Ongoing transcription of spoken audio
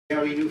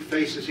Any new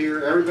faces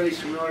here? Everybody's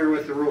familiar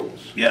with the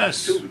rules.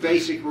 Yes. Two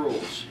basic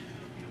rules.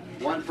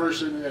 One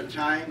person at a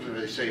time, or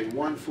they say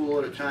one fool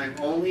at a time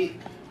only.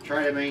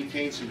 Try to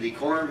maintain some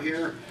decorum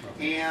here,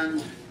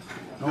 and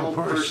no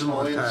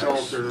personal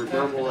insults or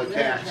verbal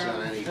attacks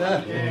on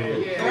anybody.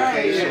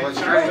 Okay, so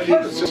let's try to keep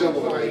it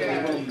civil.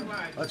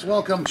 Let's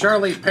welcome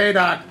Charlie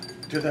Paidock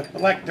to the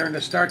lectern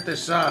to start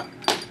this. All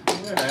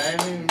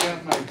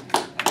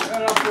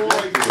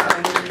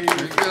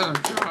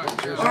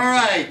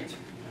right.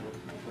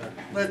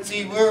 Let's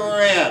see where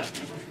we're at.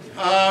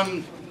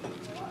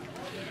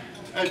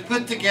 I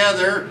put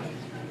together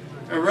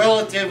a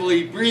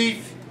relatively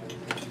brief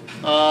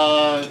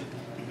voter's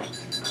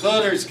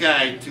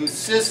guide to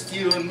assist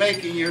you in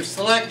making your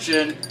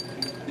selection.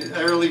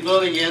 Early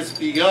voting has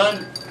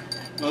begun,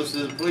 most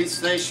of the police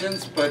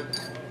stations, but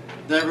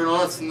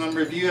nevertheless, a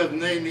number of you have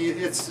named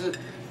it.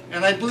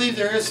 And I believe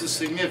there is a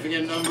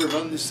significant number of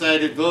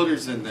undecided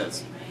voters in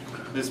this.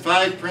 There's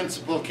 5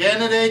 principal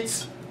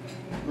candidates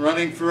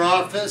running for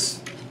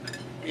office,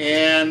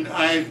 and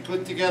I've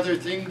put together a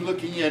thing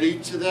looking at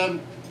each of them,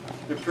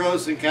 the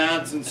pros and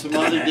cons and some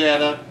other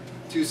data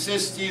to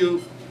assist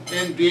you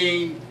in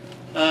being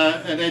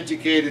an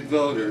educated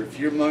voter if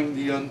you're among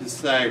the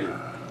undecided.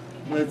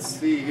 Let's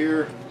see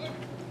here.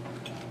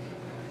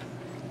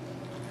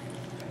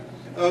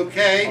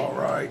 Okay. All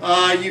right.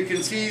 You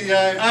can see,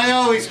 I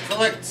always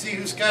collect to see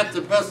who's got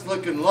the best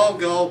looking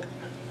logo,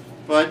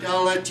 but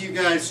I'll let you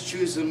guys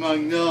choose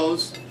among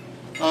those.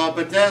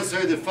 But those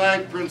are the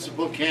 5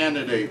 principal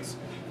candidates.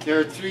 There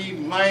are 3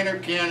 minor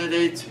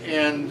candidates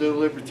and the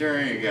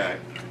Libertarian guy.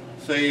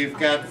 So you've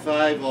got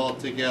 5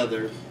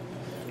 altogether.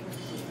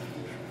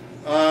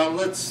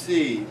 Let's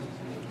see.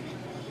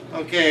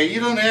 Okay, you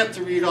don't have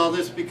to read all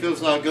this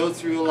because I'll go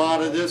through a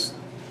lot of this.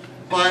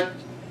 But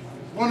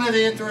one of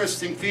the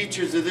interesting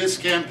features of this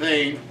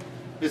campaign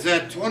is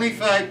that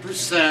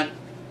 25%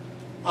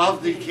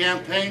 of the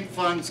campaign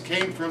funds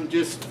came from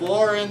just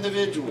 4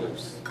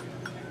 individuals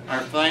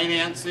are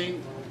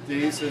financing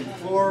these and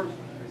 4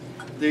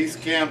 these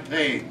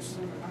campaigns.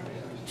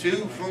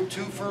 2 for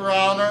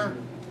Rauner,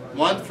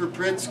 1 for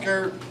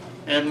Pritzker,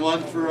 and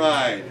 1 for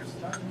Ives.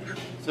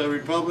 So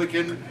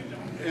Republican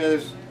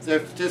is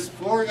just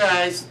 4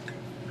 guys,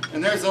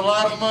 and there's a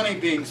lot of money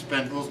being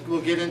spent.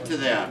 We'll get into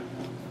that.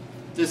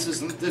 This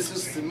is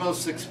the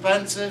most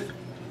expensive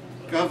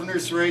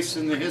governor's race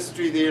in the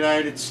history of the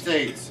United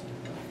States.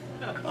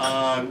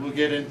 We'll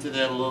get into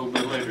that a little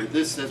bit later.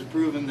 This has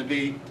proven to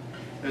be,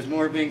 there's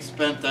more being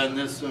spent on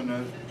this on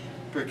a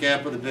per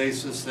capita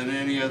basis than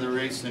any other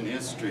race in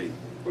history.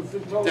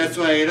 That's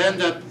why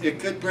it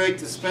could break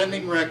the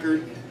spending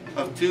record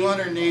of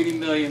 $280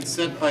 million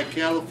set by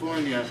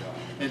California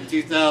in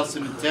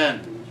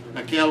 2010.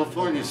 Now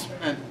California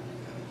spent,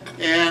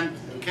 and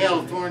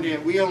California,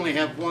 we only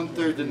have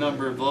 1/3 the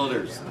number of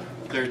voters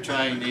they're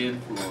trying to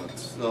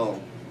influence.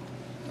 So,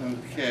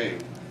 okay.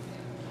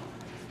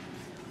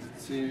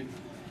 Let's see.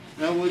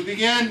 Now we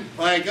begin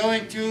by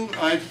going to,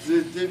 I've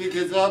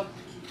divided up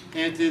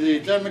into the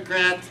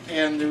Democrats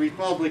and the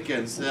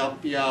Republicans to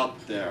help you out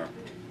there.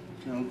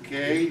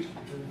 Okay.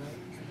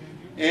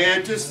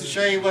 And just to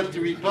show you what the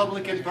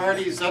Republican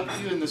Party is up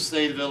to in the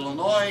state of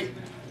Illinois,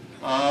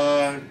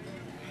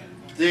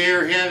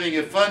 they're having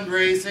a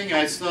fundraising.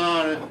 I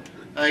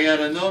got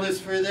a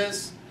notice for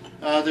this.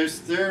 There's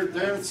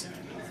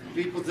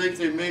people think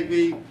they may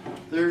be,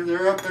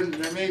 they're up and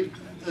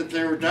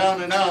they're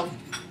down and out.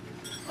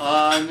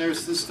 And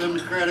there's this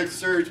Democratic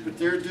surge, but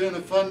they're doing a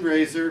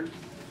fundraiser,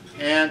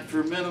 and for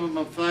a minimum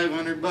of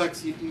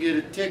 $500 you can get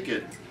a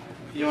ticket.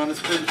 You want to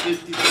spend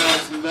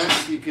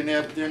 $50,000, you can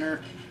have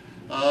dinner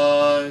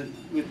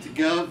with the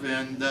Gov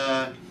and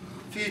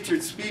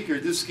featured speaker.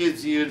 This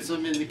gives you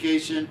some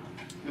indication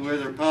of where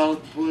their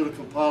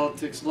political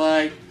politics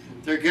lie.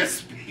 Their guest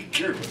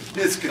speaker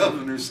is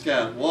Governor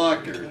Scott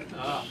Walker.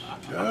 All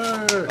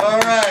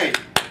right.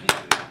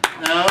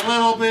 Now a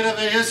little bit of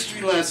a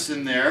history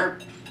lesson there.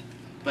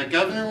 But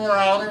Governor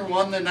Rauner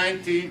won the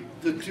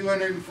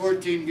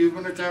 214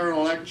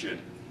 gubernatorial election.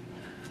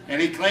 And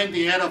he claimed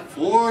he had a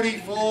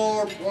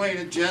 44-point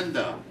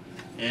agenda.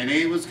 And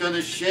he was going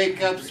to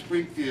shake up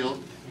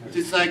Springfield,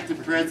 just like the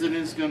president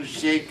is going to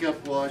shake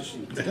up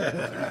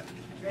Washington.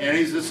 And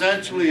he's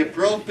essentially a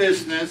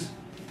pro-business,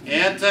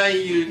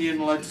 anti-union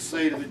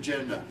legislative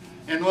agenda.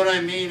 And what I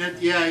mean,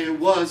 it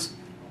was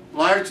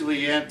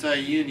largely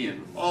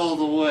anti-union all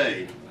the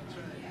way.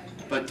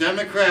 But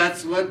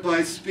Democrats, led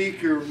by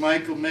Speaker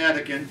Michael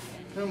Madigan,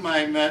 whom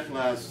I met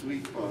last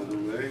week, by the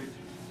way,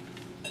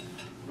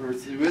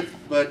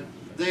 but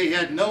they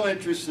had no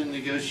interest in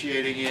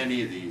negotiating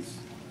any of these.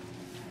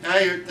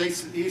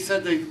 He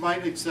said they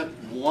might accept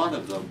one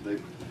of them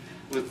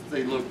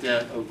they looked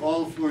at, of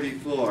all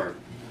 44.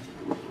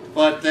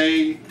 But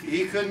he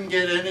couldn't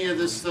get any of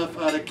this stuff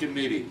out of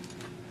committee.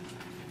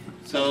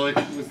 So it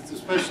was,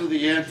 especially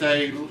the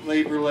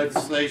anti-labor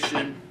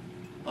legislation,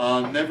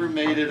 never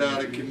made it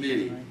out of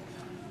committee.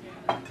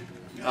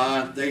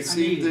 They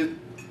seemed to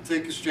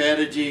take a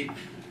strategy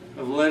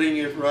of letting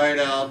it ride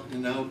out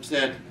in the hopes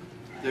that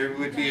there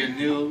would be a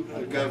new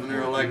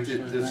governor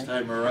elected this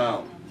time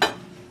around.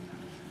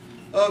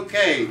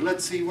 Okay,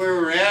 let's see where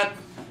we're at.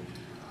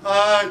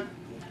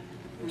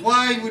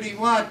 Why would he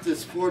want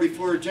this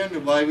 44 agenda?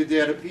 Why would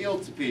that appeal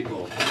to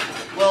people?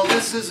 Well,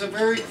 this is a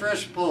very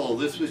fresh poll.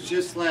 This was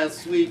just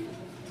last week.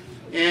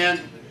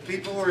 And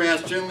people were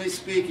asked, generally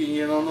speaking,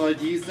 in Illinois,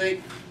 do you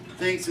think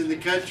things in the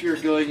country are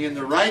going in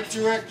the right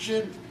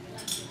direction?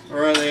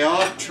 Or are they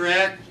off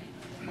track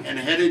and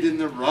headed in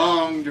the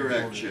wrong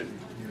direction?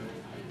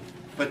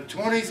 But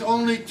only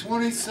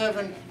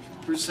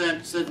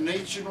 27% said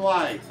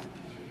nationwide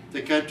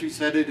the country's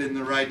headed in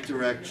the right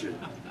direction.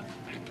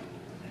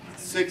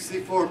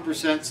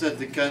 64% said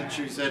the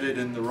country's headed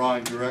in the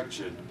wrong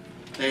direction.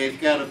 They've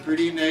got a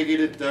pretty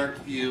negative, dark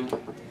view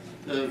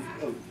of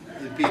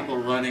the people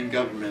running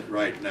government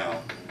right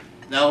now.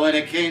 Now, when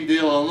it came to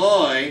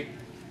Illinois,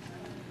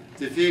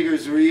 the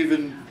figures were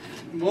even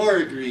more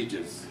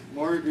egregious.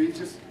 More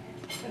egregious?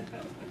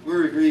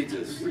 We're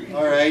egregious.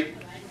 All right.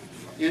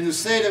 In the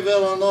state of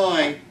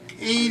Illinois,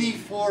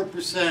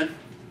 84%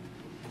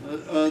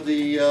 of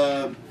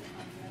the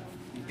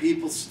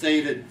people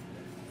stated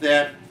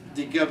that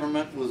the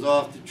government was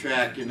off the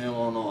track in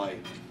Illinois.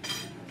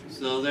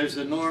 So there's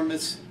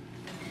enormous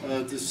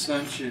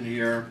dissension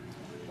here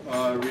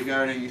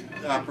regarding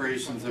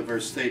operations of our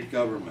state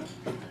government.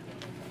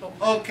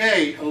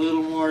 Okay, a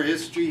little more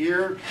history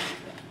here.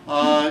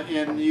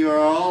 And you are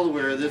all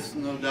aware of this,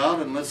 no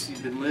doubt, unless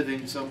you've been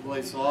living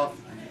someplace off,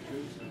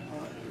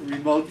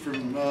 remote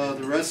from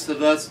the rest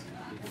of us.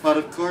 But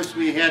of course,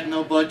 we had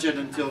no budget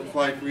until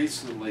quite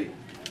recently.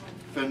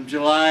 From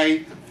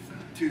July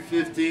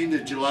 2015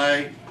 to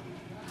July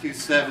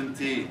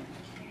 2017.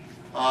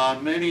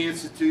 Many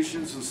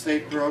institutions and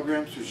state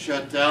programs were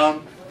shut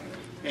down,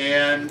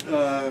 and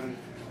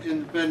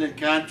independent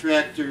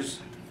contractors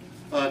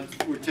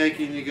were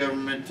taking the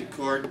government to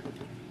court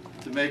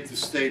to make the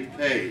state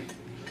pay.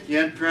 The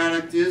end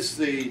product is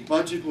the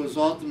budget was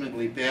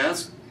ultimately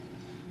passed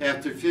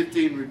after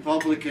 15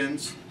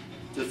 Republicans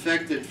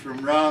defected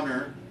from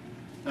Rauner.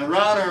 Now,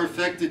 Rauner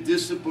affected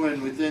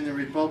discipline within the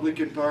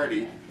Republican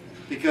Party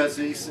because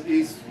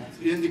he's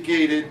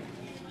indicated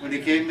when he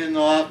came into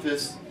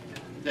office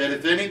that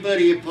if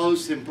anybody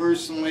opposed him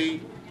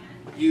personally,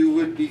 you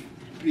would be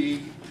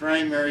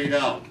primaried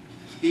out.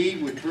 He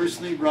would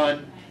personally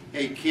run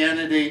a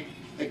candidate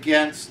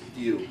against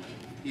you,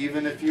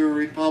 even if you're a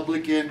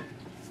Republican,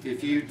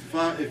 if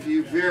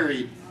you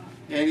varied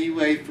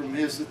anyway from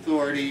his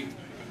authority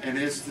and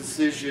his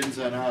decisions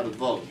on how to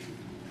vote.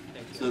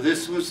 So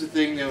this was the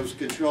thing that was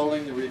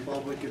controlling the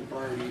Republican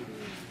Party,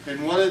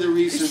 and one of the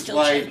reasons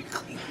why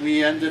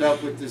we ended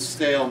up with this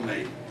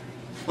stalemate.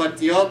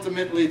 But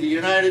ultimately,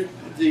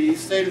 the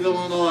state of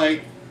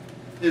Illinois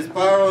is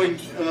borrowing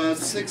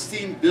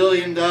 $16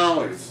 billion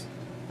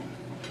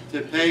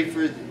to pay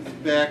for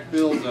back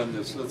bills on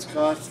this. So it's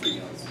costing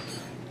us.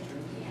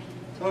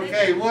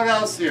 Okay, what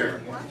else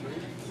here?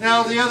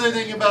 Now, the other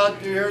thing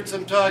about, you heard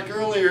some talk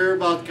earlier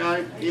about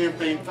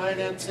campaign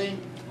financing.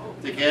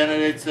 The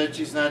candidate said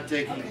she's not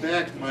taking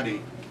back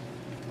money.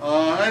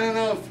 I don't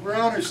know if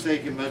Rauner's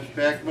taking much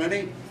back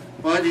money,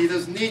 but he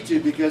doesn't need to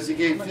because he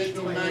gave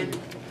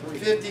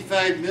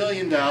 $55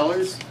 million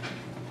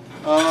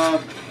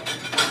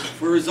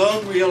for his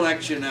own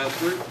re-election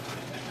effort,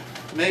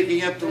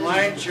 making up the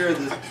lion's share of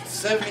the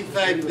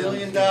 $75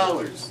 million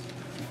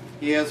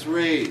he has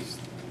raised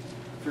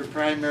for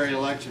primary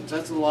elections.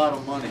 That's a lot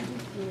of money.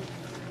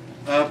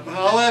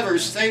 However,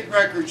 state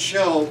records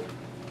show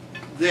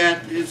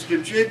that his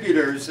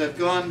contributors have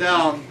gone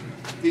down.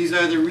 These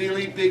are the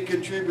really big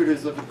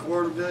contributors of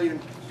 $250 million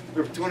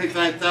or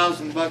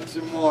 $25,000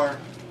 or more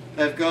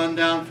have gone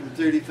down from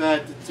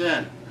 35 to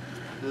 10.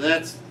 So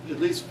that's,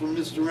 at least for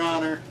Mr.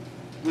 Rauner,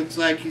 looks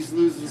like he's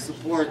losing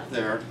support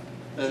there.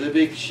 The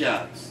big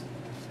shots,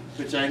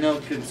 which I know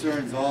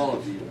concerns all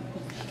of you.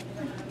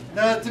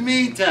 Now, in the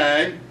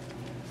meantime,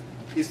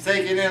 he's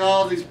taking in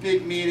all these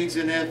big meetings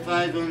and had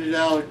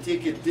 $500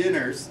 ticket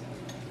dinners.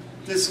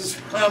 This is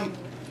from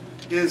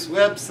his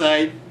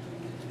website.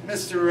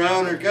 Mr.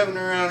 Rauner,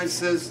 Governor Rauner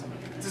says,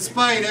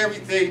 despite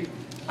everything,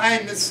 I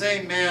am the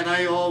same man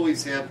I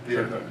always have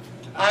been.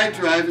 I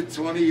drive a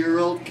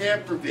 20-year-old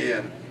camper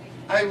van.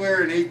 I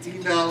wear an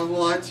 $18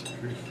 watch,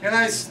 and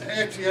I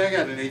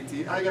got an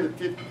 18. I got a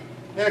 50.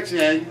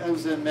 Actually, I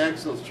was in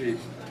Maxwell Street.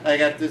 I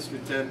got this for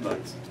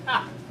 $10.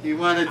 He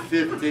wanted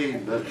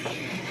 15, but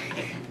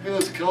it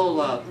was cold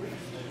out.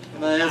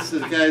 And I asked the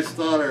guy's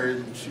daughter,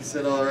 and she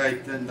said, all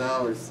right, $10.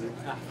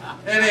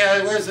 Anyhow,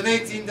 he wears an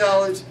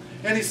 $18,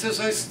 and he says,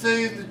 I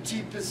stay in the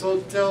cheapest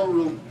hotel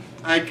room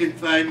I can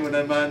find when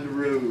I'm on the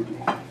road.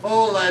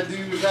 All I do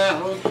is I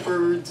hunt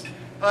birds,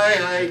 I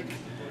hike,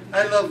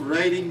 I love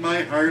riding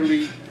my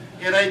Harley,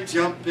 and I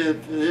jump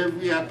at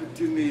every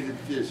opportunity to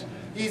fish.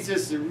 He's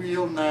just a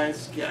real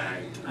nice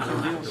guy.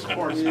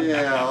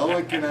 Yeah,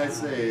 what can I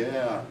say?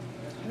 Yeah.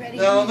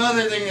 Now,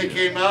 another thing that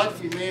came out,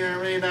 you may or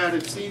may not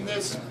have seen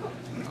this,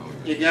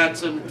 it got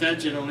some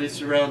attention, at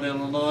least around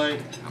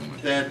Illinois,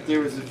 that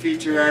there was a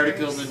feature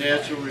article in the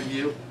National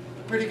Review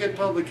pretty good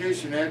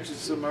publication, actually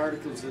some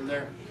articles in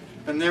there.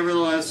 But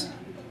nevertheless,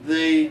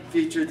 they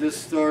featured this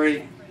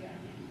story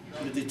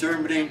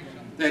determining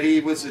that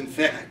he was in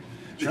fact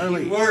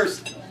Charlie, the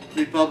worst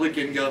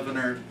Republican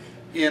governor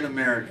in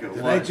America.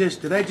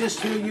 Did I just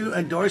hear you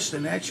endorse the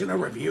National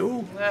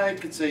Review? I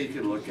could say you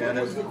could look at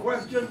it. What was the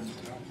question?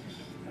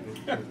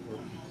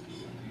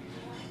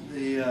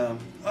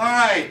 All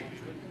right.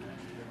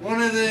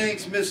 One of the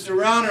things Mr.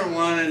 Rauner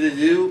wanted to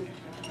do,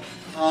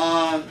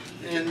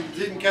 and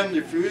didn't come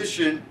to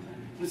fruition,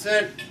 was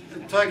that,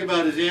 talking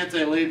about his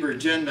anti-labor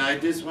agenda, I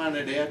just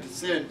wanted to add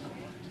this in.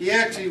 He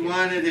actually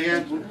wanted to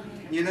have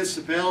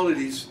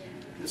municipalities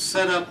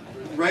set up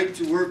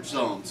right-to-work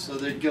zones, so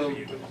they'd go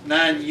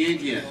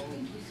non-union.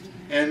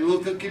 And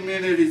local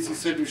communities, he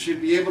said, we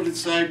should be able to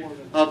decide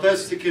how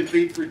best to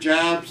compete for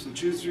jobs and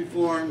choose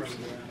reforms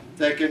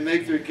that can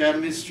make their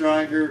economies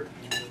stronger,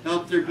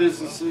 help their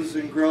businesses,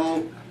 and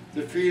grow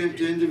the freedom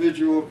to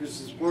individual workers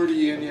to support a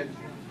union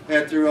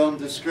at their own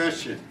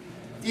discretion.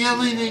 The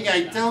only thing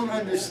I don't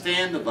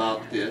understand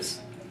about this,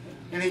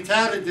 and he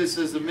touted this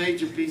as a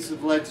major piece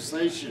of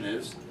legislation,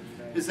 is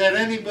that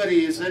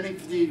anybody is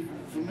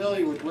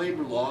familiar with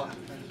labor law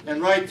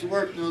and right to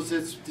work knows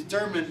it's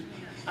determined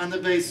on the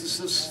basis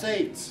of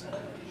states.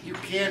 You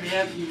can't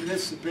have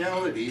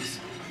municipalities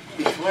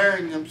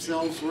declaring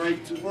themselves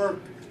right to work.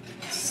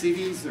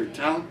 Cities or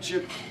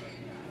townships,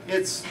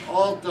 it's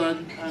all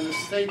done on a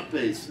state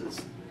basis.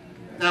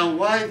 Now,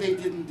 why they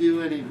didn't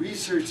do any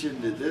research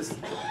into this,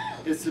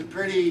 it's a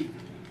pretty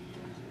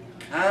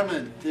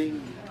common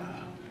thing,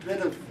 bit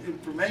of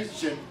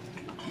information,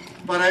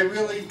 but I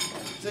really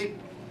think,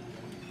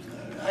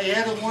 I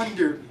had to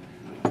wonder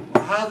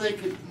how they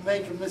could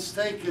make a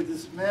mistake of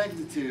this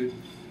magnitude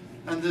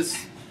on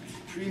this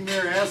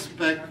premier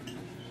aspect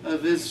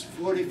of his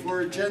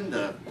 44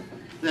 agenda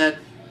that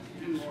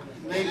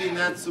maybe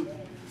not so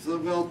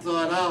well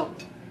thought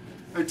out,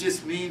 or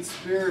just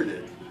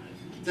mean-spirited,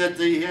 that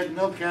they had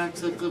no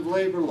concept of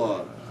labor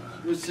law.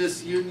 It was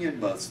just union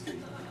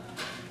busting.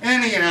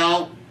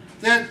 Anyhow,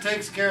 that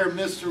takes care of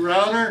Mr.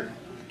 Rauner.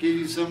 Give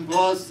you some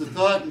pause to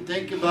thought and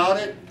think about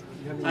it.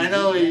 I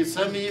know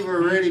some of you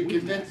are already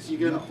convinced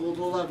you're going to pull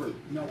the lever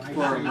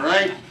for him,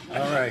 right?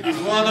 All right. He's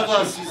one of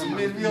us. He's a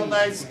real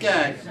nice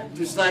guy.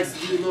 Just likes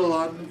to do a little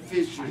hunting and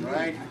fishing,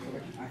 right?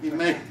 He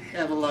may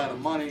have a lot of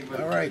money, but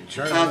All right,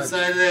 Charlie.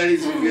 outside of that,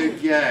 he's a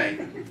good guy.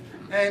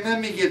 Hey, let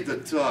me get to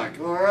talk,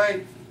 all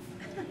right?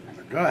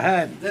 Go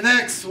ahead. The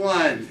next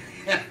one,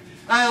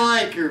 I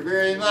like her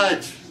very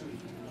much,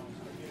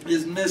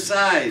 is Miss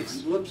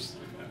Ives. Whoops.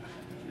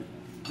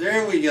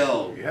 There we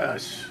go.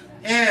 Yes.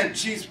 And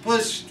she's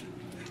pushed,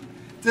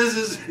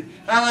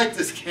 I like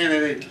this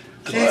candidate.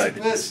 Good.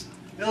 She's pushed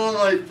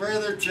Illinois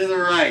further to the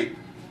right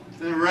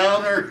than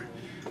Rauner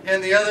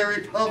and the other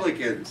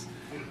Republicans.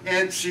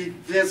 And she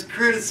has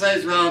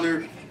criticized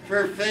Rauner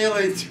for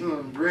failing to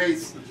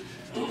embrace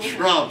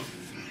Trump.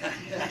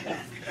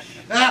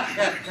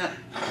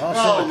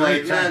 Oh my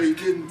God, he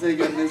didn't think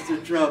of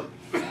Mr. Trump.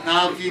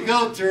 Now, if you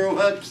go to her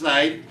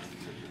website,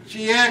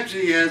 she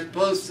actually has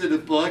posted a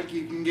book.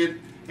 You can get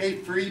a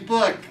free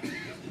book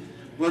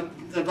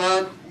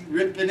about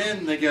ripping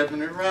in the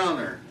Governor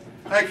Rauner.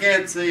 I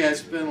can't say I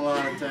spent a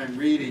lot of time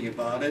reading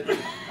about it,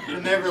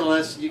 but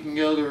nevertheless, you can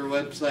go to her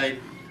website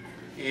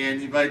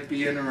and you might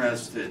be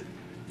interested.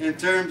 In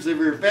terms of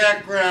her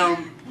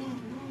background,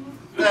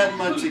 not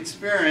much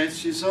experience.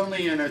 She's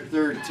only in her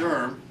third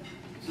term.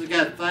 She's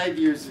got 5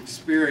 years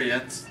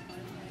experience.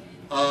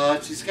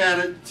 She's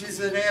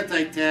an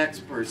anti-tax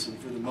person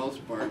for the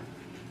most part.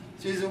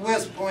 She's a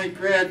West Point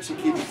grad she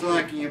keeps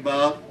talking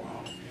about.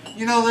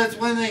 You know, that's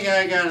one thing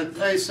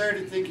I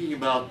started thinking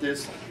about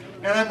this,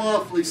 and I'm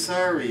awfully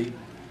sorry,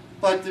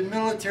 but the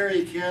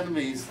military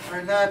academies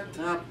are not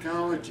top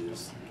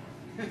colleges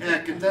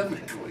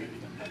academically.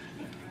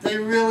 They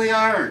really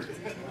aren't.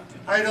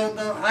 I don't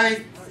know.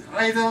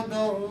 I don't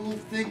know who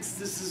thinks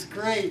this is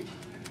great,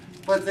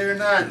 but they're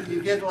not.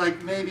 You get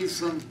like maybe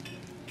some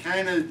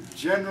kind of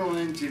general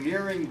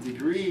engineering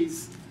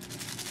degrees.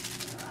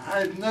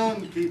 I've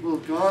known people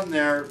who've gone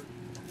there,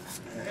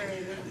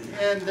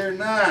 and they're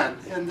not.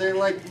 And they're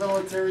like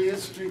military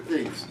history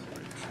things,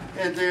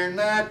 and they're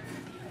not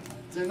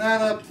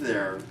up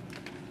there.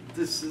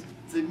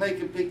 They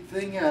make a big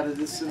thing out of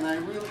this, and I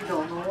really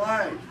don't know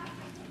why.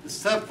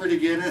 It's tougher to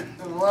get in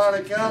a lot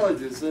of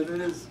colleges than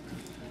it is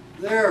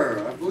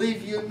there. I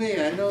believe you and me,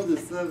 I know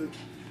this.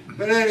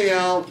 But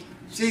anyhow,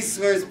 she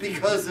swears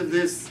because of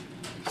this.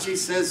 She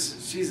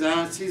says she's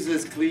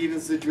as clean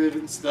as a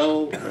driven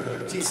stove.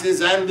 She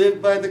says, I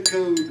live by the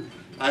code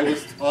I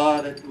was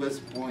taught at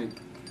West Point.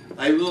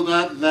 I will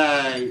not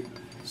lie,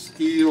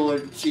 steal, or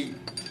cheat,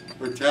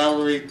 or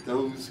tolerate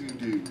those who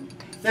do.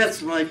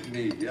 That's like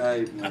me.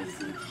 I know.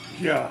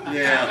 Yeah.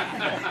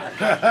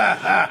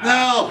 Yeah.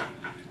 No.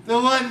 The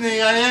one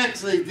thing, I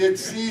actually did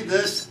see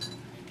this,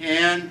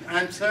 and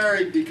I'm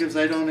sorry because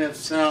I don't have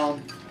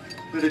sound,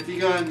 but if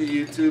you go on the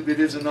YouTube, it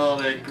isn't all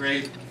that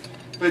great.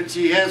 But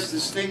she has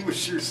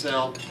distinguished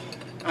herself,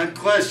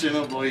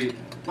 unquestionably,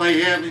 by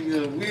having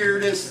the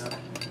weirdest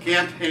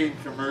campaign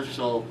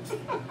commercial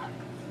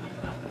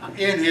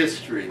in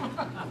history.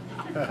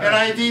 And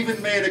I've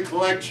even made a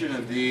collection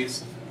of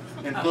these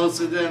and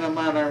posted them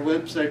on our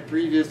website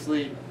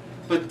previously,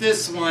 but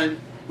this one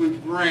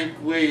would rank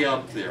way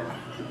up there,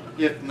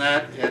 if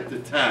not at the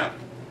top.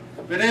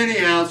 But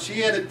anyhow,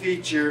 she had a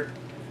feature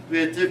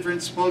with a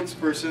different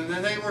spokesperson,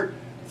 and they were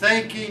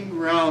thanking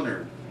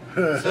Rauner.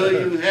 So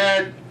you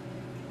had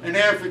an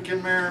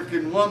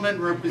African-American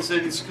woman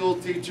representing school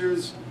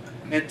teachers,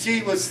 and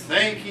she was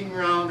thanking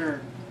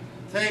Rauner.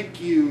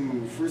 Thank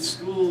you for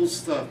school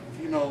stuff,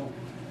 you know.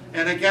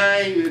 And a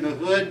guy in a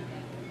hood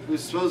who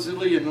was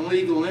supposedly an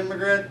illegal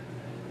immigrant,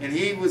 and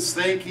he was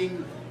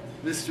thanking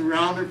Mr.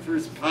 Rauner for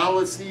his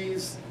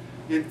policies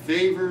in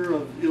favor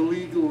of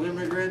illegal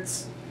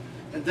immigrants.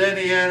 And then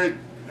he had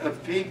a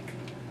pink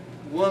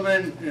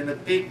woman in a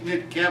pink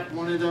knit cap,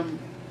 one of them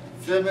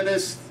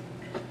feminists,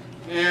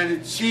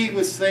 and she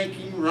was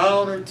thanking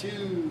Rauner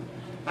too.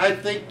 I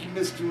thank you,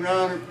 Mr.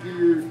 Rauner, for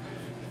your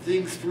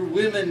things for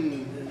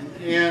women.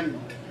 And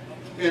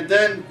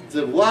then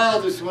the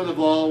wildest one of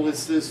all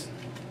was this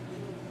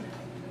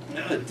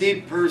a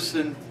deep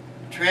person,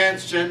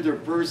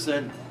 transgender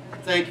person,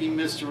 thanking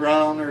Mr.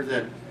 Rauner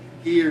that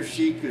he or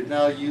she could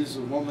now use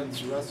a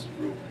woman's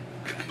restroom.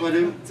 But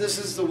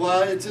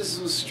this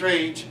was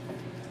strange.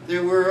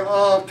 There were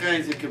all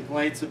kinds of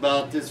complaints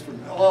about this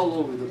from all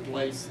over the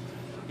place,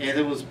 and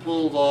it was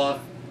pulled off.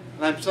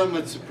 And I'm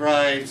somewhat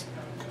surprised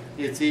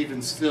it's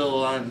even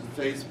still on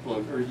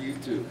Facebook or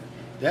YouTube.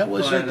 That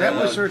was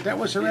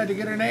her end to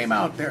get her name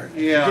out there.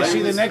 Yeah. Did you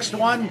see the next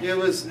one? It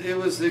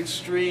was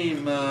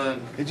extreme.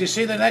 Did you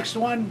see the next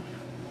one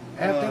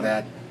after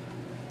that?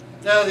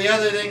 Now the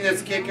other thing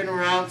that's kicking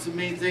around, some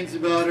mean things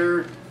about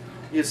her,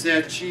 is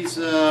that she's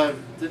the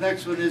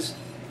next one is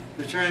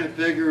they're trying to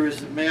peg her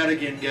as the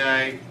Madigan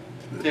guy,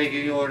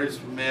 taking orders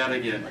from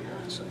Madigan.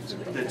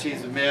 That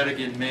she's a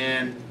Madigan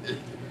man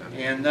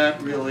and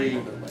not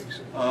really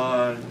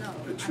a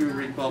true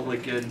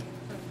Republican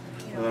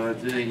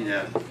doing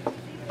that.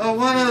 Oh,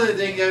 one other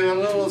thing, I have a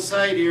little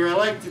aside here. I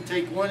like to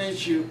take one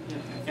issue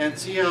and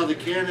see how the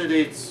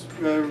candidates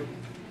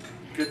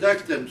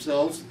conduct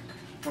themselves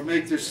or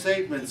make their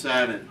statements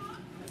on it.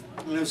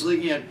 And I was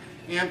looking at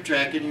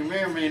Amtrak, and you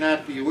may or may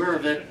not be aware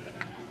of it,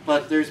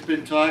 but there's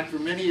been talk for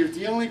many years.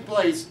 The only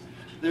place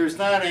there's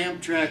not an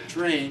Amtrak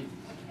train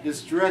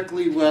is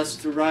directly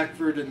west to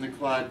Rockford and the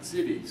Quad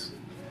Cities.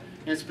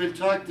 And it's been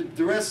talked that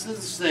the rest of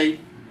the state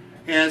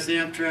has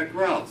Amtrak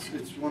routes.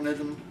 It's one of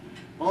the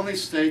only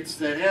states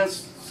that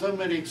has so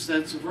many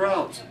extensive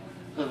routes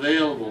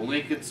available.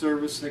 Lincoln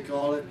Service, they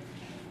call it.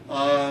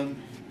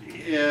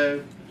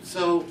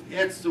 So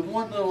it's the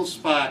one little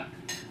spot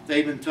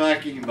they've been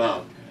talking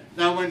about.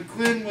 Now, when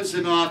Quinn was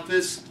in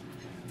office,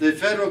 the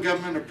federal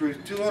government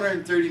approved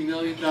 $230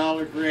 million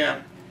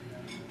grant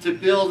to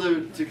build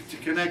to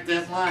connect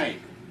that line,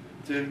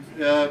 to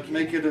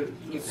make it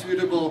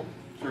suitable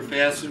for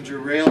passenger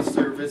rail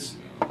service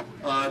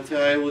to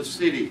Iowa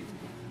City.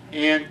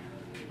 And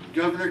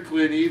Governor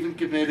Quinn even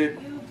committed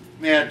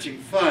matching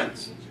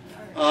funds.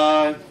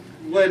 When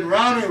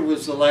Rauner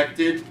was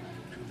elected,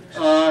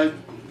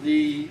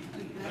 he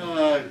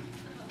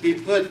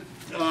put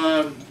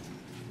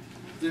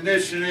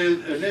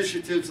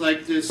initiatives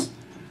like this.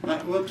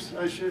 Whoops,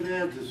 I should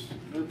have this.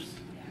 Whoops.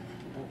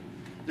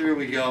 There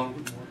we go.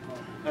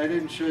 I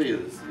didn't show you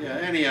this. Yeah,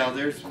 anyhow,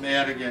 there's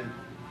Madigan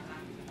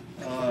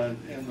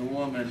and the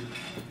woman.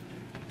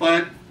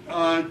 But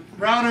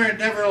Rauner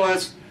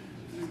nevertheless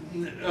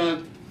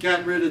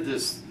got rid of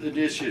this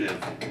initiative.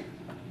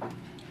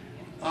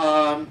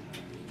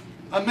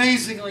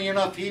 Amazingly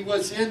enough, he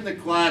was in the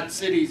Quad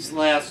Cities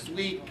last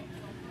week,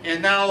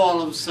 and now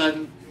all of a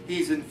sudden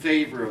he's in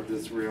favor of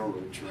this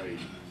railroad train.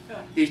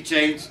 He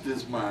changed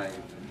his mind.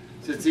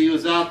 Since he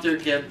was out there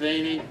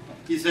campaigning,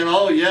 he said,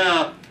 oh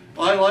yeah,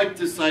 I like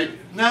this.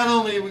 Not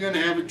only are we going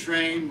to have a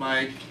train,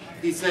 Mike,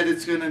 he said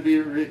it's going to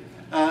be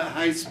a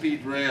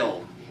high-speed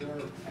rail.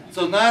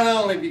 So not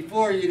only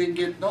before you didn't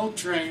get no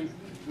train,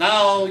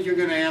 now you're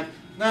going to have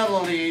not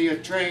only a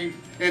train,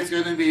 it's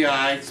going to be a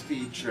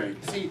high-speed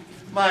train. See,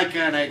 my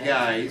kind of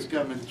guy, he's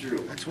coming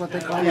through. That's what they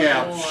call it.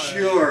 Yeah,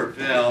 sure,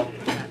 pal.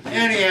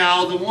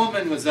 Anyhow, the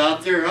woman was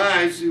out there,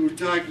 eyes we were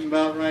talking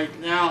about right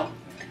now,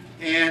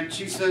 and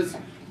she says,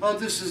 oh,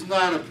 this is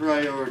not a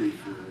priority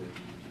for her.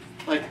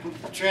 Like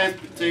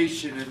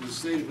transportation in the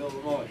state of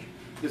Illinois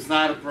is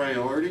not a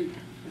priority.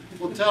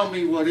 Well, tell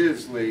me what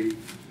is, lady.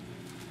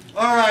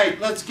 All right,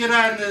 let's get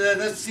on to that.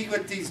 Let's see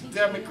what these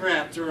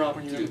Democrats are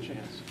up to.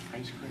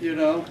 You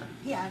know?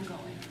 Yeah, I'm going.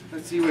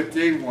 Let's see what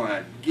they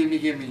want.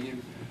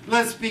 Gimme.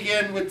 Let's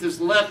begin with this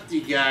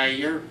lefty guy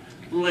here,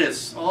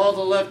 Bliss. All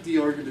the lefty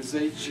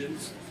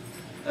organizations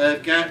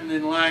have gotten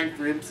in line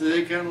for him, so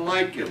they kind of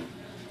like him.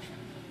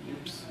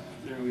 Oops,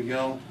 there we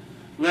go.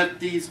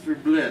 Lefties for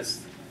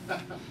Bliss.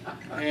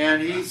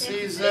 And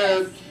he's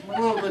a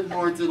little bit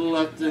more to the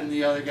left than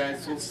the other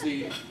guys, we'll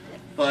see.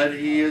 But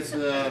he is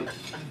a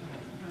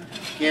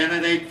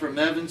candidate from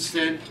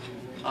Evanston,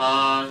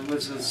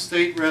 was a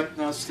state rep,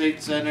 now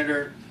state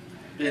senator.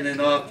 been in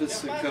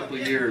office a couple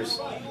of years.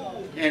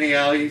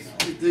 Anyhow,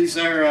 these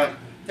are,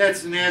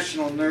 that's the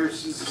National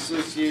Nurses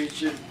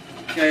Association,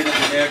 kind of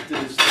an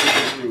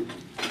activist group.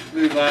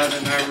 Move on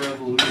in our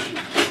revolution.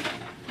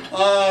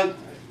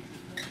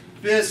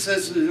 BIS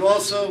has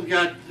also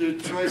got the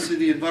choice of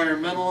the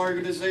environmental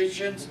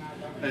organizations.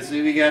 I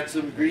see we got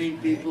some green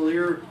people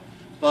here,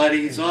 but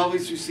he's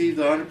always received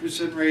a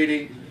 100%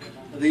 rating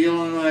of the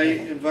Illinois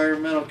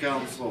Environmental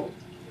Council,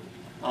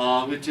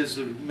 which is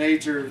a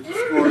major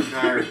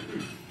scorecard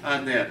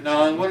on that.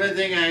 Now, one other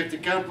thing, I have to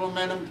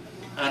compliment him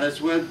on his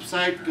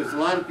website, because a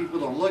lot of people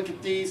don't look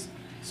at these.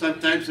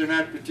 Sometimes they're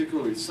not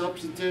particularly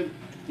substantive.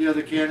 The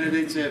other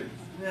candidates have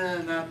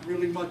not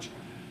really much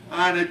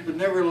on it, but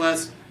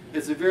nevertheless,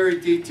 it's a very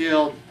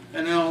detailed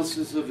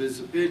analysis of his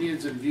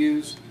opinions and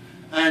views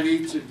on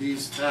each of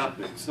these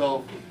topics.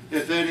 So,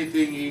 if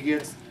anything, he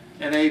gets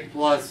an A+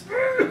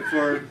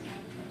 for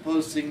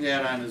posting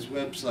that on his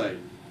website.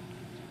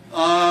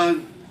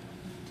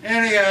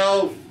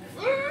 Anyhow,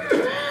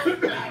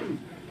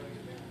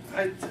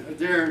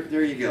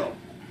 there you go.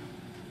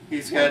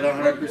 He's got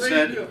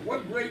 100%.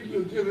 What grade do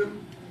you give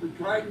him for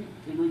trying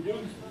to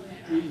reduce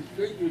the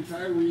state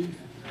retirees'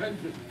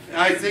 pension?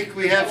 I think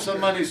we have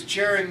someone who's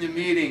chairing the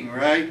meeting,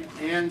 right,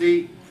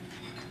 Andy?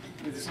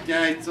 This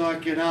guy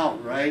talking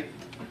out, right?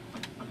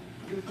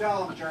 You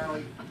tell him,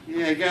 Charlie.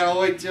 Yeah, you gotta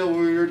wait till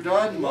we're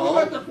done, Mo.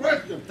 What's the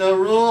question? The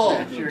rule.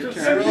 That's your The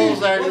turn.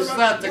 rules are, What it's about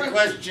not the the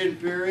question? question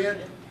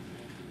period.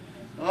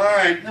 All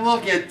right, then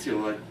we'll get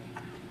to it.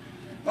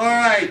 All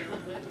right,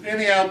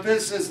 anyhow,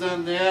 BIS has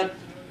done that.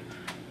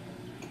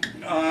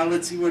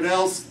 Let's see what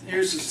else.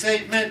 Here's a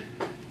statement.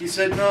 He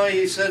said, no,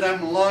 he said,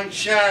 I'm a long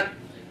shot.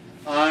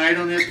 I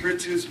don't have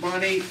Pritzker's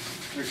money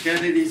or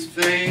Kennedy's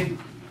fame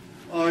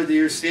or the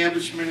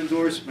establishment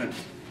endorsement.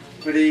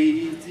 But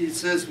he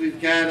says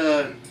we've got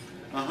a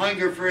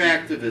hunger for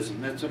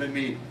activism. That's what I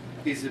mean.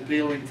 He's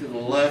appealing to the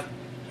left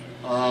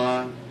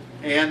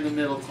and the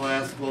middle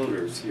class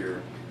voters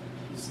here.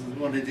 This is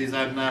one of these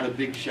I'm not a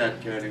big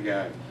shot kind of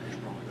guy.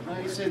 Oh,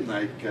 he's a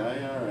nice guy,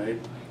 all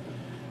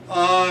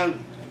right.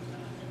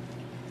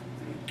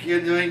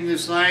 Continuing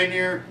this line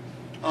here,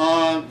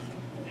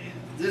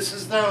 this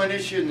is now an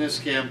issue in this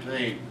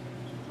campaign.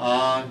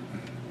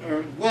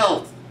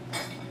 Wealth,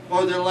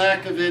 or the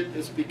lack of it,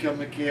 has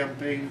become a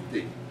campaign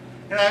thing.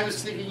 And I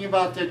was thinking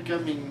about that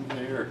coming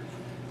here.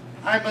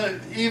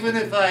 Even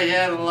if I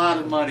had a lot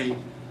of money,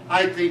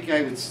 I think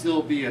I would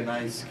still be a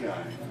nice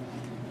guy.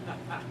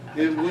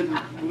 It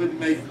wouldn't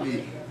make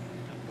me.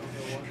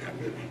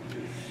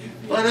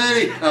 But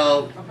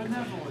anyhow,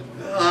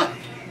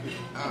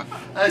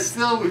 I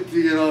still would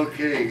be an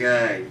okay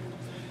guy.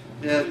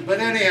 Yeah, but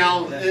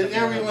anyhow,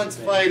 everyone's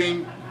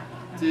fighting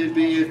to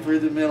be for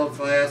the middle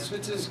class,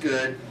 which is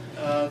good.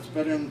 It's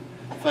better than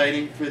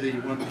fighting for the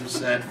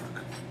 1%.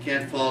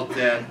 Can't fault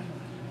that.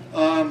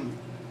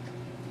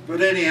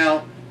 But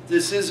anyhow,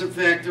 this is in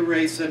fact a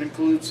race that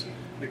includes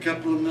a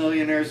couple of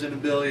millionaires and a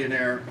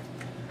billionaire.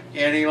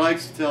 And he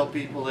likes to tell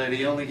people that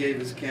he only gave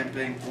his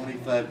campaign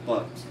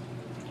 $25.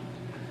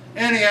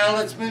 Anyhow,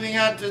 let's moving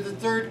on to the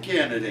third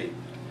candidate.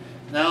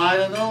 Now I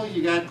don't know.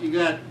 You got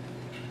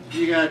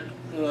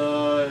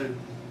a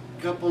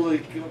couple we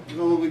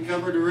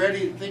covered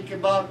already to think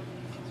about.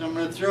 So I'm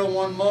going to throw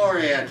one more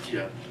at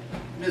you.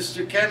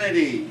 Mr.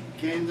 Kennedy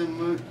came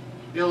to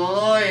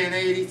Illinois in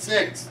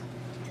 '86.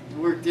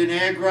 Worked in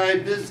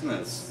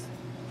agribusiness,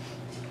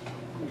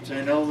 which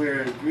I know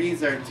where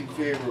Greens aren't too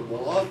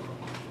favorable of.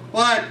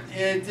 But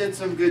it did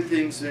some good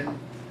things and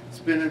it's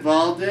been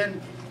involved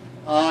in.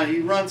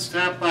 He runs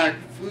Paidock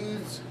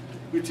Foods,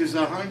 which is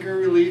a hunger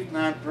relief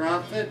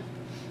nonprofit.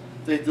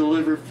 They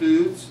deliver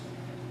foods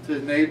to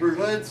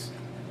neighborhoods.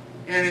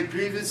 And he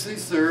previously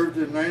served,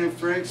 and I know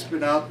Frank's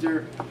been out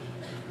there,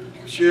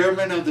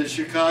 chairman of the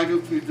Chicago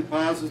Food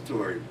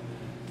Depository,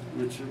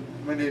 which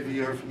many of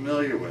you are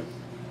familiar with.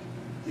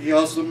 He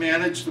also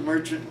managed the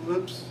merchant,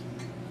 whoops,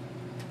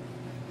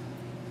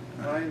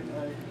 I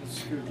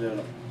screwed that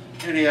up.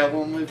 Anyhow,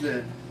 we'll move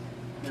to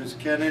Ms.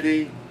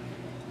 Kennedy.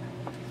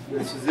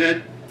 This is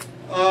it.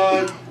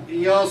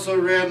 He also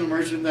ran the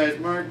merchandise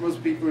mart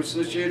most people are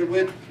associated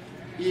with.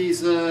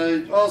 He's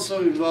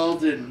also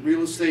involved in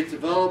real estate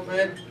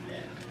development.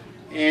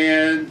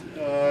 And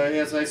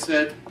as I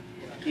said,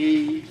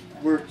 he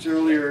worked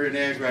earlier in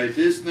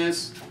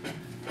agribusiness.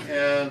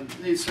 And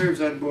he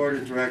serves on board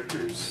of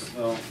directors.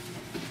 So,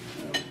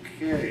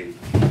 okay.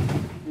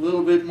 A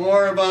little bit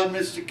more about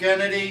Mr.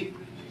 Kennedy.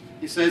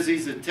 He says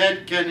he's a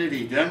Ted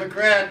Kennedy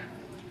Democrat.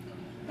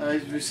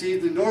 He's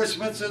received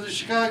endorsements of the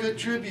Chicago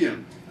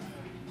Tribune.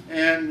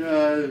 And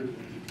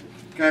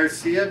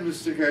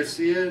Mr.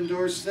 Garcia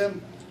endorsed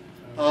him.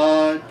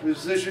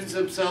 Positions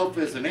himself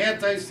as an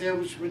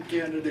anti-establishment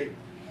candidate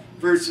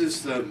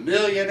versus the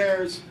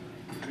millionaires,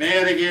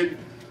 Madigan,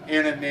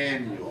 and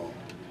Emanuel.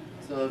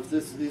 So if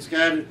he's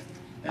got it,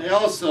 and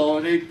also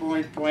an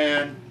 8-point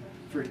plan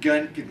for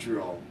gun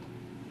control.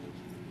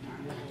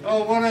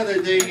 Oh, one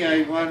other thing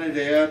I wanted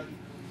to add.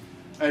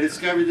 I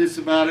discovered this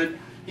about it.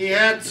 He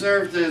had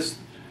served as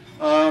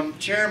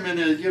chairman,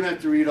 you don't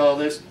have to read all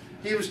this,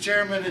 He was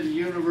chairman of the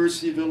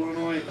University of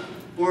Illinois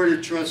Board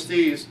of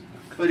Trustees,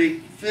 but he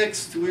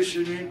fixed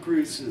tuition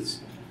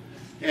increases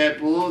at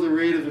below the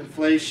rate of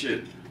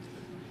inflation.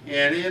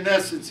 And in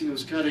essence, he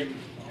was cutting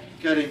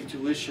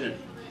tuition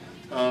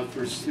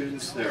for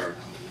students there.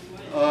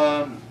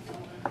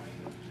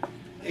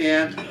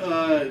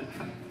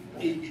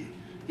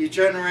 He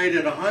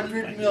generated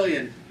 $100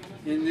 million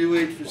in new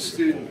aid for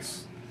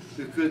students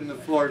who couldn't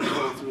afford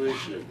full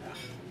tuition.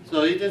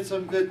 So he did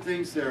some good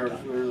things there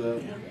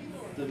for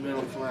the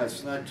middle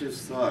class, not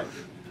just thought.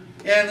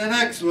 And the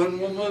next one,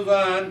 we'll move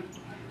on,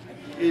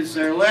 is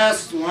our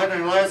last one,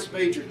 our last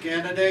major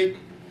candidate.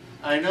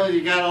 I know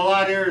you got a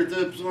lot here,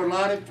 there's a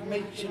lot of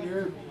information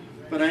here,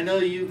 but I know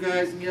you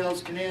guys and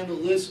gals can handle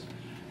this.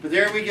 But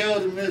there we go,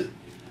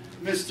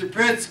 Mr.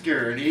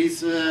 Pritzker, and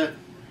he's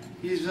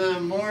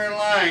more in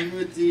line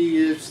with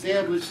the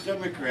established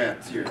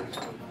Democrats here.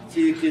 So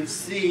you can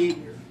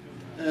see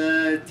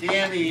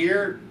Tammy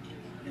here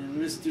and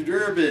Mr.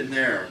 Durbin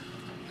there.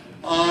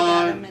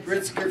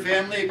 Pritzker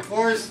family, of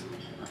course,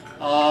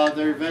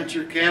 they're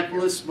venture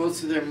capitalists.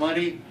 Most of their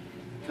money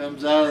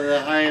comes out of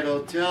the Hyatt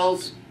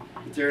hotels.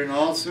 They're in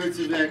all sorts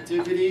of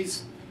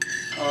activities.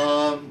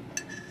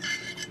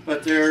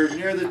 But they're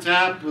near the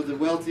top of the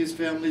wealthiest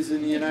families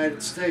in the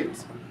United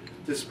States.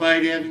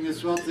 Despite having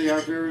this wealth, they are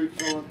very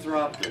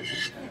philanthropic.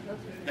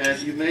 And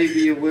you may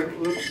be aware,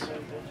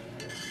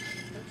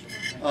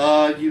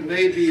 you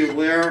may be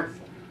aware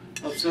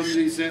of some of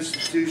these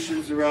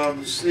institutions around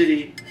the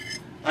city.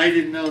 I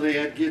didn't know they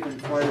had given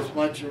quite as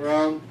much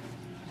around,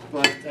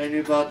 but I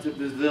knew about the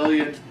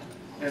pavilion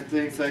and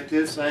things like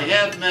this. I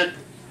have met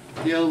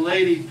the old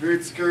lady,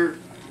 Pritzker.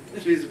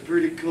 She's a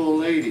pretty cool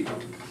lady.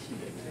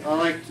 I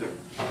liked her.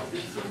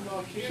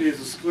 She's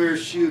a square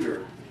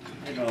shooter,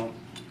 you know.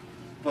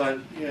 But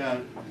yeah,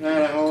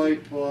 not a holy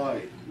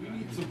boy,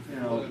 you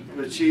know.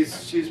 But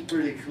she's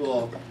pretty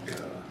cool.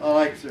 I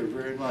liked her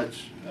very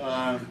much.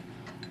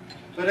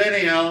 But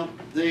anyhow,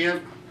 they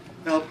have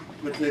helped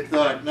what they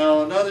thought.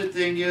 Now another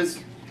thing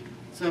is,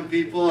 some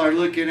people are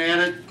looking at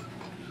it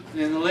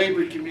in the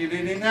labor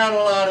community. Not a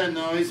lot of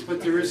noise,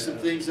 but there is some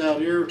things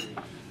out here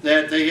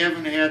that they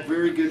haven't had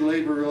very good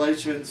labor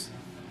relations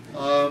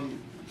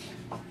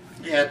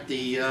at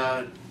the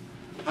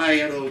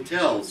Hyatt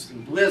hotels.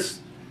 And Bliss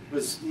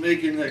was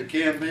making a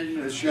campaign,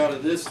 a shot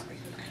of this,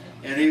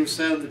 and he was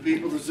saying that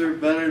people deserve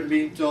better than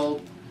being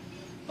told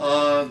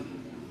that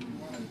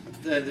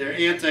their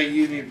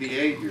anti-union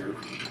behavior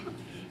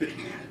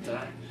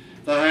at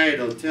the Hyatt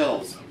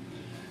hotels.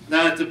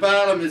 Now at the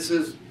bottom it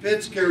says,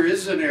 Pritzker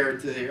is an heir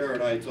to the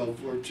Herodite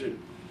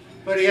fortune,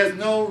 but he has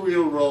no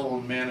real role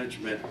in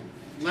management.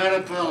 Not a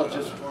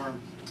apologist for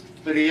him,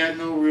 but he had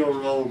no real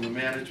role in the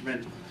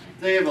management.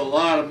 They have a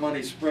lot of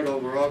money spread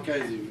over all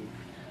kinds of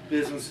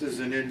businesses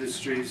and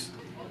industries,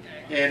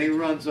 and he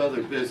runs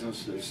other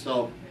businesses.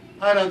 So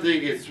I don't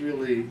think it's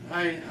really,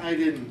 I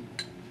didn't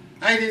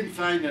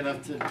find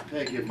enough to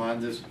peg him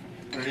on this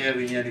for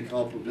having any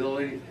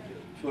culpability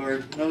for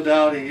it. No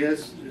doubt he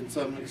is in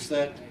some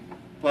extent,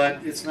 but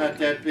it's not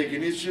that big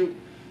an issue.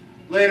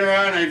 Later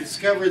on, I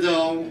discovered,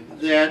 though,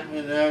 that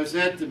when I was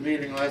at the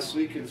meeting last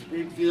week in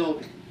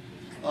Springfield,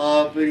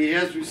 but he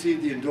has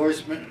received the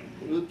endorsement,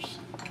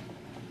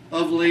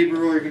 of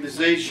labor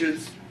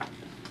organizations.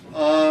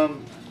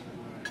 And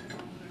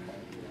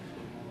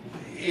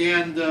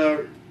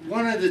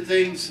one of the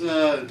things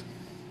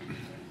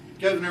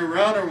Governor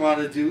Rauner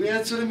wanted to do,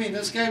 that's what I mean,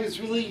 this guy was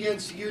really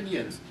against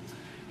unions.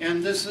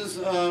 And this is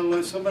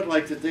somewhat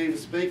like the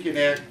Davis-Bacon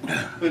Act,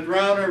 but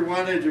Rauner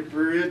wanted to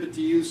prohibit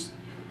the use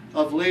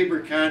of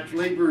labor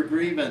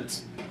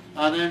agreements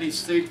on any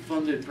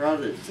state-funded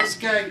projects. This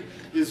guy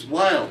is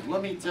wild,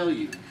 let me tell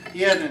you.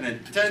 He had an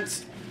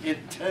intense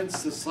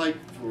dislike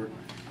for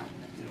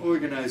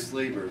organized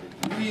labor.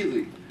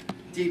 Really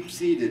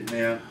deep-seated,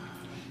 man.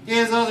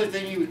 His other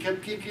thing he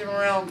kept kicking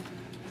around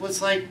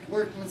was like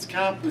workman's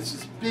comp was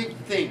this big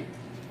thing.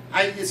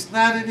 It's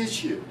not an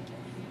issue.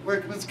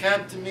 Workman's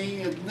comp to me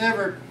had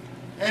never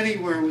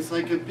anywhere was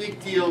like a big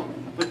deal,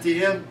 but to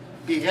him,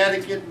 he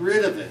had to get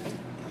rid of it.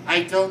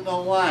 I don't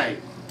know why.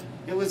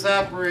 It was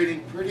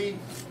operating pretty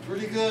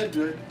good.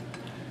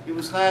 There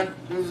was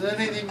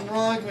anything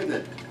wrong with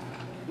it.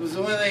 It was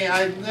the one thing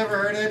I've never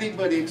heard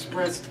anybody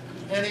express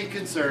any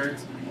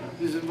concerns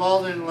who's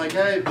involved in, like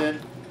I have been,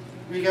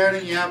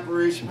 regarding the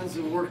operations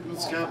of the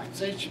workman's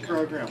compensation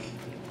program.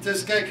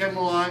 This guy came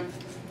along,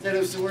 said it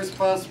was the worst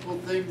possible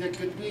thing that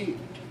could be.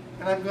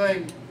 And I'm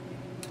going,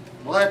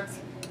 what?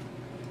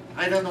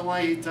 I don't know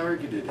why he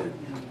targeted it.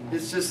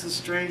 It's just a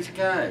strange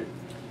guy.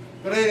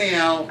 But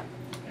anyhow,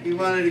 he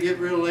wanted to get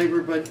rid of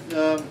labor, but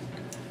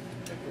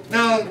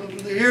now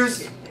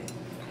here's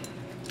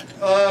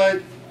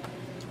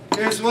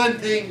one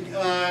thing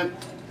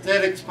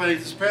that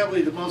explains, it's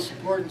probably the most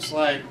important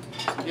slide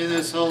in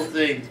this whole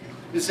thing,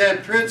 is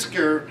that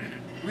Pritzker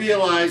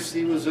realized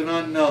he was an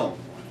unknown,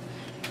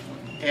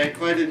 and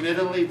quite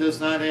admittedly does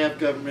not have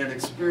government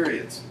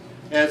experience,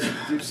 as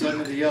do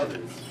some of the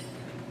others.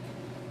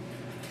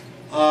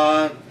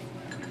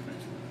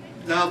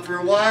 Now, for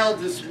a while,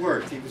 this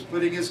worked. He was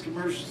putting his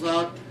commercials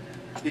out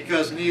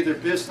because neither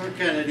Biss nor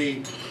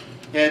Kennedy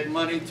had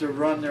money to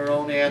run their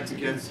own ads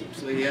against him.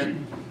 So he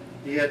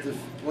had the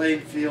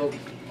playing field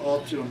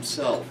all to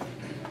himself.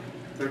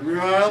 But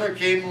Browder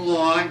came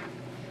along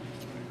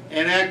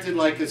and acted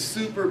like a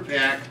super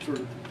PAC for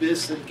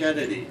Biss and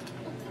Kennedy,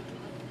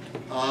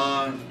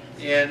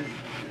 and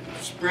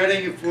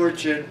spreading a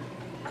fortune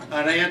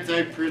on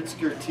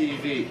anti-Pritzker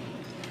TV.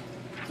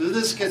 So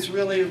this gets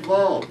really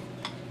involved.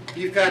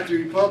 You've got the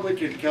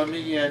Republican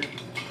coming in,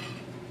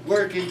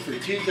 working for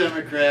two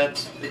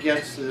Democrats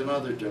against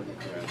another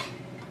Democrat.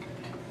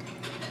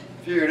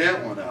 Figure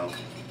that one out.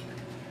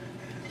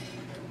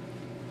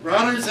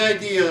 Browder's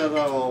idea,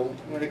 though,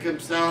 when it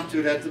comes down to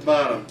it at the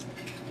bottom,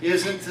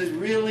 isn't to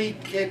really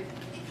kick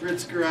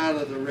Pritzker out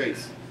of the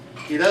race.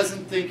 He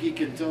doesn't think he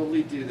can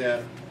totally do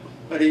that,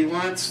 but he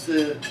wants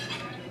to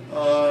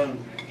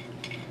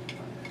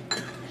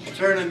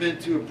turn him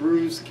into a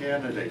bruised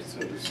candidate, so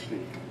to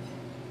speak.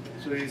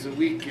 So he's a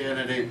weak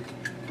candidate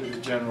for the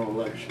general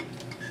election.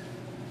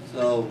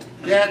 So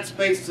that's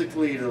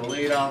basically the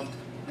layout.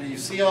 And you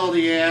see all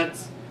the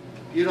ads.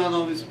 You don't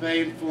know who's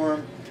paying for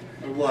them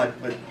or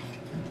what, but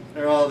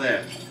they're all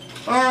that.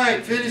 All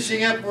right,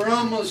 finishing up. We're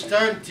almost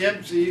done,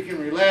 Tim, so you can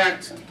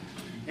relax.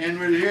 And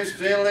we're here's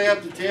failing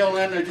up the tail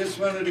end. I just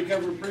wanted to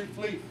cover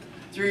briefly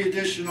 3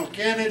 additional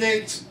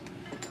candidates.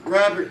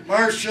 Robert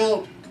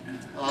Marshall.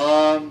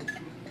 I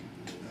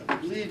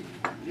believe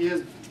he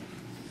has.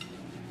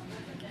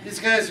 These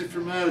guys are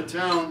from out of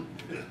town.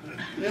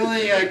 The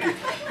only thing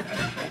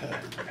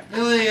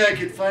I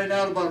could find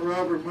out about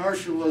Robert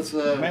Marshall was.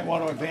 You might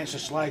want to advance the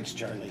slides,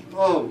 Charlie.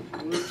 Oh,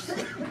 whoops.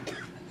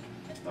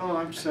 Oh,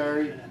 I'm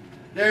sorry.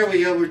 There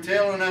we go. We're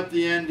tailing up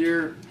the end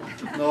here.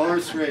 The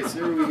horse race.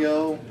 There we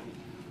go.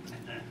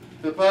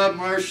 But Bob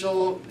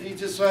Marshall, he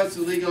just wants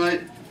to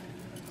legalize.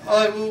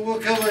 We'll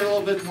cover a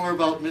little bit more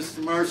about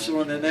Mr.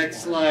 Marshall in the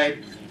next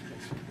slide.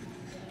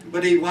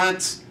 But he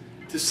wants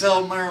to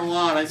sell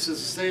marijuana. I said the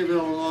state of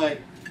Illinois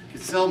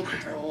could sell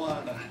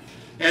marijuana.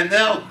 And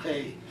that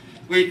way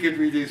we could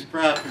reduce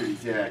property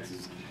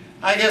taxes.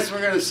 I guess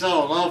we're going to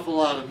sell an awful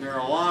lot of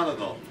marijuana,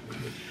 though,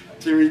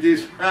 to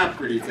reduce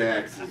property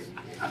taxes.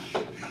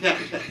 Yeah,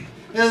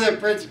 they're the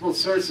principal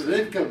source of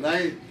income. Now,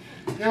 you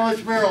know how much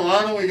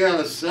marijuana we got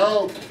to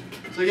sell?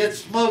 So get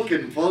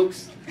smoking,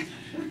 folks.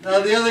 Now,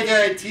 the other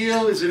guy,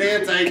 Teal, is an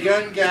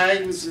anti-gun guy.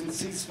 He was in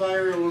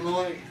Ceasefire,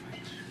 Illinois.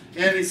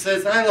 And he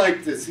says, I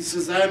like this. He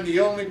says, I'm the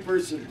only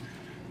person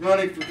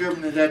running for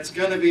governor that's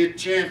going to be a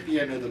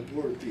champion of the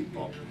poor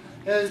people.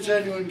 And he's a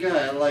genuine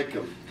guy. I like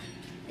him.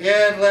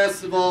 And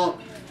last of all,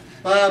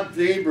 Bob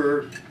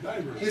Dieber.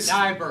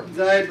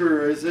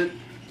 Dieber, is it?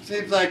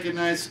 Seems like a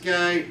nice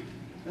guy.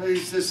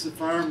 He's just a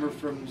farmer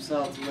from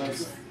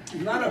Southwest.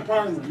 He's not a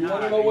farmer. You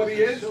want to know what he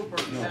is? No.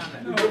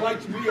 Would you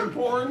like to be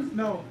informed?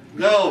 No.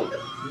 No.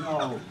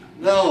 No.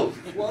 No.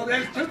 Well,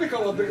 that's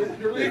typical of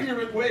your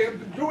ignorant way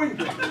of doing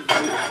things.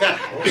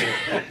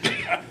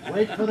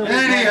 Wait for the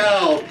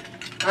Anyhow,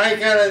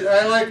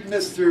 I like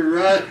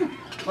Mr.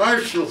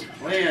 Marshall's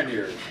plan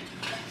here.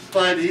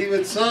 But he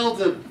would solve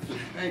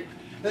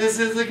this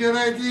is a good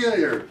idea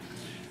here.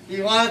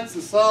 He wants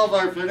to solve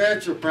our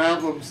financial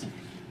problems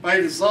by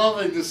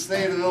dissolving the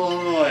state of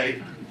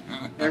Illinois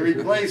and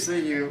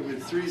replacing you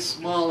with 3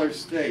 smaller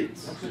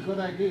states. That's a good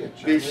idea,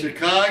 Charlie. Be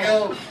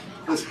Chicago,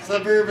 the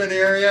suburban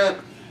area,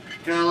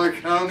 Collar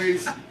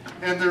counties,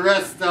 and the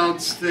rest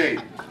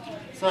downstate.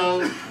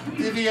 So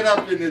divvy it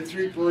up into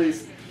 3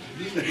 places.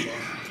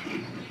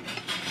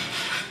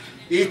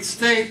 Each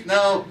state,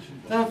 now,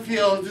 don't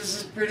feel, this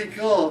is pretty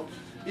cool.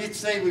 Each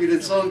state with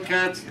its own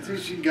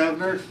constitution,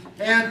 governor,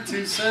 and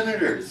 2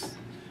 senators,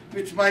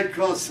 which might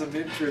cause some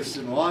interest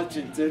in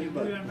Washington,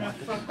 but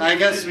I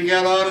guess we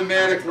got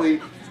automatically,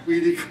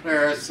 we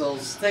declare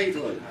ourselves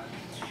statehood.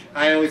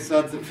 I always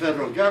thought the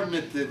federal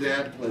government did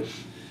that, but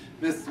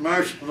Mr.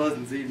 Marshall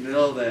doesn't seem to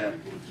know that.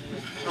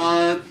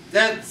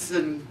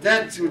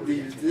 That would be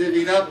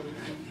divvied up,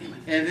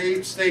 and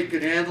each state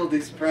could handle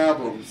these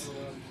problems.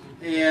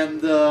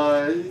 And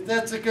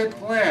that's a good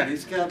plan.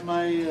 He's got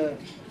my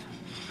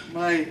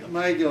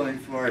going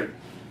for it.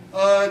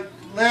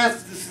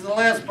 This is the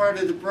last part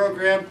of the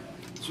program,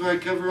 so I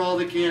cover all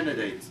the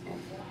candidates.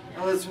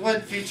 Now, there's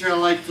one feature I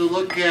like to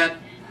look at,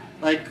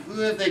 like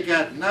who have they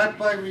got, not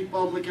by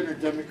Republican or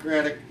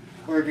Democratic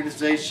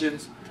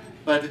organizations,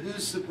 but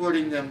who's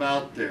supporting them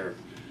out there.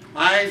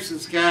 Ives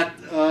has got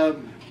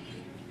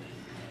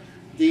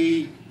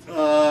the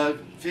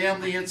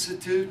Family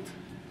Institute.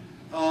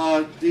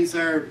 These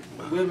are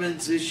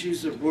women's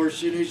issues,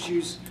 abortion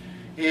issues,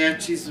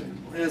 and she's,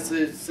 as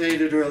I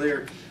stated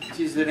earlier,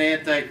 she's an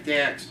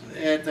anti-tax.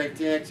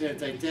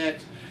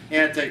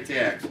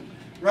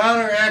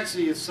 Rauner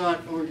actually has sought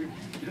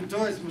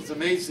endorsements,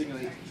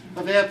 amazingly,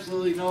 of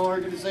absolutely no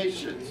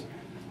organizations,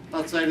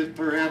 outside of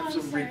perhaps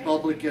some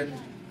Republican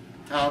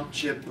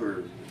township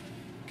or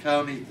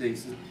county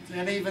things,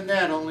 and even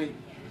that, only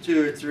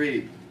 2 or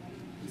 3.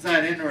 He's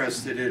not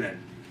interested in it.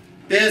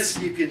 This,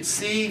 you can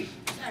see,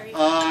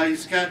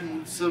 he's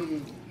gotten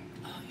some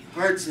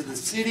parts of the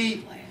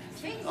city,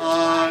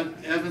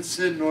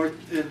 Evanston,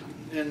 north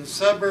in the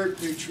suburb,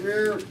 New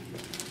Trier,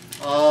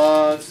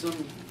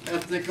 some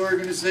ethnic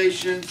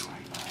organizations,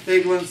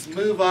 big ones,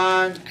 Move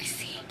On,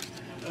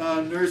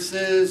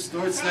 Nurses,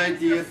 Northside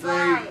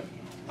DFA,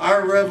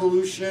 Our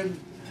Revolution,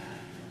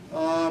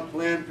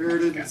 Planned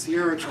Parenthood, and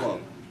Sierra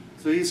Club.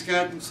 So he's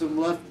gotten some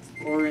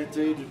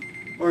left-oriented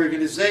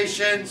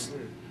organizations.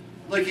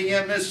 Looking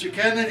at Mr.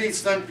 Kennedy,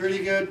 he's done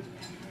pretty good.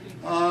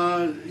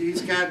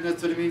 He's gotten,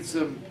 that's what I mean,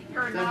 some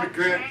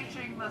Democrat.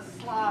 The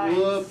slides.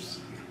 Whoops.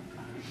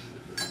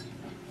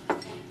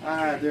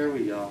 There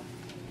we go.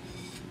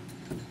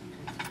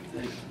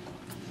 Thank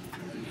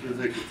you.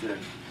 Look at that.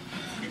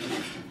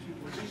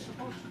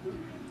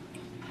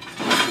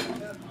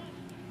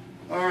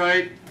 All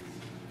right.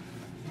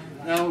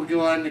 Now we'll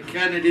go on to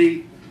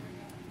Kennedy.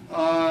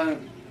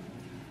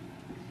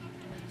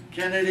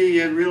 Kennedy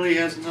really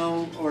has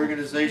no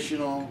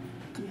organizational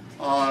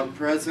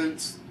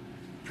presence.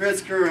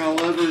 Pritzker,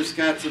 however, has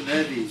got some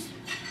heavies.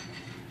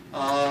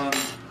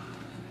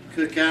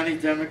 Cook County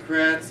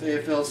Democrats,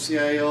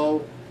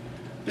 AFL-CIO.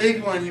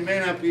 Big one, you may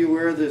not be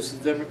aware of this,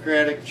 the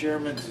Democratic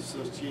Chairman's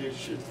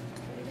Association.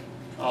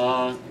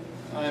 I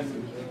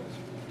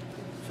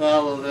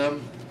follow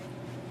them.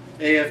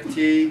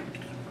 AFT.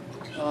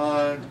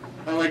 I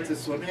like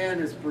this one, and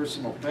his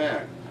personal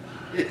PAC.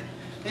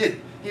 He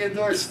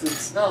endorsed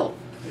himself.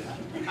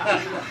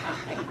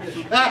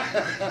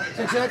 It's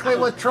exactly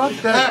what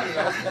Trump did.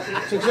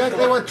 It's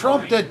exactly what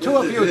Trump did too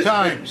a few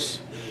times.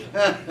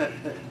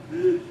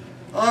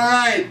 All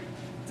right,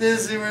 we're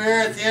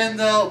here at the end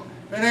though.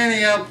 But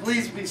anyhow,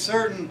 please be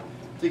certain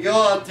to go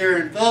out there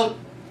and vote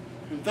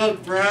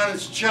for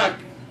Honest Chuck.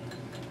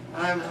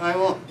 I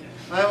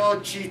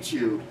won't cheat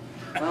you.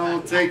 I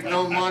won't take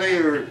no money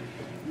or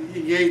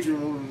engage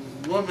in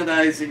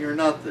womanizing or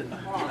nothing.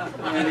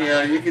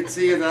 Anyhow, you can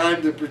see that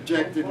I'm the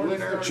projected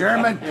winner.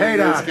 Chairman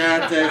Paidock.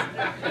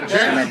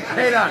 Chairman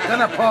Paidock,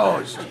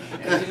 unopposed.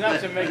 It's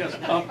enough to make us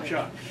pump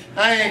Chuck.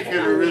 I ain't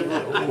gonna rip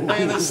it. I'm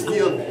gonna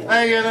steal.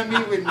 I ain't gonna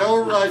meet with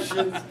no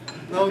Russians,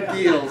 no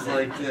deals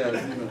like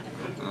this. You know.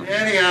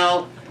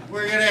 Anyhow,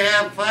 we're gonna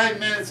have 5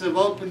 minutes of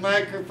open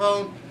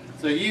microphone,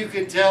 so you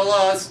can tell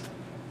us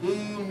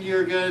whom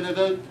you're gonna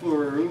vote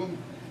for, or whom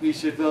we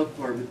should vote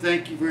for. But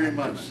thank you very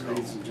much,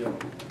 ladies and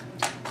gentlemen.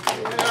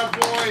 Yeah,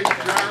 boy,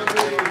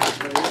 Charlie.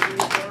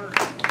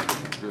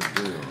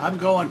 I'm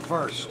going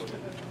first.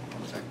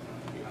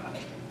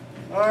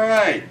 All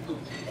right.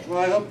 Well,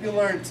 I hope you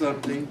learned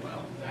something.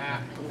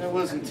 That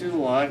wasn't too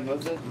long,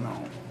 was it?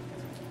 No.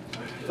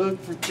 Vote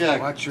for Chuck.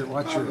 Watch your.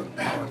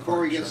 Before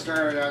we get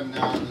started on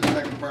the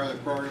second part of the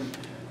program,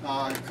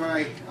 could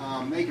I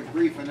make a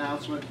brief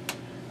announcement?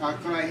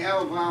 Could I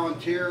have a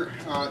volunteer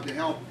to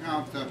help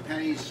count the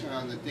pennies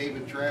that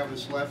David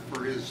Travis left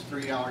for his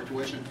 $3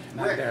 tuition?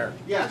 Not Rick, there.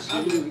 yes,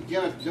 you can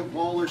get a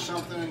bowl or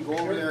something and go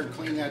over there and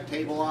clean that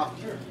table off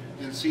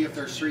and see if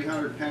there's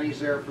 300 pennies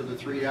there for the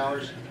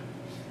 $3.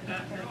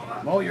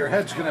 Mo, your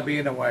head's going to be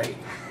in the way.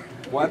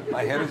 What?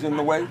 My head is in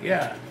the way?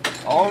 Yeah.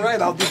 All right,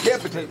 I'll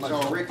decapitate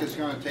myself. So Rick is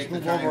going to take the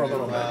Move time over a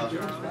little to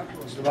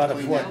It's about a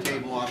clean foot. that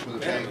table off with a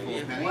bag full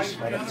of pennies.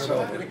 About a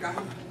foot.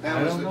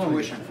 That was the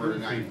tuition for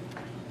tonight.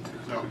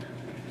 So,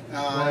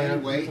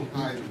 anyway,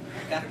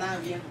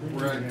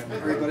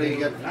 everybody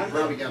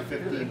probably got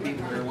 15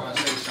 people here want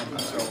to say something,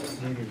 so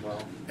 4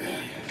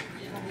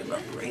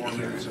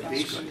 minutes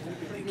apiece.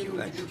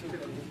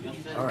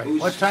 All right.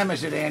 What time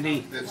is it,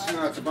 Andy?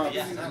 It's about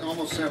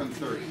almost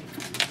 7:30.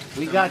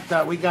 We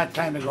got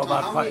time to go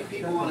about How many 5.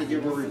 people want to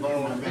give a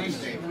rebuttal and make a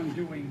statement?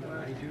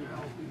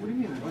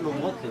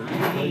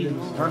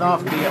 Turn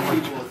off the.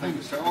 People will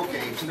think, so,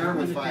 okay, start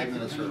with 5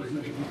 minutes for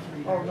everybody.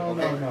 Oh no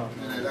no.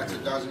 And that's a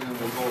dozen, and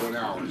we'll go an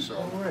hour, so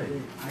I'll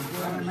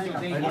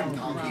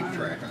keep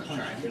track of the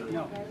time.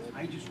 No,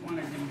 I just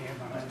wanted them to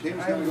have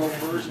Tim's gonna go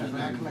first, and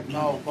then.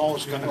 No,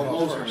 Bo's going to Oh, go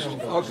Bo's gonna first.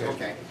 go first,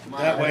 okay.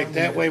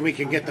 That way we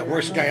can get the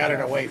worst guy out of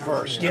the way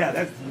first. Yeah,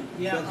 there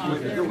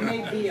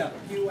may be a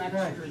few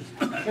extras.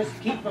 Just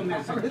keep them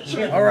as a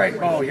chip. All right,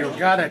 Bo, you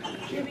got it.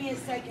 Give me a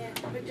second,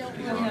 but don't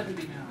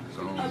move.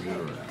 Okay.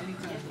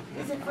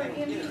 Is it for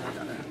Andy?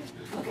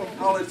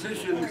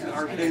 Politicians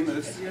are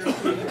famous.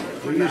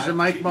 We use the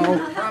mic, Bo.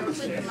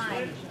 With the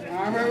mic.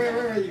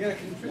 Wait, you gotta.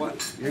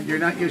 What? You're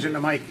not using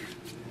the mic.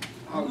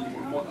 I'm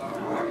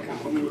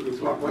going to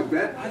talk like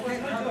that?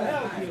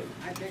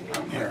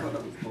 Here.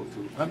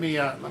 Let me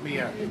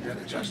get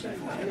adjusted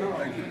for you.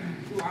 Thank you.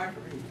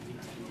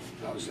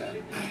 How's that?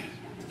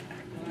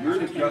 You're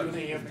the judge.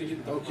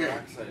 Okay.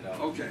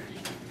 Okay.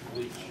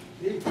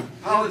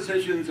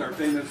 Politicians are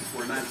famous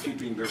for not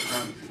keeping their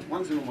promises.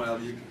 Once in a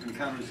while, you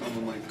encounter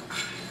someone like,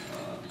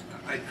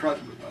 I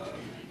trust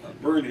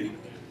Bernie.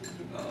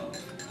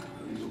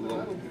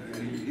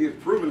 He has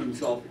proven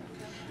himself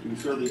in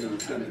serving in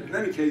the Senate. In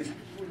any case,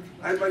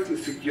 I'd like to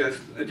suggest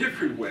a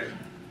different way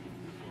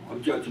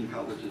of judging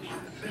politicians.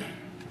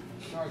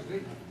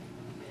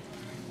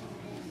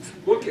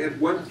 Look at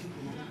what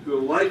the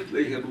life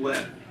they have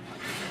led.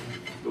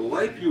 The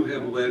life you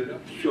have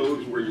led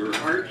shows where your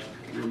heart,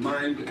 your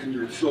mind, and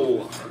your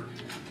soul are.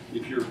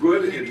 If you're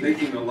good at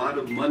making a lot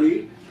of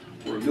money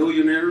for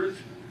millionaires,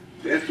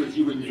 that's what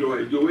you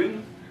enjoy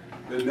doing,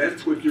 then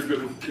that's what you're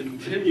going to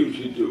continue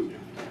to do,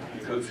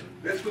 because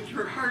that's what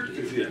your heart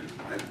is in.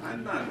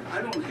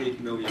 I don't hate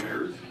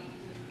millionaires.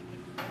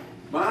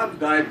 Bob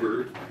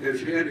Diber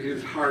has had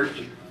his heart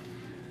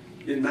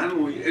in not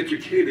only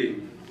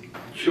educating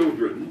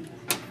children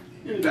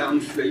in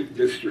downstate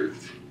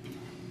districts,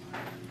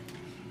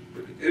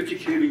 but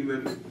educating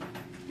them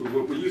with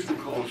what we used to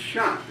call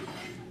shop.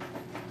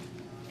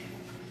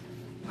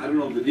 I don't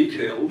know the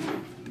details.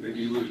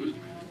 Maybe he was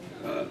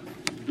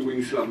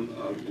doing some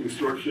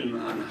instruction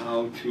on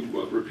how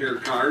to repair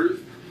cars,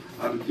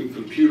 how to do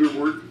computer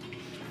work.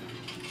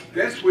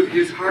 That's what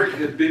his heart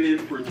had been in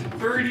for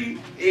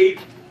 38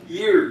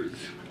 years.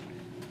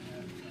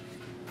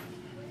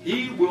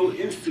 He will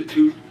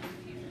institute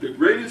the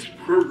greatest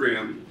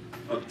program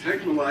of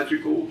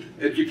technological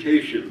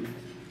education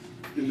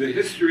in the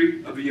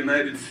history of the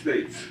United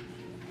States,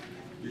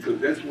 because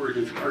that's where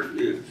his heart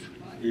is.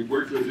 He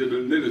worked as an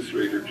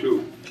administrator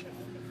too.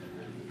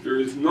 There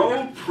is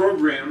no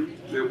program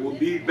that will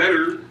be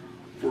better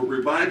for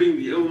reviving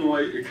the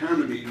Illinois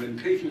economy than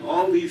taking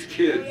all these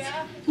kids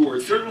who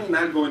are certainly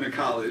not going to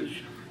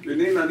college. They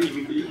may not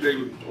even be,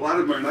 a lot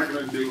of them are not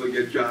going to be able to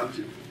get jobs.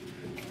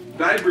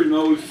 Diber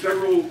knows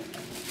several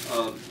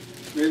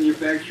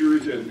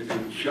manufacturers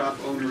and shop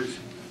owners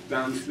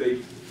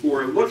downstate who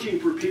are looking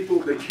for people.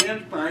 They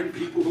can't find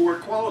people who are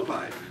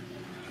qualified.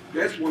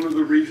 That's one of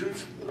the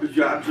reasons the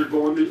jobs are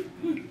going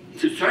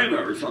to China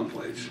or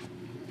someplace.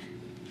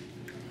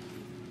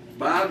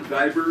 Bob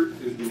Diber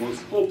is the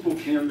most hopeful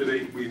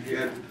candidate we've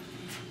had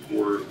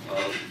for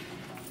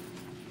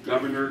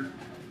governor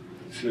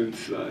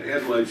since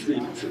Adlai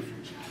Stevenson.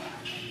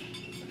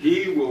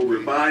 He will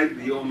revive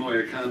the Illinois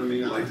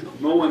economy like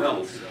no one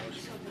else,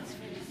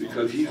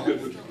 because he's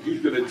going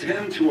to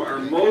tend to our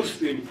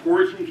most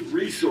important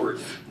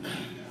resource.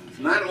 It's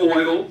not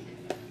oil,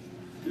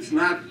 it's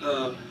not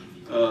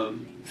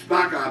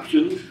stock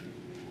options,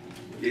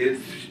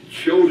 it's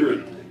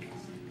children.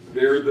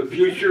 They're the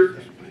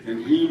future,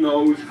 and he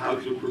knows how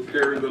to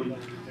prepare them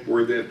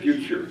for that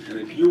future. And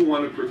if you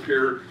want to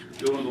prepare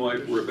Illinois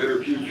for a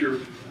better future,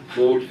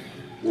 vote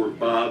for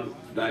Bob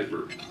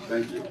Diber.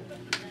 Thank you.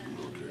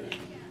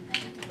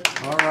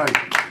 All right.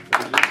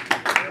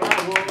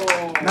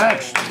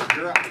 Next.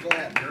 You're up. Go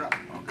ahead. You're up.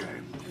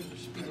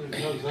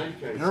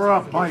 Okay. You're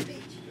up, Mike.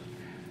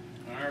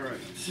 All right.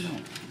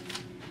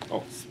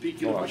 Oh,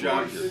 speaking of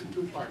jobs,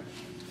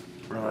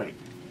 Right.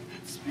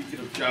 speaking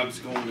of jobs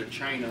going to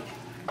China.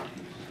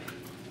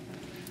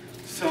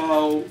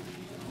 So,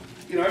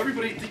 you know,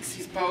 everybody thinks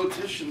these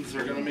politicians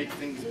are going to make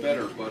things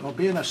better, but Well,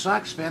 being a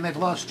Sox fan, they've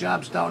lost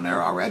jobs down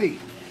there already.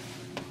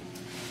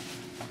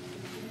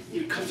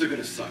 the Cubs are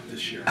going to suck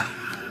this year.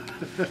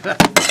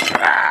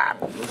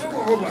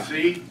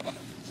 See?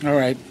 All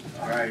right.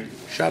 All right.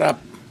 Shut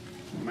up.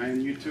 Am I on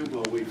YouTube?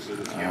 I'll wait for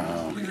the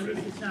camera.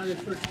 It's not the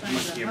first time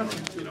that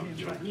happens to him,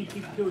 but he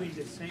keeps doing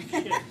the same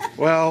shit.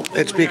 Well,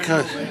 it's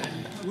because...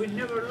 We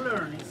never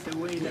learn. It's the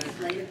way that...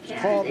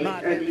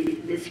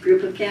 This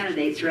group of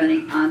candidates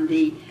running on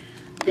the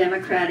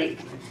Democratic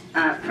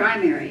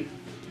primary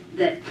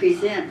that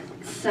present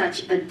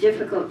such a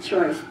difficult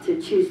choice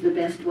to choose the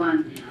best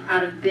one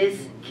out of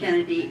Biz,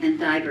 Kennedy, and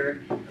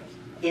Diber.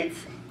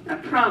 It's a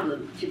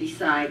problem to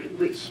decide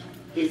which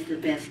is the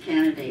best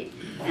candidate.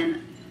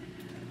 And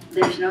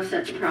there's no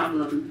such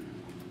problem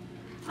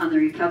on the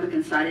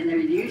Republican side, and there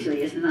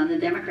usually isn't on the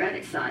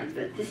Democratic side.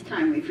 But this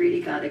time we've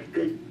really got a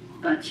good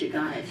bunch of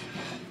guys.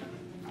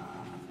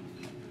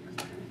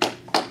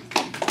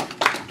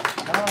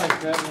 I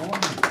like that one.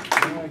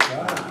 I like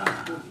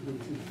that.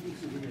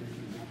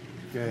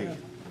 Okay.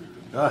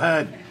 Go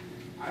ahead.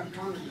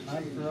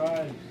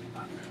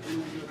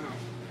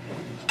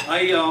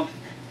 I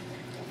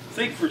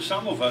think for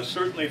some of us,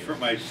 certainly for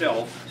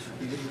myself,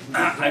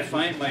 I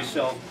find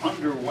myself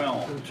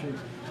underwhelmed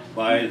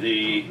by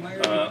the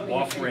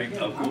offering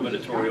of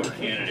gubernatorial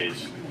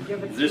candidates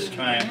this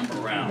time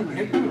around.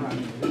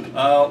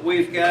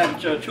 We've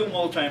got two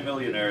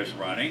multimillionaires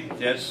running.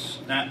 That's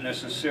not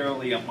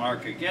necessarily a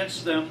mark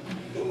against them,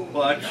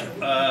 but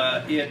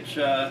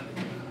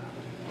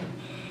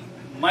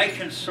my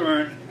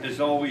concern has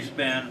always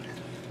been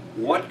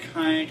what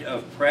kind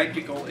of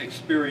practical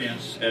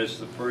experience has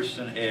the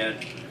person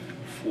had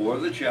for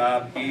the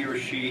job he or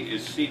she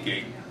is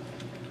seeking,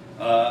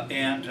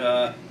 and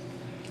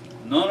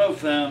none of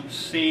them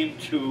seem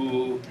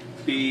to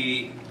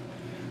be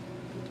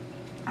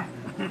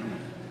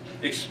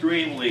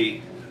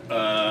extremely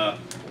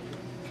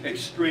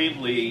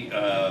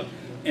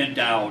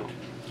endowed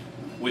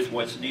with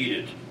what's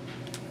needed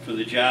for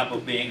the job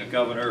of being a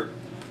governor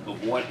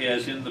of what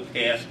has in the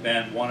past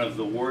been one of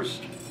the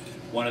worst,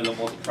 one of the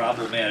most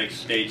problematic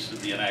states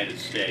of the United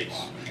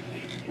States.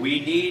 We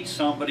need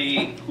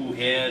somebody who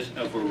has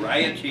a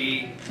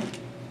variety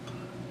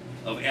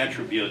of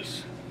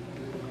attributes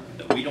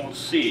that we don't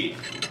see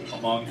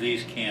among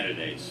these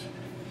candidates.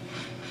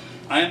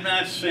 I'm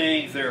not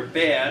saying they're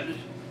bad.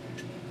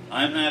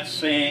 I'm not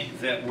saying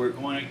that we're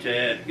going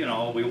to, you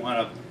know, we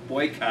want to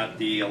boycott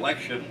the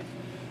election.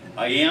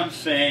 I am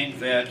saying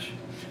that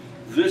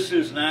this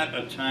is not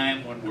a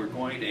time when we're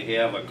going to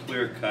have a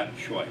clear-cut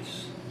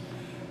choice.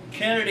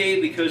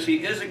 Kennedy, because he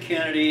is a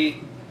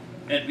Kennedy,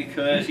 and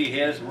because he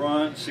has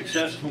run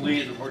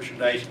successfully the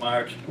Merchandise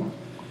Mart,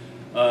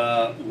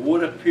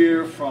 would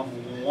appear from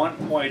one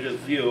point of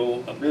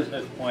view, a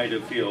business point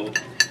of view,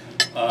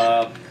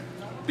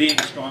 being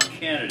a strong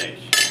candidate.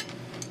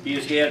 He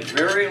has had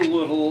very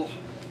little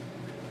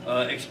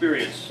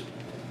experience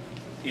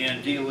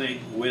in dealing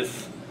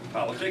with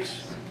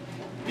politics,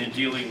 in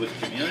dealing with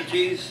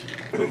communities,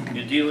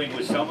 in dealing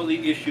with some of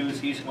the issues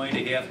he's going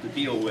to have to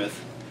deal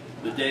with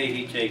the day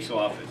he takes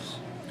office.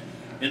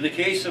 In the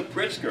case of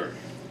Pritzker,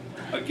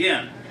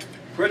 again,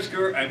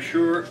 Pritzker, I'm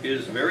sure,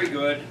 is very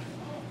good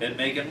at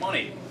making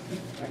money.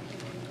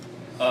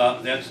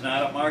 That's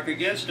not a mark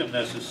against him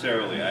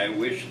necessarily. I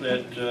wish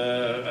that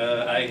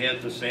I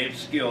had the same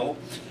skill,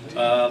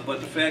 but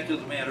the fact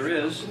of the matter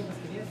is,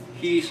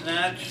 he's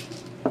not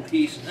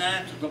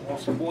the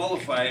most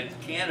qualified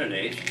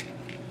candidate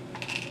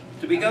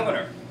to be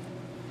governor.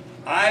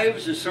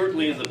 Ives is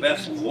certainly the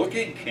best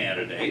looking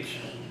candidate,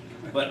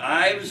 but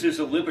Ives is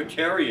a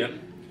libertarian.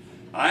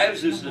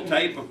 Ives is the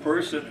type of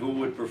person who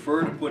would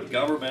prefer to put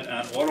government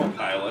on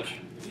autopilot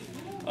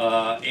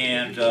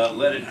and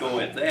let it go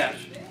at that.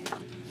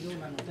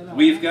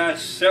 We've got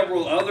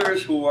several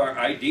others who are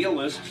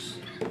idealists,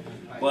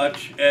 but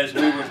as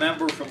we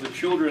remember from the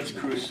Children's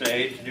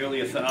Crusade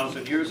nearly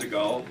 1,000 years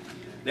ago,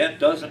 that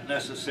doesn't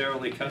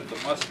necessarily cut the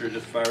mustard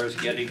as far as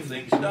getting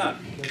things done.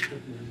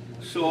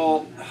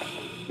 So,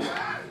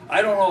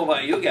 I don't know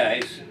about you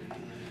guys,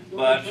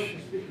 but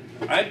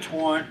I'm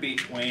torn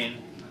between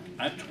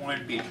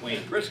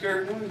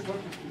Pritzker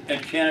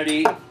and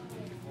Kennedy,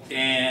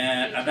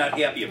 and I'm not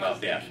happy about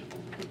that.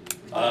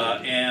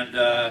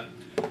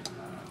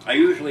 I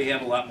usually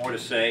have a lot more to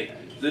say.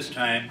 This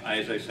time,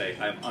 as I say,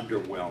 I'm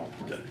underwhelmed.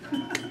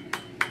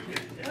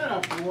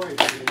 Oh, boy.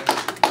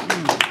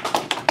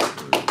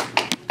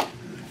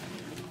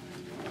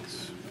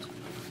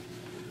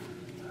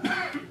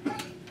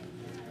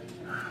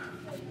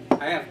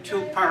 I have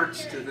two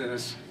parts to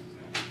this.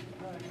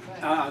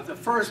 The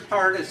first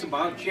part is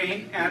about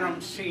Jane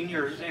Addams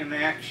Seniors in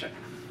Action.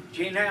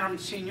 Jane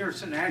Addams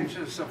Seniors in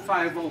Action is a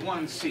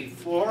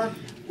 501c4.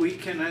 We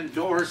can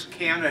endorse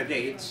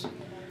candidates.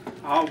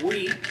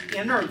 We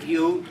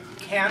interviewed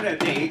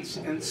candidates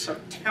in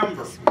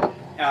September.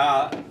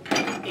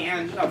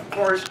 And of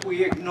course,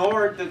 we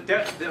ignored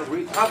the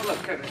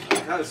Republicans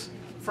because,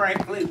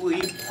 frankly,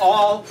 we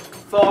all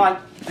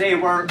thought they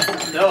were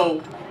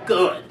no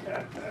good.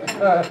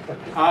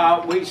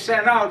 We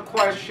sent out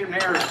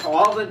questionnaires to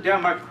all the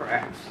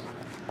Democrats.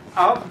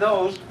 Of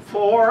those,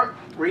 4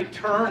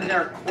 returned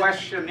their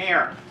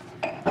questionnaire.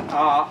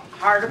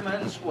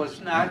 Hardeman's was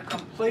not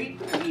complete.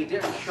 He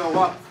didn't show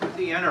up for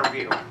the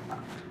interview.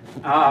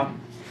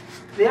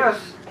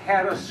 This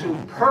had a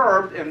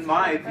superb, in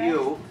my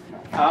view,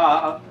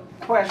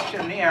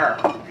 questionnaire,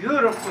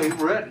 beautifully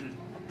written.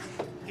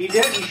 He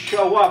didn't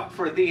show up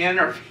for the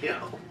interview.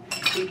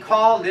 He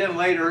called in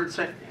later and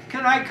said,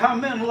 "Can I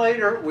come in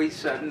later?" We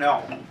said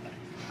no.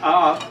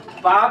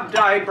 Bob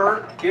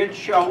Diber did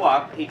show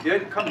up. He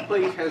did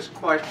complete his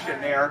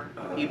questionnaire.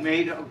 He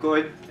made a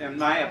good, in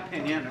my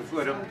opinion, a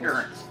good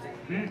appearance.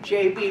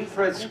 J.B.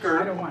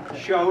 Pritzker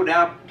showed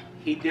up.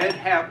 He did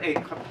have a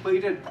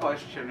completed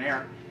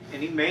questionnaire,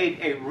 and he made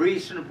a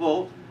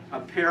reasonable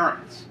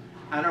appearance.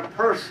 On a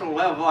personal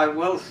level, I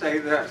will say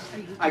this.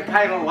 I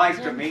kind of liked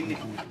him.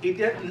 He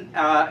didn't,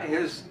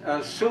 his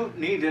suit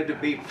needed to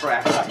be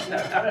pressed.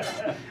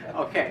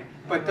 Okay,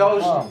 but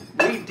those,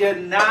 we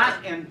did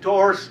not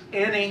endorse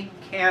any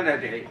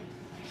candidate.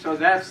 So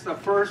that's the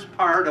first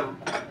part of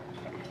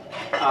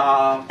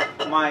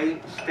my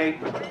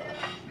statement.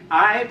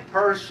 I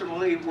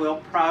personally will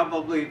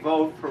probably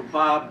vote for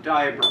Bob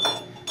Diber.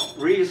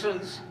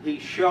 Reasons: he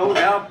showed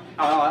up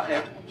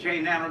at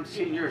Jane Addams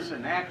Seniors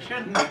in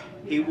Action.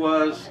 He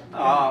was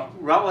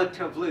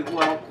relatively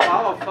well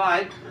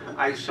qualified.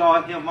 I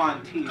saw him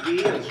on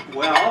TV as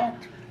well.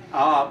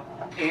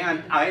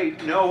 And I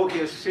know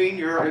his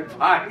senior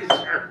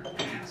advisor.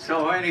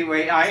 So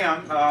anyway, I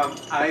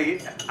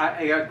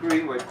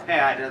agree with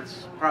Pat.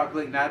 It's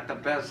probably not the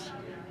best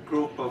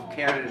group of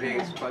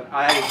candidates, but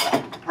I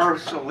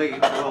personally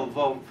will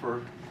vote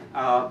for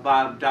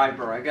Bob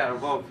Diber. I got to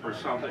vote for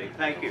somebody.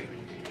 Thank you.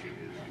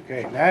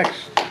 Okay,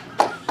 next.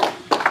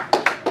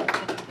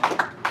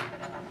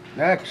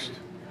 Next.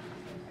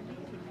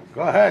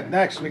 Go ahead,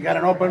 next. We got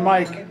an open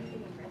mic.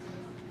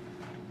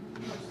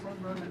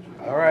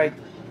 All right.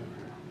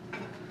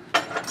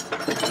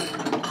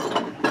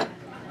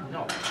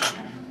 No.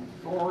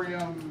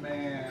 Thorium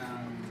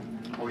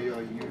and... Oh, yeah,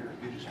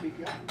 did you speak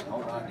yet?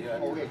 No, not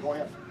yet. Okay, go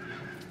ahead.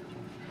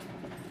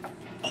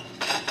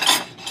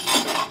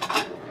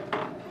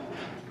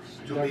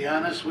 To be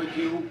honest with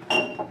you,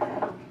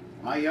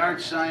 my yard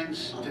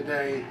signs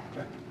today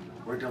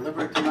were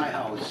delivered to my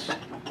house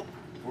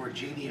for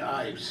Jeannie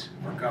Ives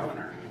for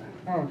governor.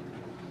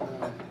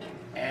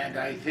 And and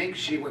I think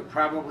she would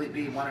probably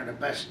be one of the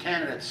best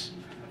candidates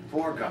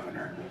for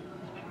governor.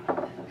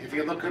 If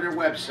you look at her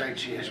website,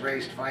 she has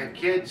raised 5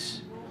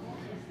 kids,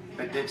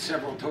 but did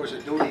several tours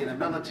of duty in the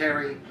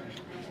military,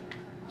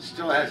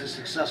 still has a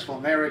successful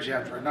marriage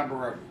after a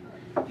number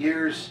of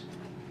years,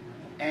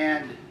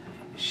 and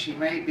she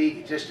may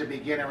be just a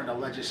beginner in the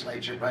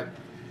legislature, but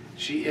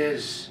she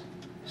is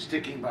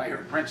sticking by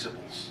her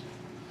principles.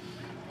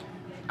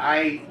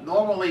 I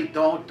normally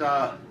don't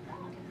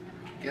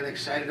get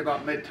excited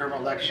about midterm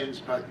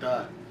elections, but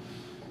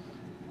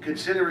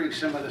considering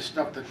some of the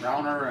stuff that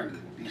Browner and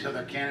these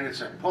other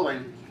candidates are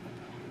pulling,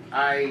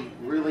 I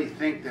really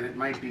think that it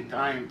might be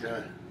time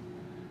to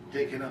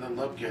take another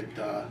look at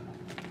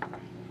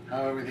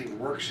how everything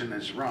works and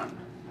is run.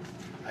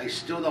 I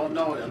still don't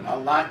know a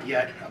lot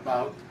yet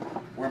about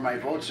where my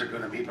votes are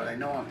going to be, but I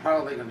know I'm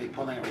probably going to be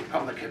pulling a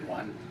Republican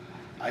one.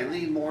 I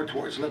lean more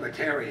towards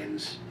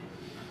libertarians,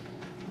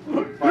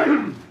 but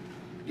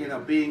you know,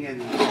 being in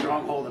the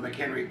stronghold of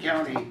McHenry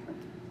County,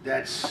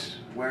 that's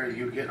where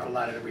you get a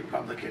lot of the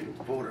Republican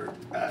voter.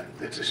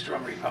 It's a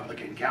strong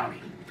Republican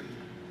county.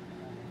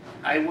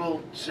 I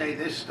will say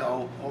this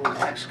though, over the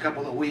next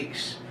couple of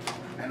weeks,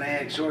 and I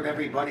exhort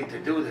everybody to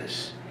do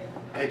this.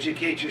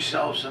 Educate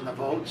yourselves on the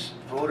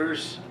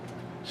voters.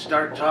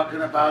 Start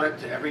talking about it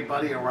to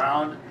everybody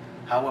around,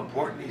 how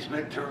important these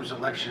midterms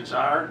elections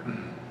are.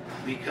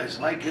 Because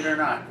like it or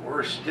not,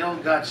 we're still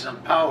got some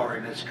power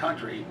in this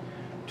country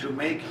to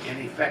make an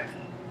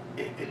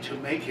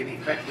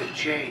effective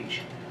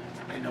change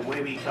in the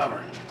way we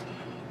govern.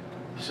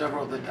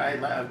 Several that I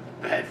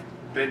have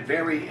been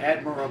very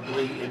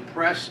admirably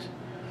impressed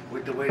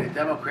with the way the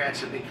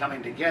Democrats have been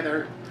coming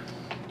together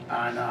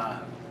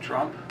on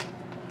Trump.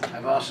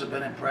 I've also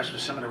been impressed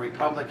with some of the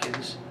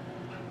Republicans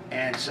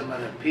and some of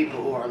the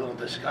people who are a little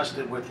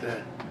disgusted with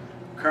the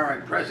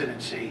current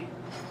presidency.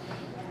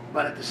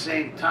 But at the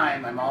same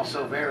time, I'm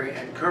also very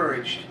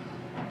encouraged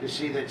to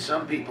see that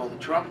some people,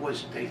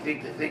 they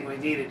think the thing we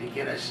needed to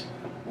get us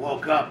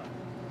woke up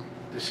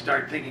to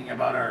start thinking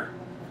about our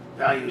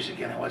values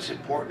again and what's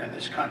important in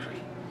this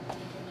country.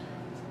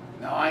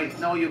 Now, I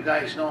know you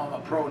guys know I'm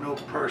a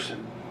pro-nuke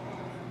person,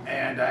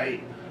 and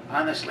I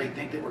honestly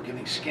think that we're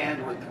getting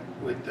scammed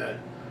with the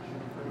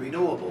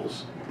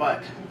renewables,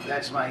 but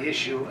that's my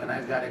issue, and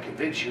I've got to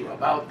convince you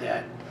about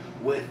that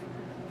with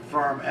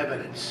firm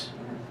evidence.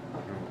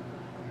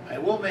 I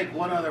will make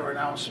one other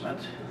announcement.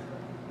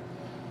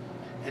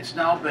 It's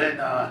now been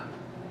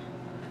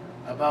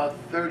about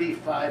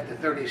 35 to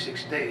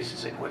 36 days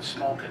since I quit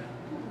smoking.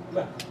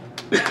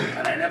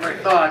 And I never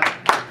thought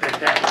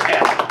that would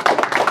happen.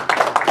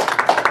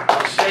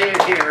 I'll say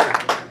it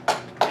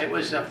here. It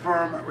was a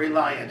firm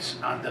reliance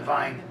on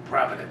divine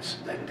providence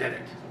that did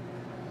it.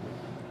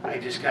 I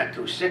just got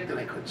too sick that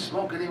I couldn't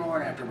smoke anymore,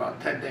 and after about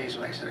 10 days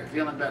when I started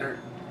feeling better,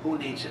 who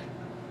needs it?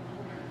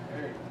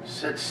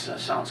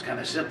 Sounds kind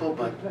of simple,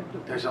 but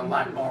there's a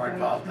lot more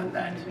involved than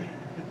that.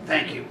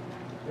 Thank you.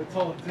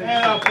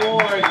 Yeah,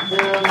 boy,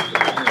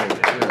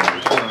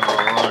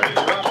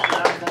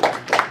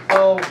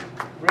 So,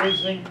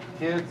 raising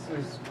kids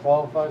is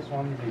qualifies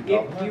one to be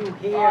governor?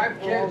 If you have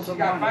 5 kids, all you the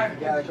got money 5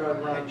 that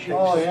kids.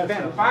 Oh, yes.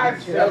 spend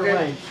 5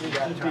 children. She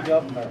should be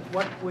governor.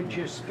 what would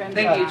you spend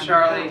Thank you, on?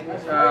 Charlie.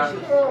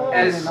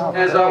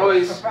 As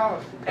always,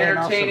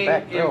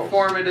 entertaining,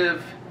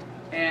 informative,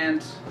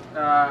 and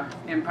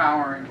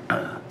empowering.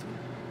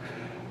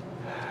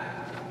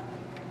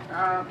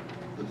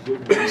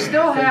 We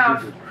still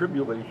have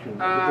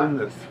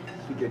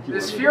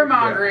this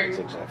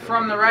fear-mongering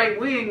from the right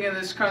wing in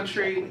this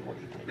country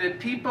that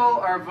people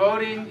are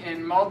voting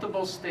in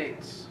multiple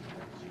states.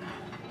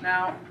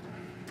 Now,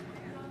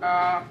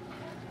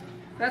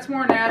 that's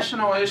more a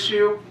national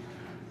issue,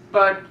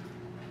 but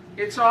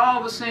it's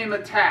all the same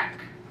attack.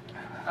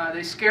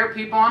 They scare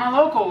people on a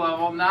local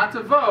level not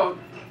to vote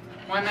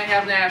when they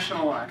have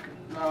national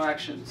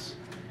elections.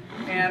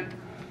 And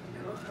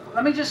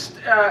let me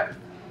just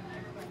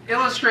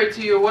illustrate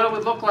to you what it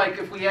would look like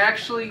if we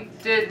actually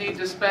did need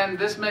to spend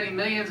this many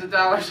millions of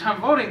dollars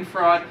on voting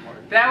fraud.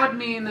 That would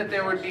mean that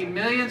there would be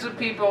millions of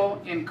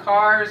people in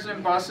cars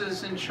and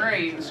buses and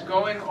trains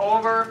going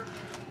over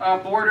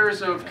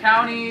borders of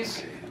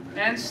counties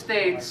and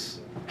states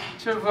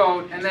to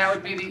vote, and that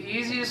would be the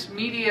easiest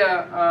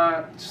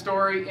media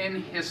story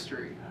in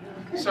history.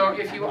 So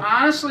if you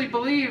honestly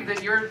believe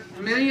that your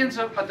millions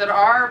of,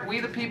 we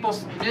the people,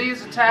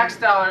 millions of tax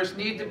dollars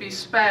need to be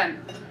spent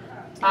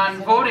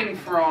on voting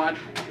fraud,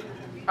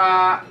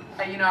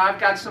 you know, I've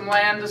got some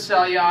land to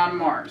sell you on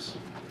Mars.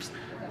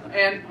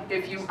 And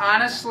if you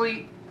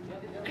honestly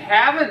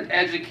haven't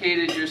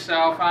educated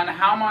yourself on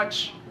how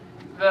much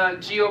the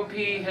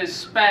GOP has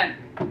spent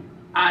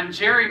on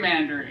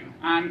gerrymandering,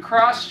 on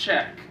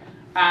cross-check,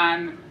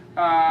 on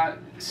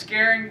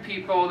scaring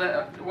people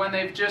that when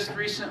they've just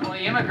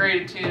recently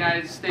immigrated to the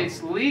United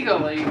States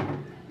legally,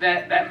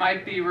 that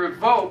might be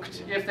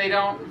revoked if they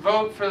don't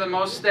vote for the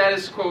most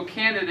status quo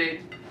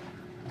candidate.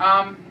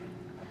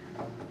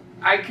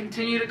 I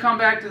continue to come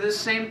back to this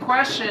same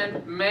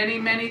question many,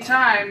 many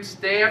times,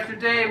 day after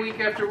day, week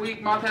after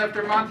week, month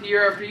after month,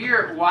 year after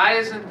year. Why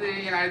isn't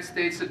the United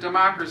States a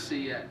democracy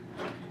yet?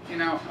 You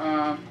know,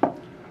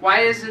 why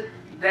is it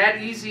that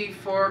easy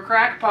for a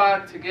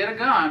crackpot to get a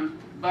gun,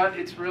 but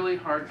it's really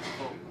hard to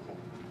vote?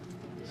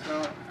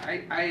 So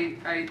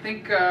I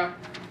think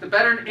the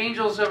better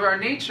angels of our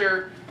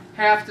nature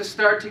have to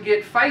start to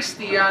get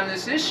feisty on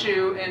this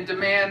issue and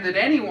demand that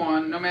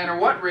anyone, no matter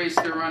what race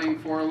they're running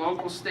for,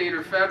 local, state,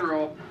 or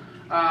federal,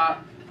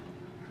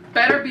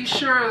 better be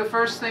sure the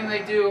first thing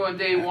they do on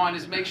day one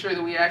is make sure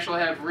that we actually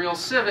have real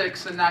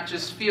civics and not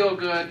just feel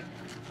good,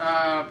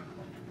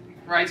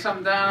 write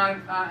something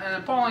down in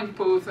a polling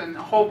booth and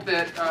hope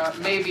that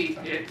maybe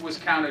it was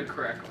counted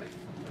correctly.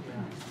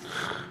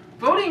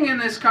 Voting in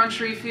this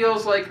country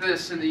feels like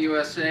this in the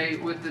USA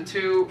with the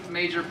two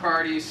major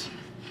parties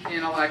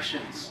in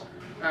elections.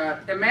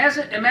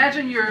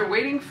 Imagine you're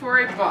waiting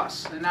for a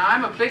bus. And now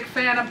I'm a big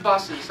fan of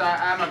buses.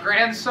 I'm a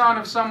grandson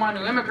of someone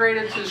who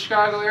immigrated to the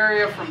Chicago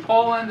area from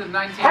Poland in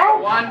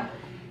 1901,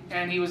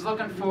 and he was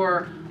looking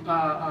for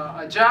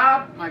a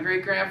job. My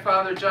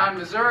great-grandfather, John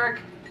Mazurek,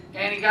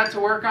 and he got to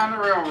work on the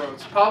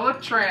railroads.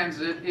 Public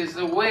transit is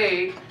the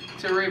way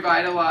to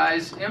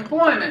revitalize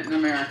employment in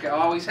America.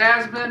 Always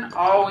has been,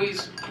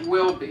 always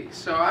will be.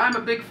 So I'm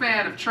a big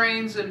fan of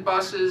trains and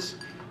buses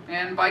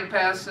and bike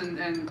paths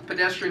and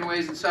pedestrian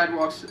ways and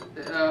sidewalks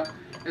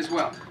as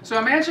well. So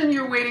imagine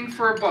you're waiting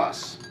for a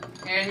bus,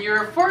 and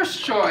your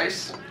first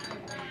choice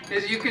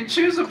is you can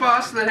choose a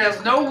bus that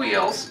has no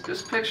wheels.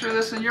 Just picture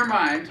this in your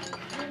mind.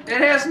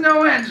 It has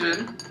no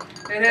engine,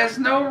 it has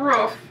no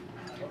roof,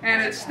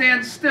 and it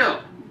stands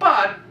still.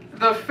 But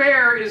the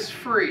fare is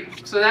free.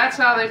 So that's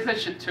how they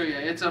pitch it to you.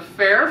 It's a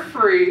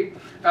free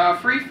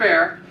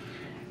fare,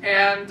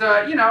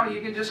 and you know,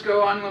 you can just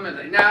go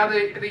unlimited. Now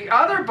the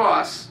other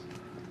bus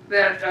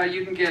that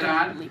you can get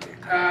on,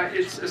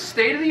 it's a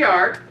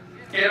state-of-the-art.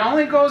 It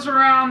only goes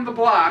around the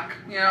block,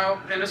 you know,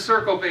 in a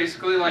circle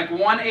basically, like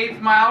 1/8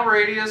 mile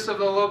radius of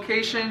the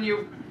location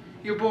you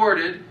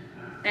boarded,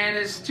 and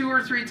is 2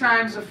 or 3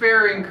 times the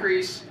fare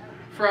increase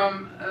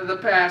from the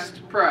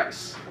past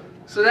price.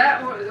 So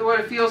that's what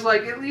it feels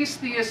like, at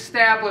least the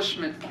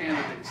establishment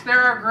candidates.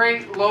 There are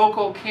great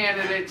local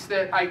candidates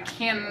that I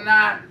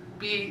cannot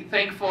be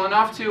thankful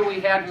enough to. We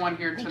had one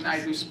here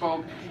tonight who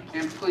spoke,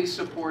 and please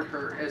support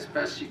her as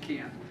best you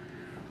can.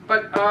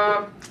 But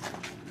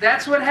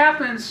that's what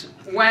happens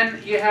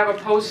when you have a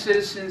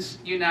post-Citizens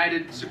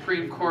United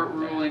Supreme Court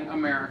ruling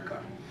America.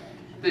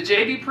 The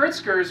J.B.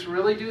 Pritzkers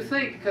really do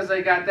think, because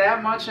they got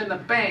that much in the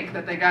bank,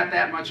 that they got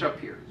that much up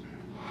here.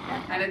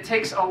 And it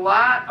takes a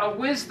lot of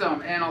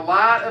wisdom and a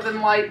lot of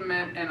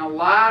enlightenment and a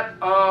lot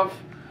of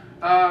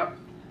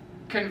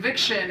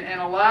conviction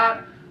and a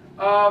lot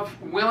of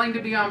willing to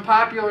be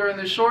unpopular in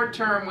the short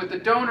term with the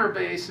donor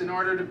base in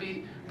order to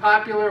be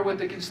popular with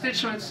the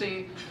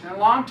constituency and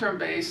long-term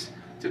base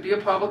to be a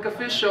public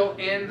official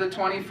in the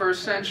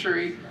 21st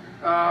century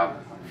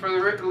for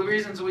the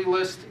reasons we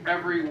list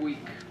every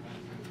week.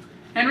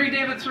 Henry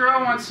David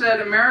Thoreau once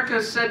said, "America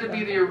is said to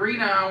be the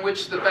arena on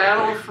which the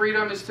battle of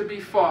freedom is to be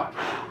fought.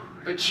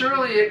 But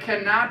surely it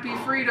cannot be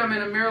freedom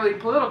in a merely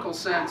political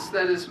sense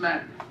that is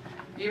meant.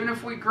 Even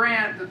if we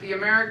grant that the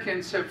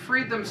Americans have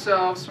freed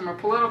themselves from a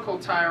political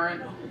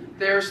tyrant,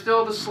 they are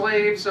still the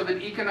slaves of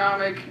an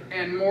economic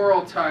and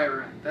moral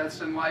tyrant."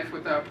 That's in Life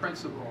Without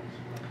Principle.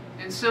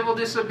 In Civil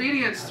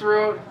Disobedience,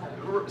 Thoreau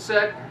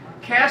said,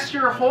 "Cast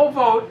your whole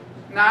vote,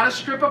 not a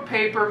strip of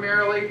paper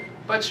merely,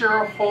 but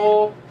your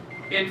whole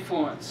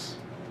influence."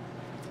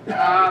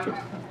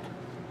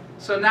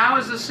 So now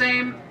is the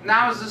same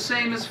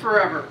as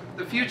forever.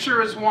 The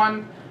future is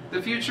one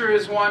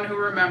who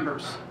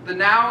remembers. The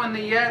now and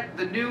the yet,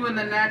 the new and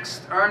the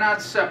next are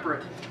not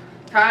separate.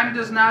 Time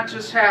does not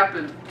just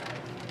happen.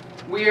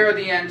 We are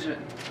the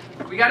engine.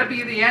 We got to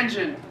be the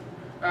engine.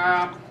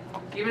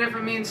 Even if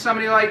it means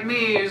somebody like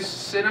me, who's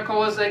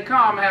cynical as they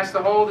come, has to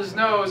hold his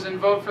nose and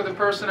vote for the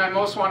person I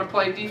most want to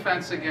play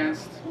defense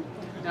against.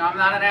 Now, I'm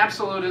not an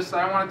absolutist.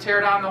 I don't want to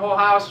tear down the whole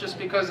house just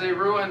because they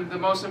ruined the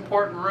most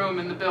important room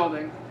in the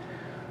building.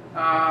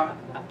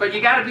 But you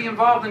got to be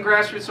involved in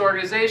grassroots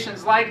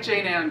organizations like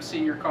Jane Addams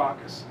Senior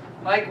Caucus,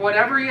 like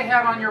whatever you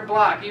have on your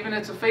block, even if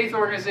it's a faith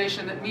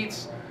organization that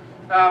meets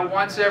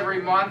once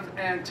every month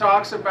and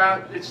talks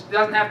about, it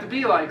doesn't have to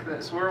be like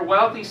this. We're a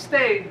wealthy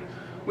state.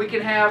 We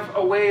can have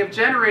a way of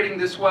generating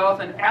this wealth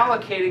and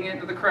allocating it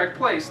to the correct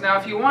place. Now,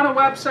 if you want a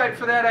website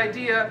for that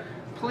idea,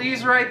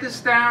 please write this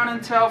down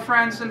and tell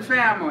friends and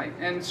family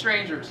and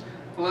strangers.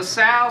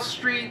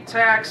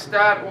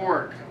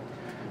 LaSalleStreetTax.org.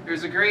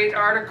 There's a great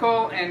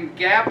article in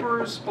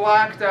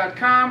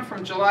gappersblock.com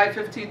from July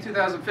 15,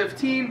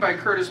 2015 by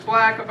Curtis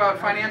Black about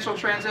financial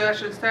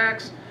transactions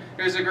tax.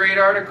 There's a great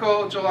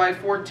article July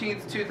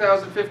 14,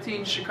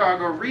 2015,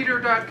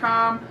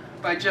 ChicagoReader.com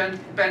by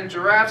Ben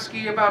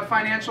Jarofsky about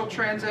financial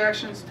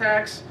transactions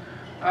tax.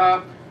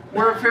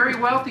 We're a very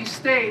wealthy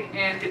state,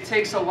 and it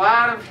takes a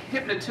lot of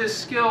hypnotist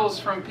skills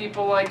from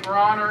people like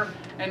Bronner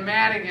and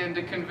Madigan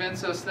to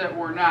convince us that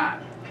we're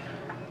not.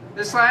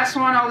 This last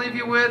one I'll leave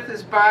you with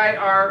is by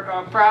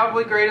our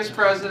probably greatest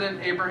president,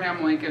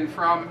 Abraham Lincoln,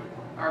 from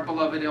our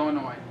beloved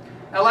Illinois.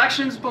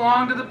 Elections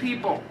belong to the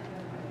people.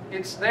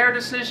 It's their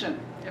decision.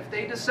 If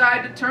they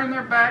decide to turn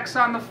their backs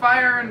on the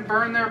fire and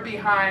burn their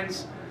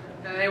behinds,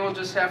 then they will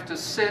just have to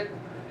sit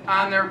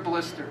on their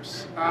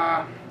blisters.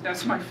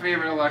 That's my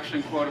favorite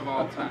election quote of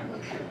all time.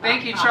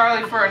 Thank you,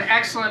 Charlie, for an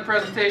excellent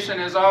presentation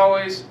as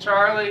always.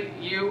 Charlie,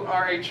 you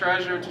are a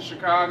treasure to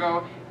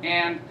Chicago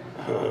and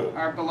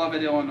our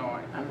beloved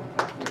Illinois.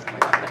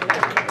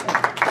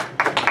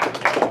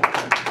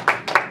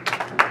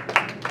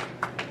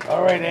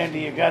 All right, Andy,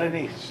 you got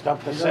any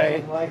stuff to say? He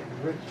doesn't like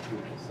rich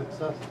people,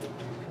 successful.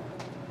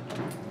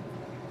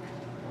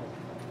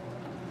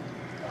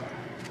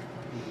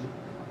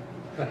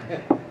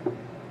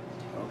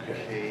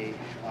 Okay.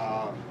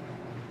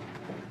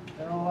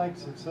 They don't like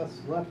success.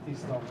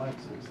 Lefties don't like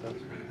success.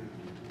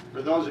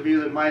 For those of you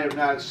that might have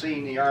not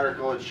seen the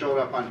article, it showed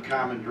up on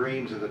Common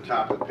Dreams at the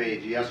top of the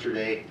page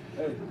yesterday.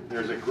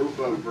 There's a group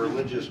of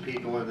religious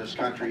people in this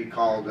country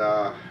called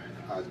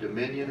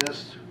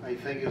Dominionists, I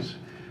think is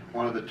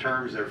one of the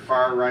terms. They're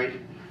far right,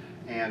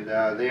 and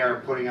they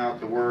are putting out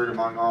the word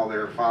among all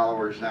their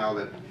followers now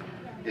that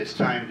it's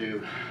time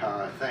to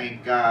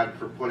thank God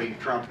for putting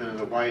Trump into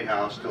the White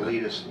House to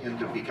lead us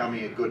into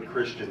becoming a good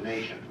Christian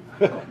nation.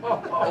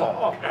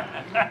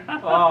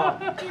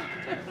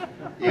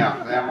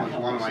 Yeah, that was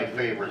one of my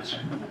favorites.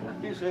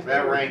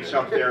 That ranks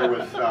up there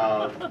with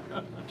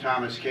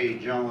Thomas K.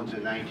 Jones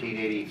in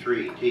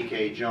 1983.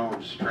 T.K.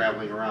 Jones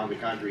traveling around the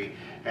country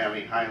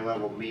having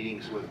high-level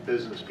meetings with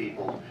business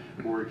people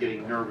who were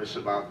getting nervous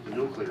about the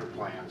nuclear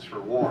plans for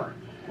war.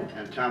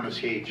 And Thomas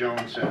K.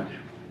 Jones said,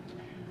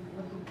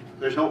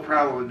 there's no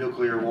problem with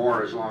nuclear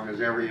war as long as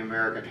every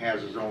American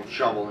has his own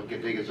shovel and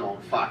can dig his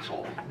own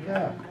foxhole.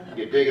 Yeah.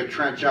 You dig a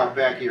trench out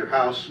back of your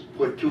house,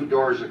 put 2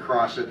 doors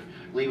across it,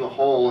 leave a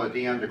hole at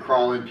the end to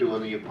crawl into,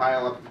 and then you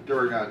pile up the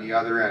dirt on the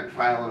other end,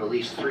 pile it at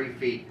least 3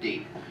 feet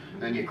deep.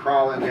 Then you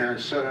crawl in there and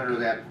sit under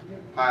that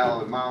pile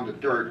of mound of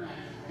dirt,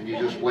 and you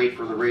just wait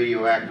for the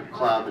radioactive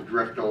cloud to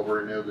drift over,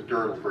 and the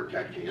dirt will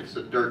protect you. It's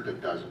the dirt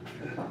that does it.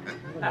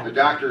 The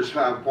doctors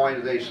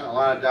pointed, a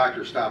lot of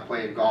doctors stopped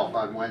playing golf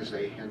on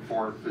Wednesday,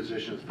 informed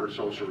physicians for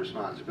social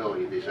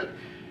responsibility. They said,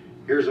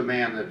 here's a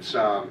man that's,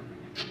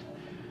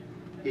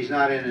 he's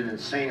not in an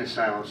insane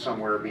asylum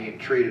somewhere being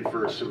treated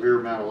for a severe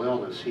mental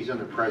illness. He's in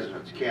the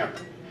president's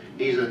cabinet.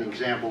 He's an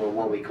example of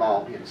what we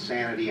call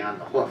insanity on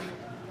the hoof.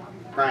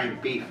 Prime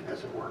beef,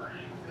 as it were.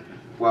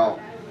 Well,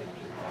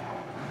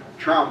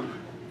 Trump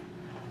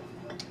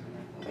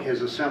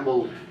has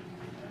assembled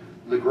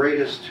the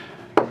greatest,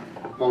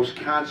 most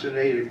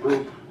concentrated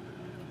group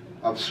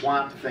of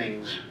swamp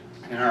things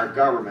in our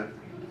government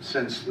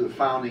since the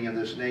founding of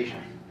this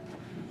nation.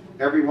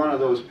 Every one of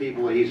those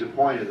people that he's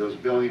appointed, those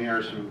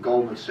billionaires from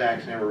Goldman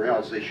Sachs and everywhere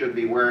else, they should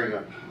be wearing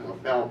a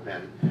lapel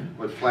pin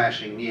with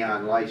flashing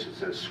neon lights that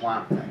says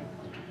swamp thing.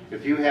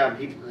 If you have,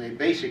 they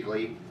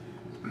basically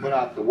put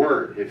out the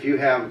word. If you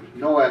have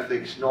no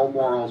ethics, no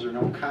morals, or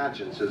no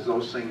conscience, as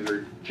those things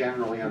are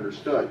generally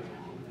understood,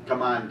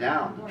 come on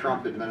down. The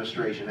Trump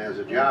administration has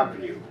a job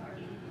for you.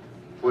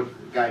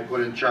 Guy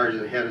put in charge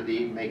of the head of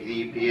make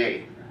the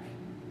EPA.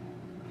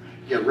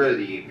 Get rid of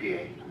the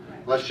EPA.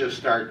 Let's just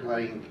start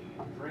letting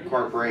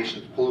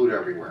corporations pollute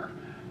everywhere.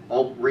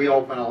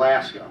 Reopen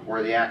Alaska,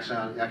 where the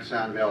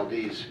Exxon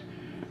Valdez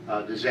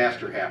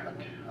disaster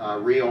happened.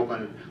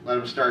 Reopen, let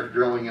them start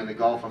drilling in the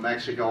Gulf of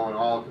Mexico and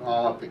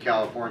all up the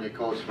California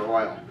coast for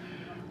oil.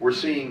 We're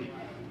seeing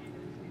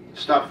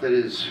stuff that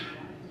is,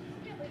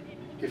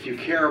 if you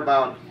care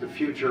about the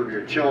future of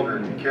your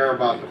children, and care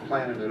about the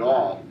planet at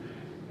all,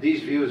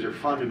 these views are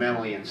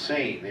fundamentally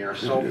insane. They are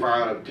so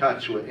far out of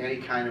touch with any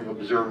kind of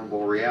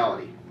observable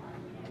reality.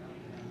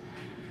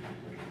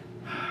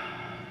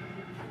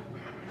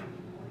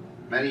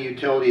 Many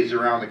utilities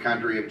around the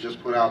country have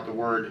just put out the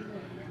word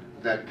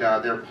that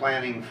they're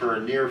planning for a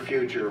near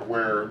future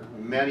where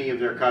many of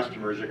their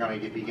customers are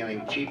going to be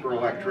getting cheaper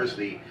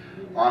electricity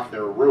off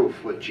their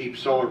roof with cheap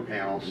solar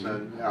panels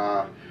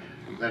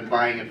than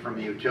buying it from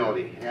the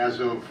utility. As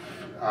of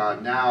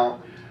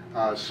now,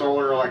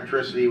 solar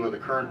electricity with the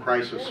current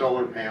price of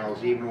solar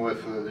panels, even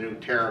with the new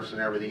tariffs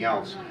and everything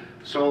else,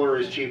 solar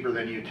is cheaper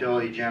than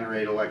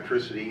utility-generated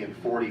electricity in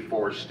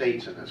 44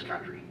 states in this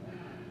country.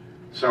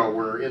 So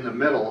we're in the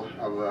middle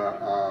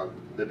of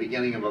the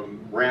beginning of a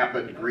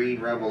rapid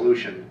green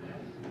revolution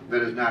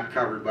that is not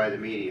covered by the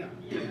media.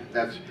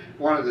 That's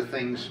one of the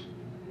things.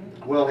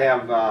 We'll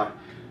have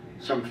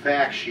some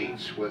fact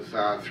sheets with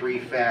 3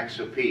 facts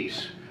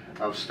apiece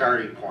of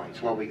starting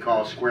points, what we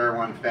call square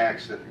one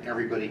facts that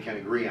everybody can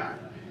agree on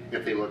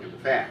if they look at the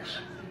facts.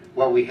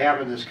 What we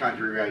have in this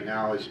country right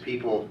now is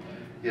people,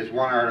 is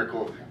one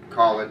article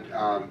call it,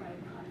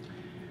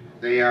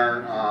 they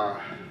are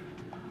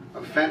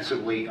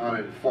offensively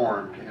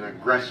uninformed and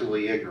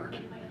aggressively ignorant.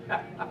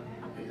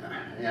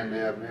 And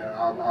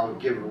I'll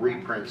give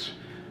reprints.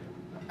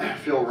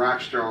 Phil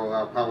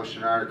Rockstro published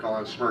an article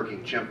on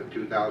Smirking Chimp in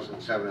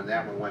 2007, and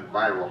that one went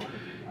viral.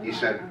 He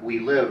said, we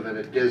live in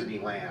a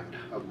Disneyland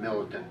of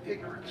militant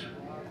ignorance.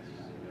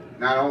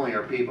 not only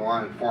are people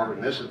uninformed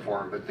and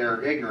misinformed, but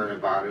they're ignorant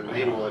about it, and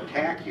they will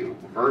attack you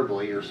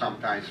verbally or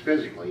sometimes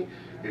physically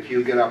if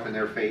you get up in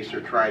their face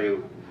or try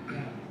to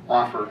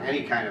offer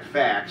any kind of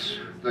facts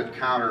that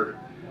counter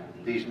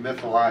these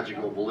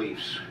mythological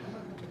beliefs.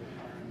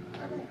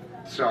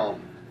 So,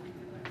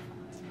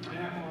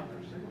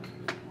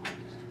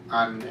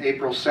 on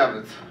April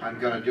 7th, I'm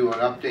going to do an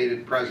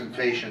updated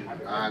presentation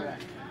on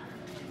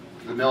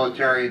the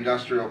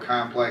military-industrial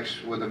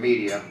complex with the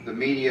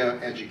media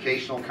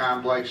educational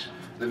complex,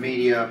 the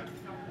media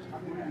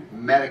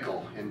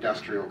medical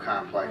industrial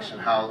complex, and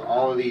how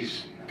all of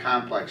these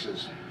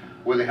complexes,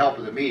 with the help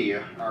of the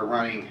media, are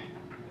running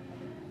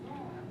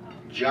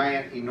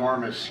giant,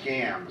 enormous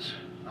scams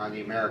on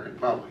the American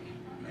public.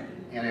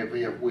 And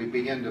if we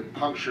begin to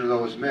puncture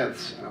those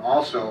myths and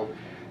also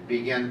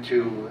begin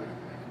to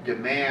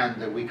demand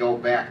that we go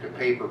back to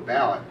paper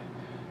ballot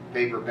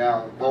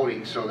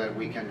voting so that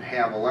we can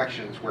have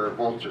elections where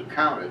votes are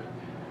counted,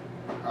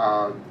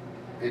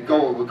 it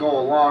will go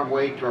a long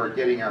way toward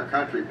getting our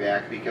country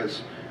back,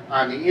 because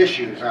on the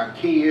issues, on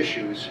key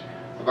issues,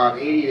 about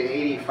 80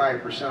 to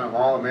 85% of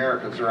all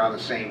Americans are on the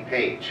same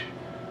page.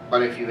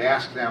 But if you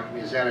ask them,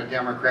 is that a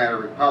Democrat or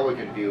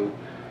Republican view,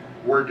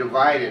 we're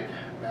divided.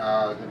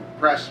 The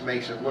press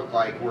makes it look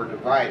like we're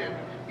divided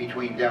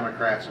between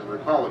Democrats and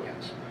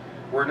Republicans.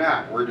 We're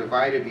not. We're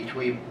divided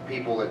between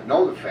people that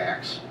know the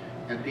facts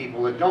and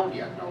people that don't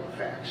yet know the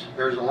facts.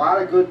 There's a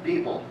lot of good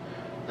people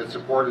that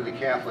supported the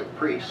Catholic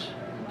priests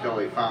until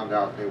they found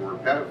out they were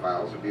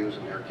pedophiles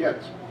abusing their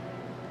kids.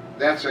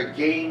 That's a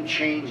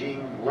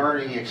game-changing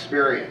learning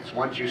experience.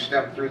 Once you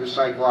step through the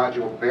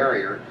psychological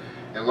barrier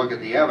and look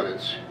at the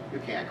evidence, you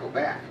can't go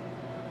back.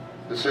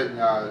 The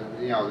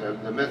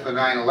myth of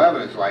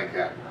 9/11 is like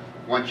that.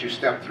 Once you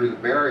step through the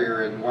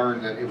barrier and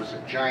learn that it was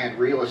a giant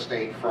real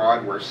estate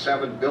fraud where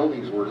 7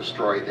 buildings were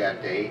destroyed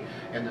that day,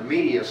 and the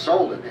media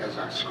sold it as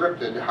a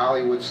scripted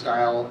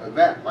Hollywood-style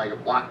event, like a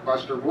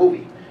blockbuster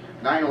movie.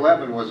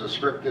 9/11 was a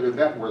scripted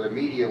event where the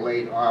media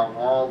laid out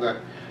all the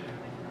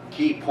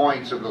key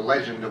points of the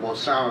legend of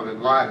Osama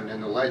bin Laden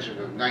and the legend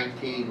of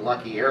 19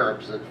 lucky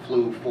Arabs that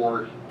flew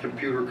 4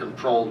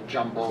 computer-controlled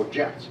jumbo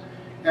jets.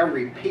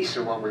 Every piece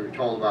of what we were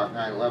told about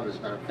 9/11 has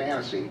been a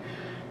fantasy.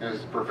 And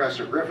as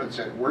Professor Griffin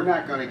said, we're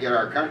not going to get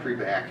our country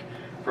back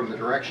from the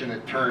direction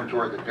it turned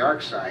toward the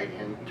dark side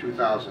in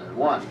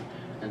 2001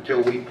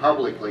 until we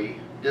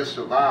publicly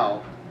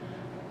disavow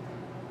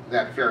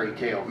that fairy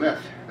tale myth.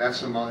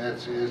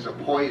 It's a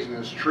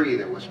poisonous tree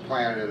that was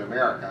planted in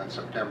America on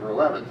September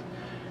 11th.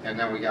 And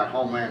then we got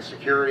Homeland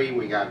Security,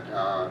 we got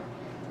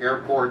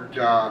airport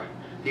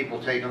people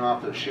taking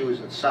off their shoes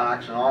and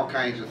socks and all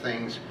kinds of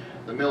things.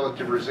 The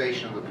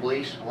militarization of the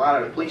police. A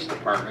lot of the police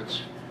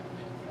departments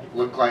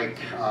look like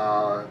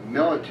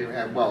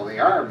military, well, they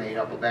are made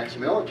up of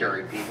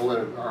ex-military people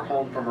that are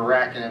home from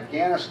Iraq and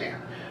Afghanistan.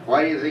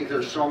 Why do you think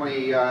there's so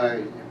many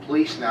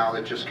police now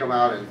that just come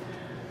out and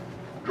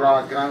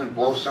draw a gun and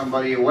blow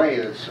somebody away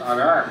that's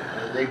unarmed?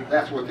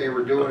 That's what they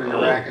were doing in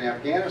Iraq and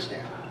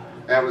Afghanistan.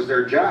 That was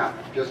their job,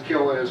 just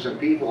kill innocent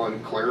people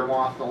and clear them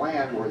off the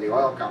land where the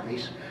oil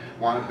companies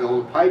want to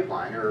build a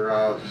pipeline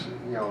or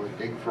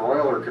dig for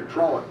oil or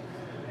control it.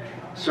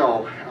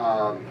 So,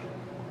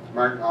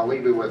 Martin, I'll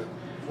leave you with.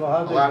 So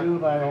how'd they do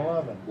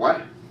 9/11?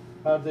 What?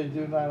 How'd they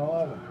do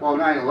 9/11? Well,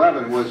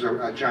 9/11 was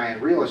a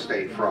giant real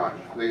estate fraud.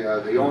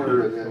 The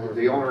owner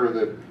of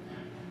the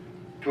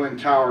Twin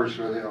Towers,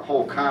 or the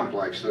whole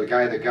complex, the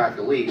guy that got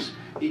the lease,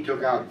 he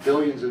took out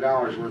billions of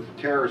dollars worth of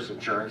terrorist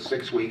insurance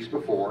 6 weeks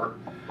before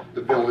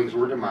the buildings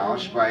were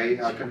demolished by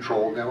a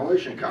controlled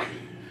demolition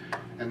company.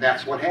 And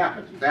that's what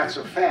happened. That's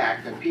a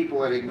fact, and people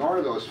that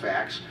ignore those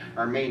facts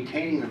are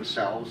maintaining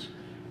themselves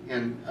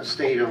in a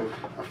state of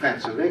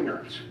offensive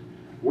ignorance.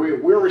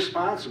 We're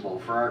responsible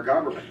for our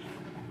government.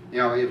 You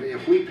know,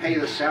 if we pay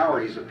the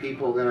salaries of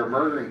people that are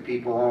murdering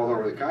people all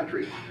over the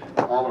country,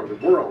 all over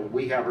the world,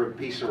 we have a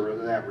piece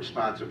of that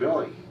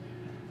responsibility.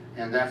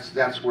 And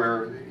that's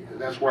where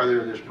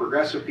there's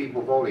progressive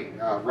people voting,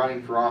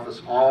 running for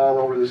office all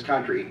over this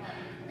country.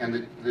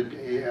 And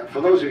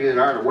for those of you that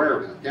aren't aware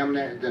of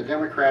it, the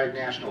Democratic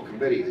National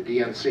Committee, the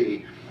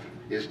DNC,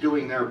 is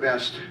doing their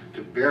best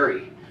to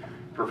bury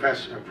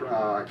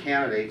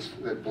candidates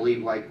that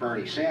believe like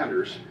Bernie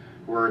Sanders,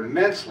 who are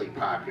immensely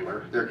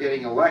popular. They're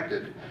getting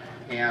elected,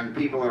 and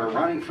people that are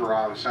running for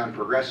office on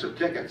progressive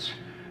tickets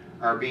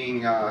are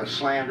being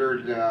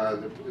slandered.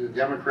 The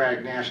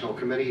Democratic National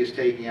Committee is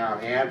taking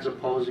out ads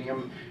opposing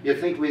them. You'd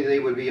think they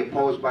would be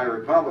opposed by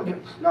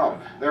Republicans. No,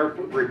 they're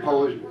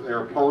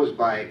opposed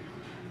by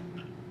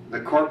the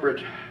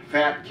corporate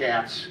fat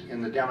cats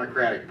in the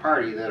Democratic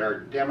Party that are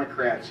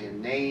Democrats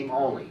in name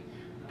only.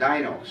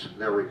 Dinos.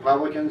 They're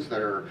Republicans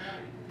that are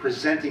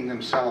presenting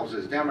themselves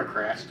as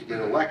Democrats to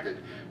get elected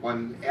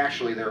when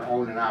actually they're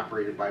owned and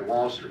operated by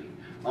Wall Street.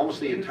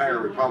 Almost the entire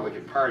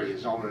Republican Party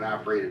is owned and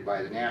operated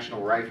by the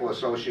National Rifle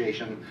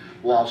Association,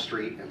 Wall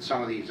Street, and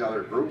some of these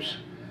other groups.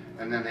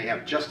 And then they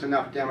have just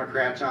enough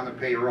Democrats on the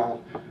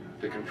payroll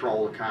to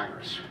control the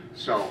Congress.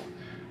 So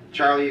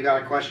Charlie, you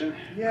got a question?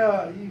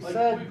 Yeah, you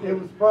said it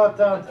was brought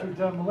down through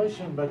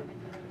demolition, but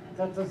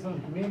that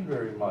doesn't mean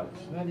very much.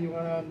 Then you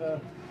went on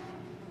to,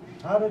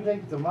 how did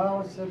they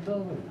demolish that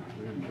building?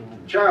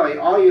 Charlie,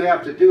 all you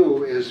have to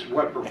do is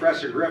what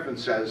Professor Griffin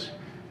says,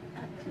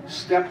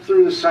 step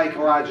through the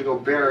psychological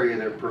barrier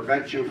that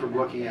prevents you from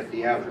looking at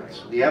the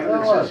evidence. The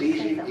evidence is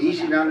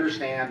easy to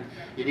understand.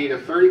 You need a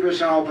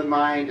 30% open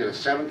mind and a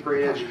 7th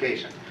grade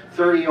education.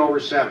 30 over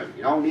 7.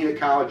 You don't need a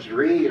college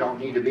degree. You don't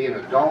need to be an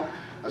adult.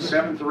 A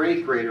 7th or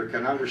 8th grader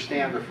can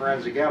understand the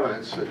forensic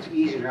evidence. It's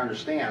easy to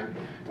understand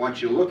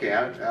once you look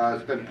at it.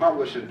 It's been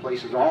published in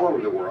places all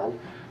over the world.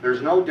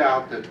 There's no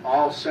doubt that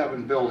all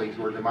 7 buildings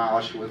were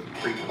demolished with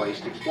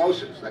pre-placed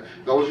explosives.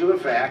 Those are the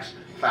facts.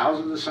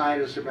 Thousands of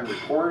scientists have been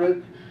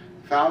reported.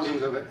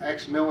 Thousands of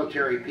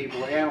ex-military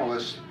people,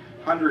 analysts,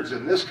 hundreds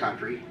in this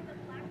country,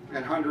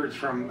 and hundreds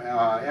from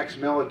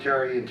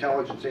ex-military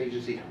intelligence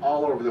agencies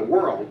all over the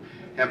world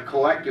have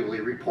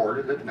collectively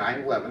reported that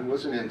 9/11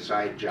 was an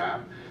inside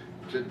job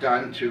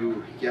done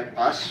to get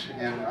us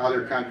and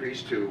other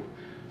countries to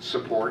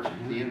support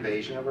the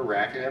invasion of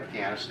Iraq and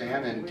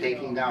Afghanistan and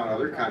taking down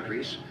other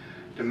countries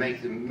to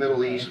make the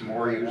Middle East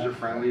more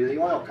user-friendly to the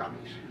oil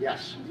companies.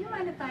 Yes? Do you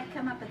mind if I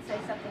come up and say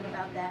something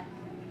about that?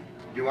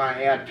 Do you want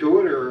to add to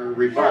it or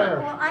rebut it?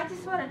 Well, I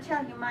just want to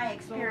tell you my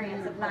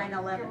experience of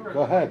 9/11.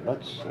 Go ahead,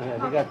 let's,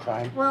 you got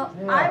time. Well,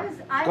 Yeah.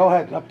 I Go was,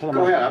 ahead, up to the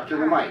mic. Go ahead, up to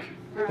the mic.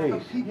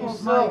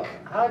 Please.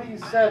 How do you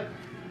set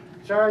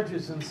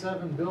charges in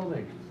 7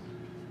 buildings?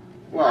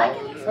 Well, I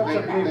can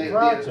explain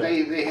that.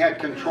 they had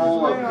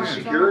control of the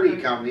security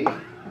company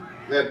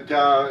that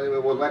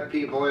would let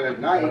people in at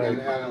night, and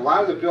a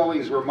lot of the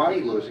buildings were money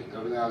losing.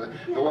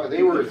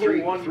 They were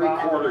three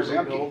quarters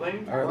empty. All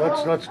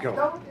right, let's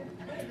go.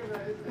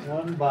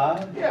 One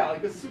Bob? Yeah,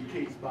 like a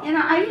suitcase box. you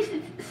know, I used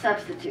to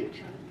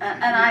substitute,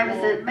 and I was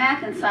a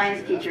math and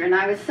science teacher, and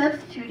I was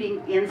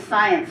substituting in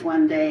science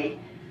one day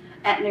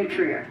at New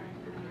Trier.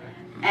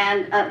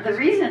 And the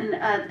reason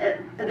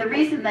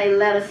they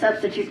let a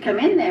substitute come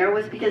in there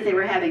was because they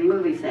were having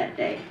movies that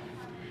day.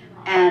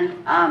 And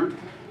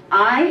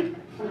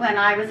when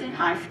I was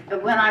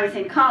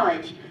in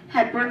college,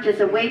 had worked as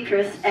a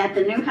waitress at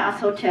the Newhouse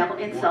Hotel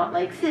in Salt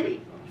Lake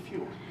City.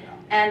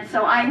 And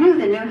so I knew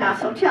the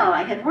Newhouse Hotel.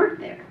 I had worked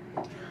there.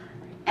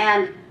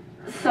 And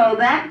so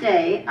that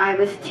day, I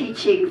was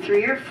teaching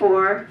 3 or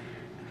 4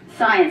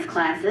 science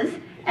classes.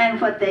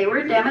 And what they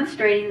were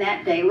demonstrating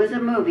that day was a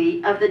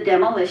movie of the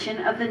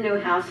demolition of the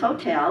Newhouse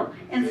Hotel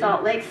in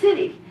Salt Lake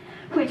City,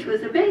 which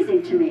was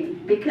amazing to me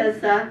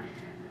because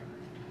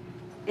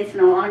it's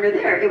no longer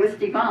there. It was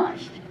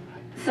demolished.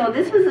 So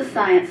this was a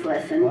science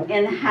lesson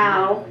in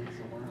how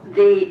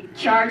the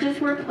charges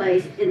were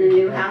placed in the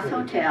Newhouse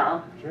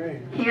Hotel,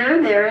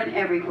 here, there, and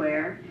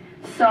everywhere,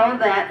 so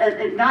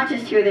that, not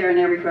just here, there, and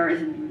everywhere,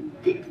 is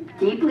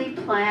deeply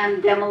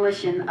planned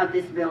demolition of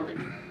this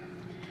building.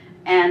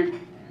 And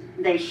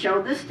they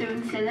showed the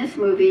students in this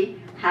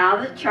movie how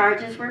the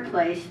charges were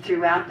placed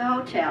throughout the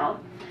hotel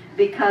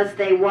because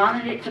they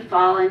wanted it to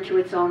fall into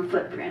its own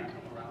footprint.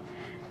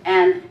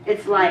 And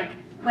it's like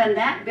when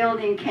that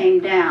building came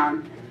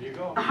down,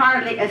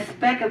 hardly a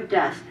speck of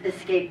dust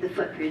escaped the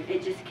footprint.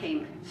 It just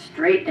came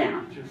straight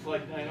down. Just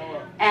like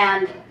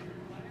 9/11.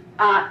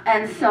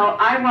 And so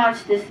I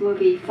watched this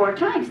movie 4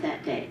 times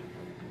that day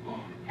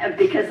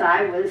because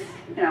I was,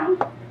 you know,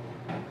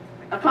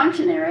 a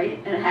functionary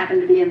and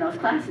happened to be in those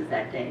classes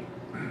that day.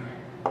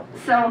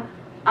 So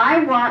I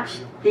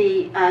watched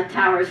the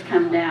towers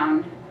come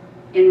down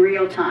in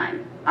real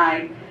time.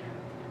 I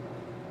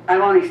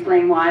won't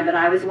explain why, but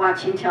I was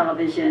watching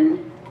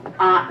television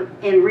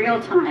in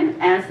real time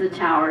as the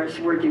towers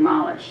were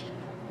demolished.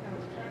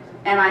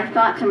 And I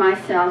thought to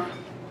myself,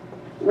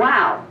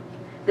 wow,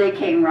 they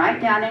came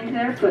right down into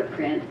their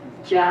footprint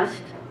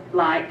just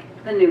like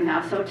the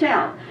Newhouse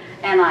Hotel.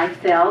 And I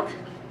felt,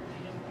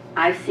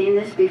 I've seen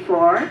this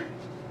before.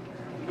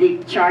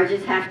 The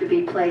charges have to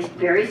be placed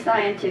very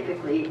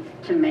scientifically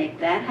to make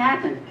that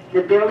happen.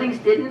 The buildings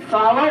didn't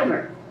fall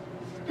over.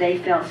 They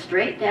fell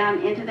straight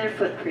down into their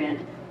footprint.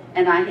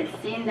 And I had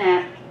seen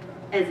that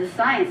as a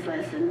science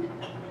lesson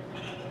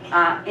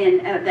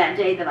in that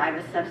day that I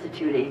was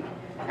substituting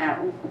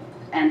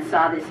and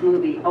saw this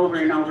movie over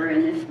and over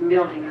in this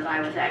building that I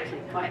was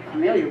actually quite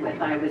familiar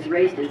with. I was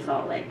raised in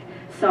Salt Lake.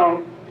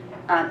 So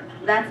I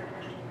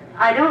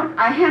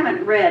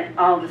haven't read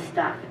all the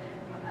stuff,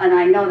 and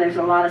I know there's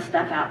a lot of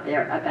stuff out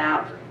there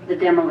about the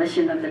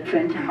demolition of the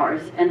Twin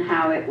Towers and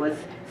how it was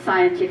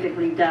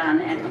scientifically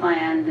done and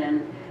planned,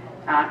 and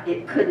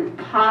it couldn't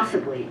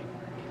possibly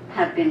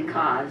have been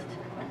caused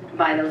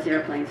by those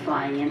airplanes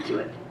flying into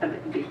it,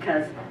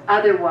 because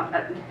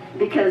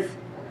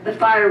the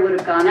fire would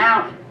have gone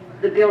out,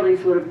 the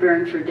buildings would have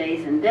burned for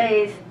days and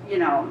days, you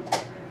know.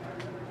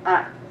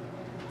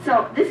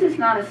 So this is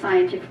not a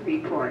scientific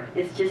report.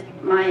 It's just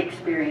my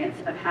experience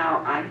of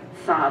how I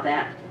saw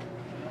that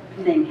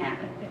thing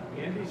happen.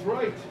 Andy's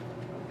right.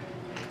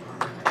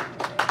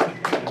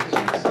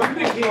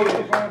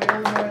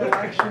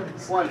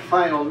 One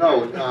final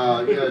note,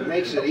 it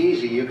makes it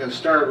easy. You can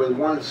start with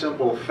one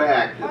simple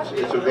fact.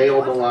 It's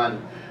available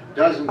on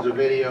dozens of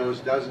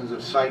videos, dozens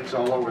of sites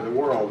all over the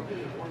world.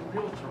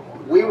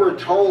 We were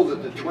told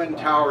that the Twin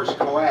Towers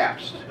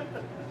collapsed.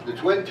 The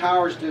Twin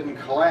Towers didn't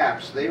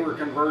collapse. They were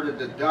converted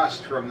to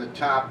dust from the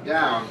top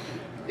down.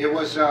 It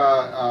was an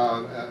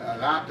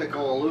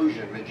optical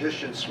illusion,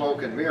 magician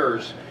smoke and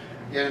mirrors.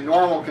 In a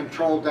normal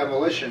controlled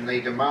demolition,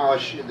 they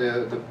demolish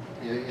the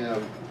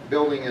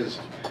building as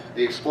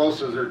the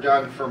explosives are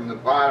done from the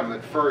bottom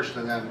at first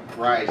and then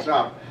rise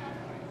up.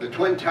 The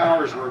Twin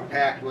Towers were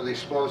packed with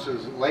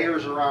explosives,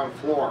 layers around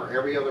floor,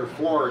 every other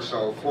floor or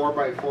so, floor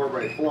by floor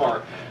by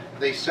floor.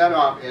 They set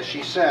off, as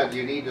she said,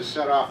 you need to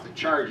set off the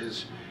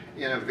charges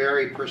in a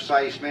very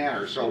precise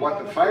manner. So what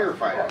the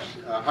firefighters,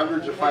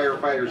 hundreds of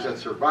firefighters that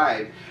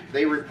survived,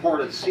 they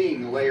reported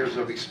seeing the layers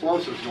of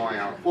explosives going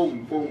out,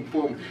 boom, boom,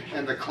 boom,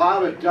 and the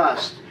cloud of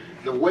dust,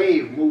 the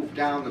wave moved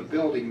down the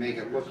building, make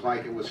it look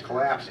like it was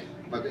collapsing.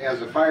 But as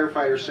the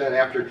firefighter said,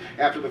 after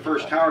the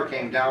first tower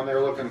came down,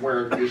 they're looking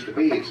where it used to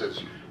be. He says,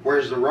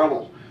 where's the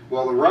rubble?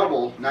 Well, the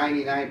rubble,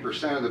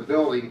 99% of the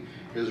building,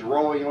 is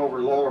rolling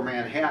over lower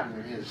Manhattan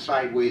and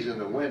sideways in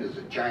the wind as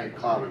a giant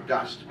cloud of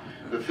dust.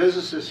 The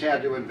physicists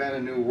had to invent a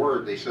new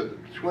word. They said the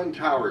Twin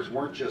Towers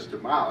weren't just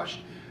demolished,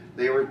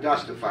 they were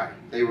dustified.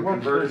 They were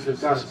converted to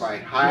dust by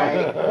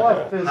high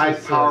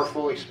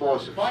powerful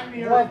explosives.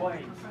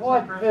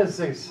 What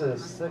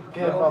physicists that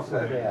came up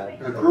with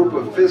that? A group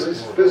of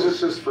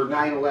physicists for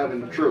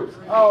 9/11 truth.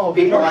 Oh,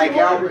 people like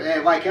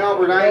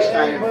Albert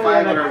Einstein and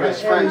 500 of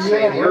his friends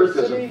saying the Earth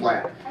isn't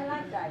flat.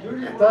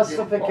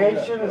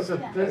 Dustification is a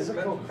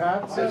physical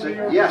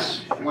concept?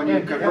 Yes, when you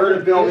convert a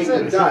building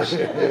to dust,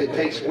 it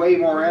takes way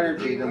more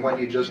energy than when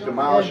you just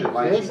demolish it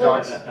like you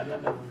talked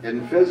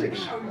in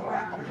physics.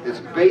 It's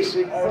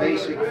basic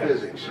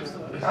physics.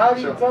 How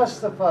do you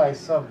dustify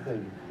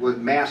something? With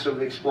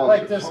massive explosives.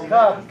 Like this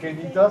cup, can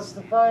you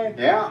dustify it?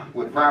 Yeah,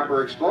 with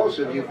proper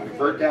explosive, you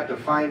convert that to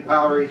fine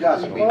powdery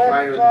dust. It'll be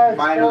finer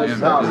than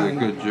powder.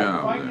 Good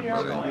job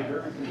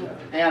there,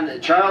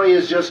 And Charlie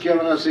has just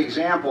given us an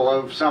example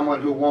of someone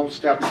who won't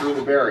step through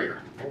the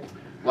barrier.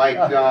 Like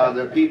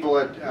the people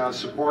that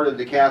supported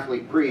the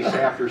Catholic priests,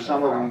 after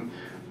some of them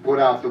put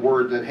out the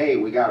word that, hey,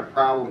 we got a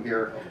problem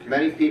here,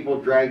 many people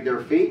dragged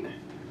their feet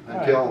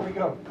until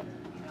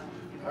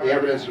the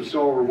evidence was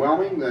so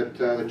overwhelming that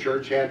the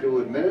church had to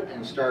admit it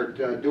and start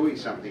doing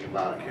something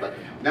about it. But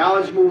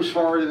knowledge moves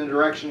forward in the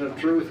direction of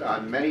truth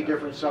on many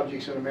different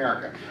subjects in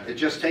America. It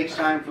just takes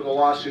time for the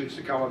lawsuits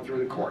to come up through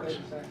the courts.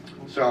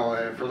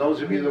 So for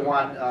those of you that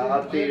want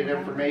updated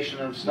information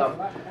on stuff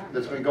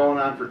that's been going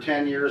on for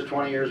 10 years,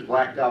 20 years,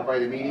 blacked out by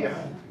the media,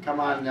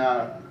 come on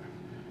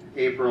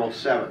April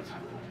 7th.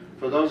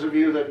 For those of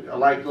you that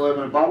like to live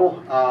in a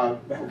bubble,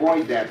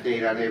 avoid that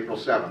date on April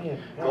 7th.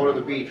 Go to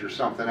the beach or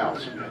something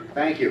else.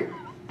 Thank you.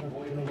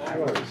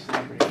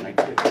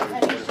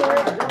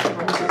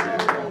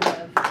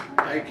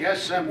 I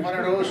guess I'm one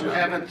of those who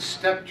haven't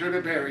stepped through the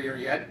barrier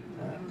yet,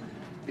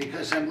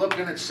 because I'm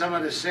looking at some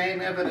of the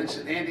same evidence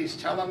that Andy's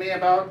telling me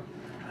about,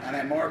 and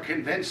I'm more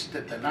convinced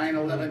that the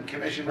 9/11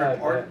 Commission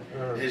report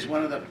is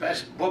one of the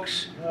best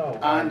books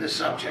on the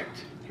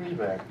subject.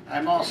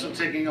 I'm also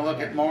taking a look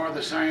at more of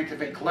the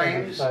scientific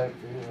claims,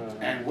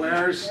 and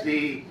where's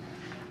the,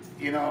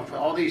 you know, if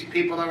all these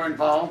people are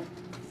involved,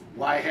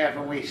 why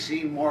haven't we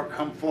seen more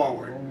come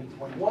forward?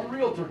 One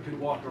realtor could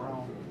walk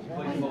around.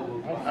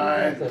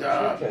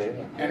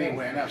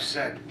 Anyway, enough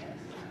said.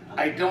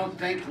 I don't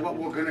think what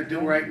we're going to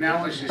do right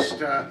now is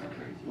just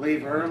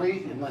leave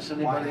early, unless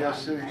anybody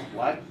else says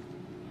what?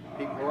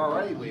 People are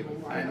already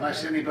leaving.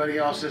 Unless anybody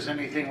else has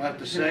anything left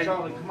to say.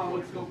 Charlie, come on,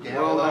 let's go.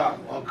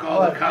 We'll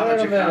call the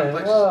college of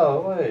conflicts.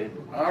 Whoa, wait.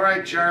 All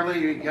right, Charlie,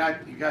 you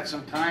got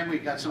some time. We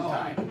got some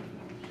time.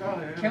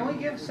 Can we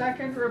give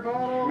second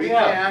rebuttal? We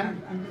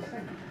can.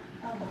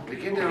 We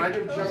can do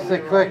it. Just a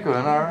quick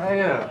one, all right?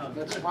 Yeah.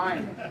 That's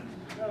fine.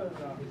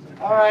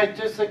 All right,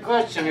 just a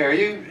question here.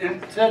 You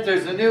said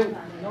there's a new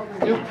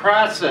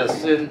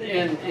process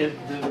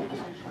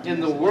in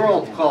the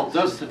world called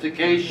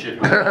justification.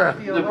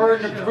 The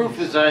burden of proof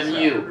is on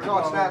you. No,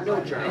 it's not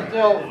new, Charlie.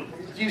 No,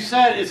 you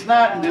said it's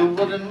not new,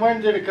 but then when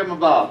did it come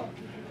about?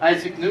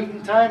 Isaac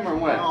Newton time or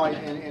when? No,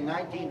 in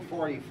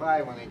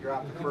 1945, when they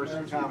dropped the first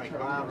atomic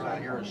bombs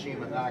on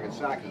Hiroshima and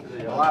Nagasaki,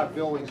 a lot of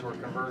buildings were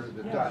converted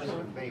to dust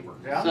and vapor.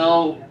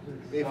 So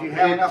if you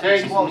have it enough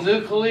takes explosives,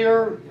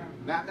 nuclear?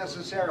 Not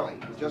necessarily,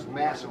 just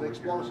massive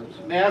explosives.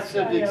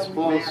 Massive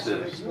explosives.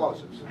 Massive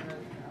explosives.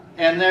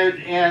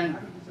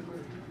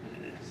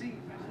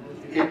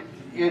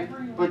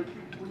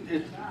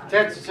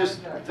 That's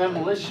just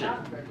demolition.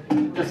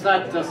 That's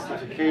not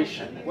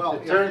justification. Well,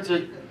 it turns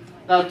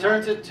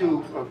it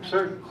to a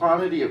certain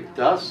quantity of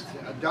dust.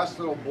 A dust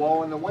that'll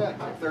blow in the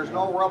wind. If there's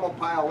no rubble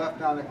pile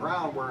left on the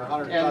ground where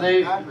 100 tons And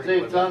of concrete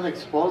they've done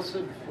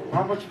explosive.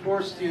 How much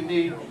force do you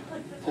need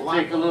to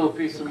take a little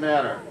piece of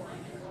matter?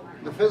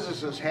 The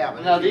physicists have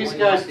it. Now, these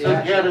guys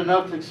had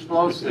enough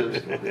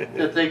explosives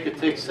that they could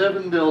take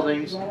 7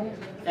 buildings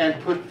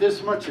and put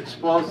this much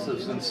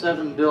explosives in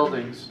 7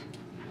 buildings.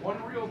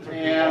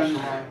 And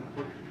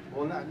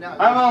I'm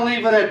gonna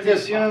leave it at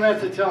this. You don't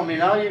have to tell me.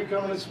 Now you're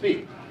coming to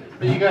speak.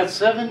 But you got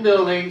 7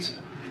 buildings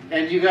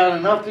and you got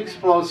enough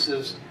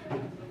explosives.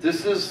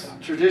 This is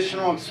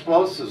traditional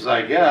explosives,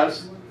 I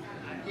guess,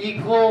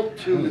 equal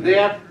to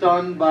that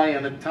done by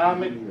an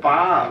atomic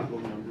bomb.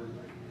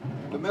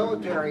 The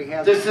military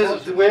has. This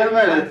is, wait a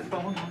minute.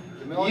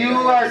 You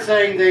are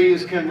saying they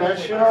use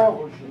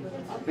conventional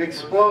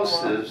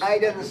explosives. I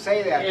didn't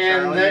say that,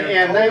 And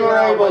Charlie. they were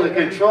able to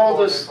control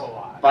this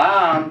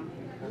bomb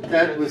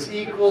that was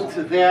equal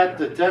to that,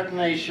 the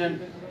detonation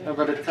of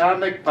an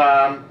atomic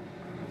bomb.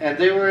 And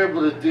they were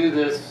able to do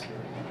this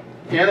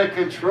in a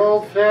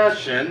controlled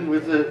fashion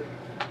with a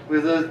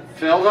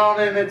fell down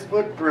in its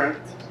footprint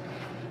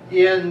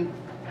in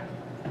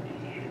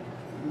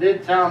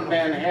Midtown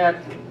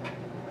Manhattan.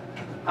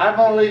 I'm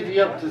gonna leave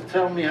you up to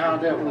tell me how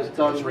that was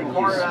done when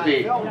you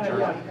speak.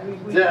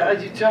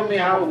 You tell me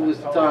how it was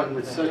done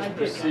with such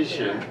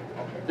precision.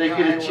 They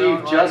could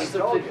achieve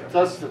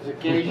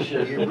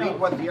justification. You read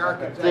what the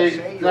architects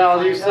say.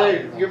 Now you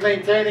say you're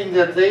maintaining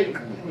that they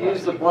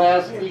used a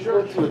blast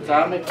equal to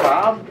atomic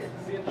bomb.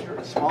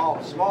 Small.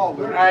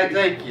 I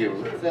thank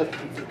you.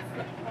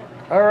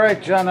 All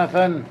right,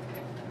 Jonathan.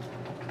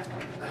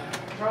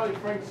 Charlie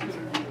Frank's gonna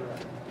do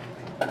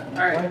that.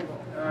 All right.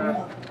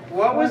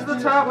 What was the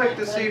topic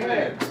this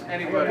evening?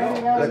 Anybody?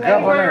 Does The anybody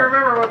governor.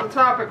 remember what the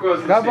topic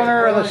was this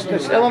Governor of evening?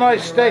 the Illinois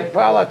state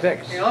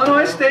politics.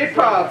 Illinois state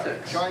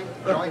politics. Joint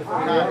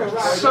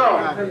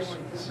Congress.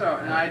 So,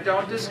 and I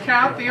don't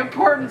discount the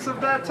importance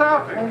of that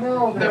topic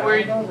that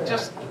we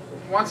just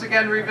once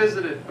again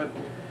revisited, but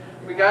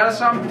we gotta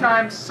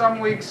sometimes, some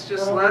weeks,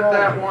 just let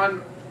that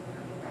one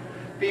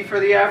be for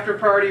the after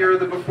party or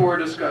the before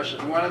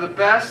discussion. One of the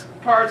best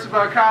parts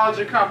about College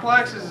of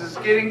Complexes is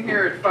getting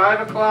here at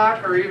 5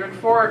 o'clock or even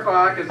 4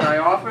 o'clock, as I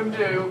often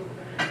do,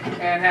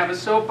 and have a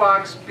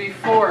soapbox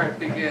before it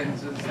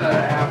begins instead of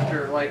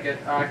after, like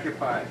at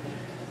Occupy.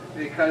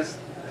 Because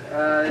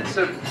it's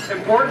an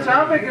important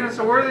topic and it's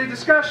a worthy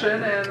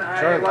discussion, and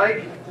I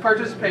like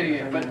participating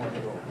in it. But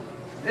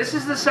this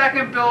is the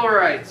second Bill of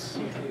Rights,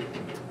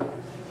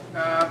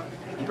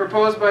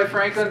 proposed by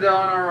Franklin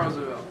Delano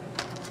Roosevelt.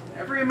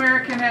 Every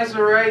American has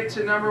a right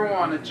to, number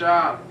 1, a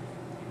job.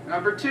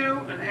 Number 2,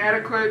 an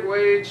adequate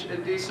wage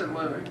and decent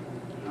living.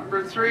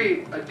 Number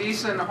 3, a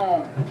decent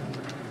home.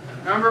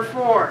 Number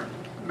 4,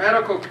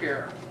 medical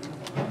care.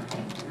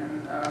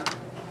 And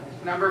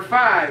number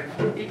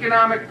 5,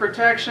 economic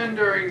protection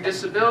during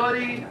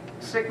disability,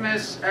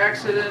 sickness,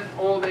 accident,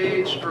 old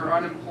age, or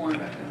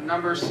unemployment. And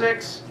number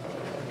 6,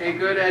 a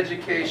good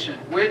education,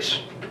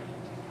 which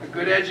a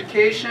good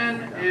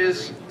education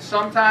is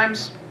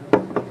sometimes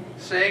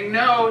saying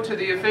no to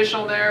the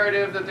official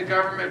narrative that the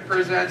government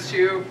presents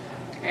you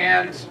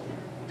and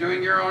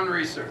doing your own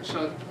research.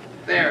 So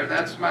there,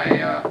 that's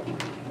my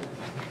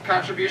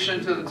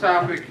contribution to the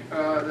topic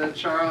that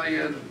Charlie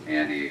and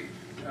Andy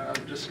are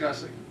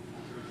discussing.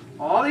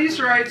 All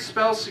these rights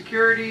spell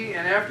security,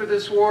 and after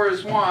this war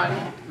is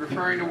won,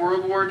 referring to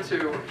World War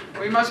II,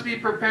 we must be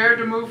prepared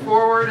to move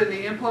forward in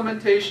the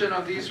implementation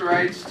of these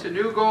rights to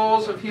new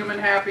goals of human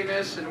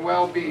happiness and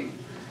well-being.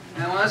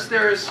 And unless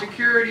there is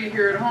security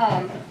here at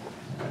home,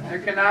 there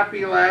cannot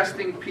be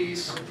lasting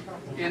peace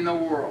in the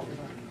world.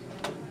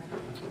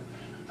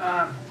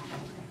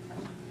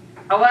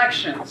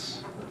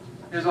 Elections.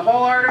 There's a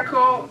whole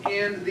article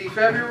in the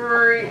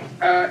February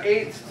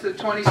 8th to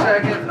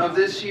 22nd of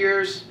this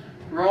year's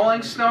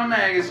Rolling Stone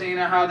magazine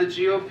on how the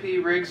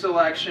GOP rigs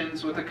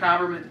elections with a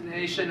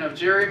combination of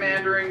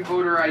gerrymandering,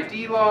 voter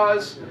ID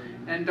laws,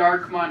 and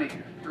dark money.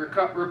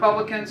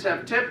 Republicans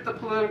have tipped the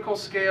political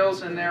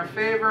scales in their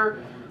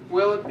favor.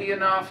 Will it be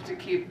enough to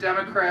keep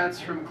Democrats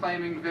from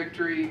claiming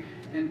victory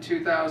in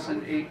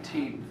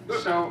 2018?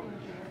 So,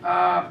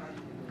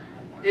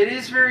 it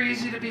is very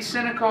easy to be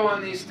cynical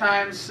in these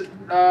times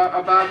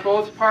about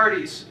both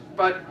parties,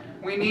 but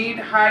we need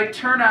high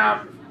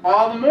turnout,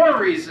 all the more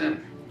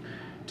reason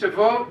to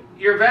vote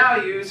your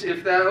values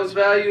if those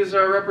values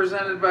are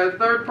represented by a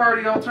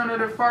third-party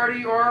alternative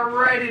party or a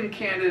write-in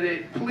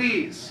candidate,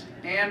 please,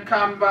 and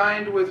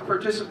combined with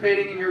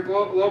participating in your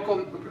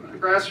local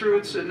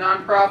grassroots and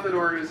nonprofit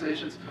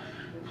organizations.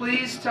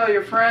 Please tell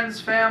your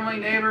friends, family,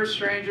 neighbors,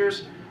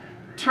 strangers.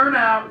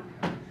 Turnout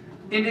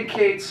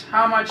indicates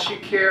how much you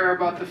care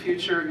about the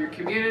future of your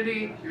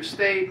community, your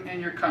state,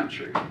 and your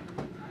country.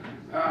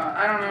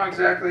 I don't know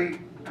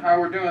exactly how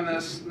we're doing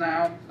this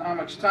now, how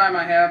much time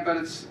I have, but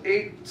it's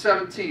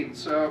 8:17,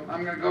 so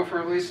I'm going to go for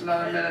at least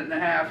another minute and a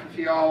half if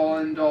you all will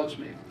indulge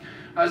me.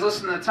 I was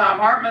listening to Tom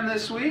Hartman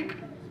this week,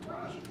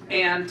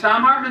 and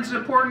Tom Hartman's an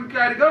important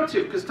guy to go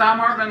to because Tom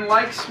Hartman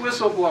likes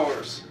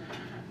whistleblowers.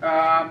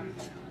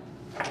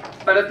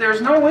 But if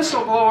there's no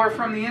whistleblower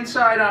from the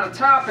inside on a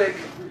topic,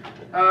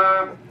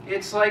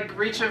 it's like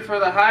reaching for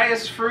the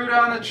highest fruit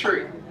on the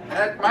tree.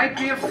 That might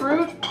be a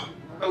fruit,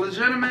 a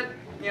legitimate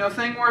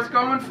thing worth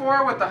going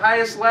for with the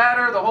highest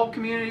ladder the whole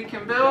community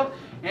can build,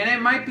 and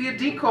it might be a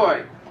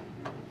decoy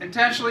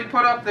intentionally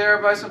put up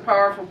there by some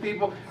powerful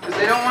people because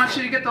they don't want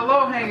you to get the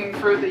low-hanging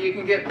fruit that you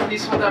can get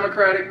peaceful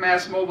democratic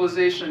mass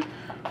mobilization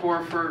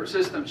for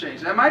system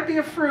change. That might be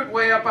a fruit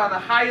way up on the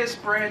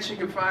highest branch you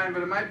can find,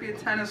 but it might be a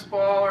tennis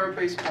ball or a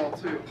baseball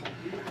too.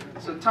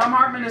 So Tom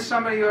Hartman is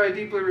somebody who I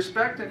deeply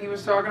respect, and he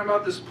was talking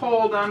about this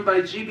poll done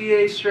by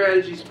GBA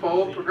Strategies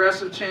poll,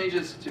 Progressive Change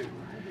Institute.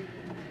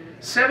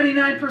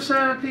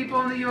 79% of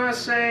people in the U.S.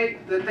 say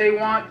that they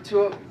want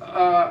to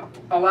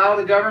allow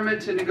the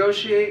government to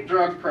negotiate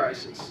drug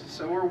prices.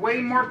 So we're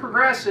way more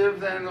progressive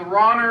than the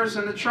Rawners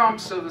and the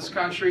Trumps of this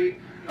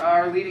country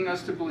are leading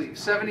us to believe.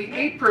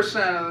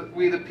 78% of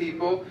we the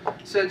people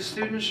said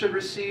students should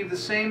receive the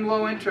same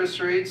low interest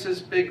rates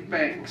as big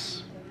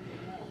banks.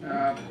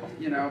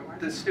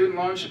 The student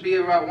loan should be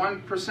about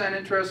 1%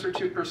 interest or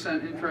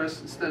 2%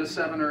 interest instead of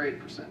 7 or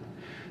 8%.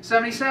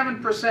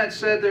 77%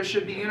 said there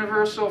should be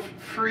universal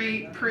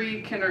free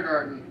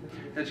pre-kindergarten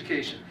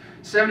education.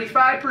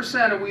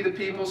 75% of we the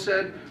people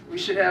said we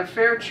should have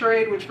fair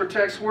trade which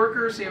protects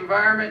workers, the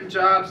environment, and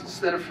jobs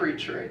instead of free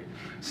trade.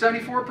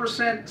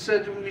 74%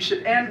 said we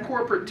should end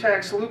corporate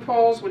tax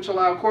loopholes which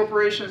allow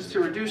corporations to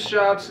reduce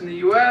jobs in the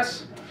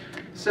U.S.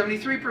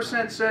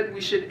 73% said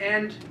we should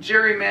end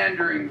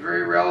gerrymandering,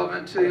 very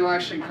relevant to the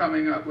election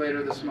coming up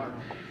later this month,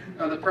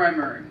 the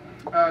primary.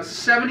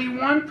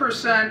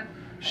 71%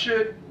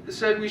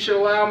 said we should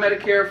allow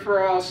Medicare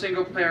for all,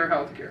 single-payer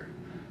health care.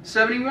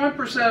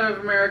 71% of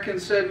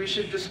Americans said we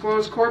should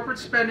disclose corporate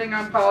spending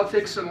on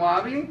politics and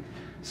lobbying.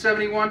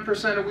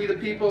 71% of we the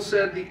people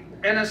said the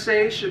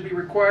NSA should be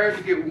required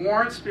to get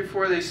warrants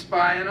before they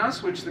spy on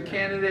us, which the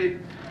candidate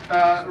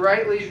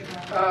rightly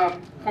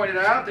pointed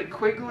out that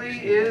Quigley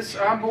is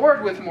on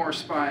board with more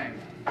spying.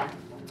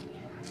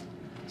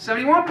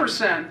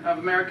 71% of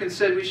Americans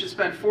said we should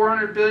spend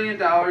 $400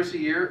 billion a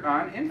year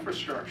on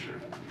infrastructure.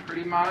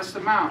 Pretty modest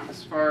amount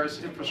as far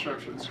as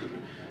infrastructure is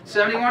concerned.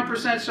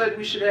 71% said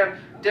we should have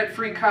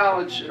debt-free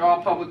college at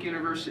all public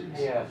universities.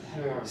 Yeah,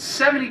 sure.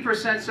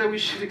 70% said we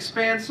should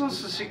expand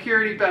Social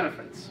Security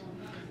benefits.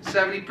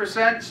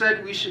 70%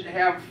 said we should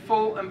have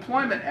full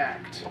Employment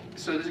Act.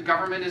 So the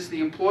government is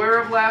the employer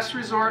of last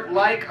resort,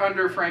 like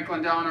under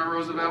Franklin Delano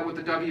Roosevelt with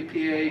the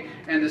WPA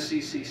and the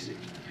CCC.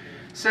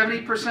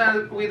 70%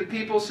 of we the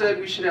people said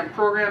we should have a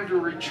program to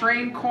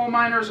retrain coal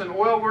miners and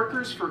oil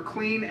workers for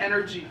clean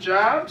energy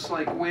jobs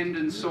like wind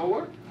and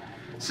solar.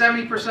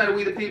 70% of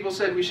we the people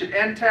said we should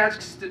end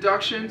tax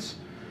deductions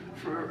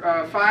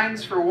for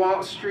fines for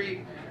Wall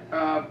Street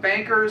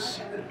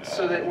bankers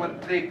so that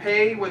what they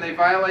pay when they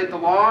violate the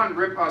law and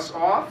rip us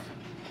off.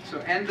 So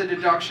end the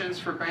deductions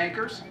for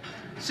bankers.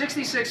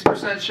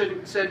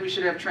 66% said we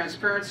should have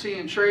transparency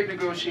in trade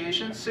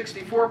negotiations.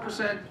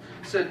 64%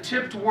 said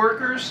tipped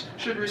workers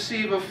should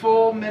receive a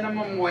full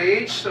minimum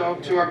wage. So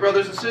to our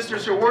brothers and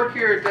sisters who work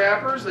here at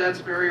Dappers, that's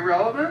very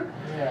relevant.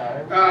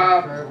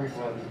 Yeah, for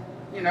everybody.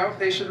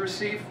 They should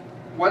receive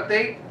what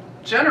they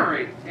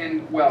generate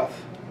in wealth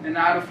and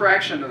not a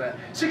fraction of that.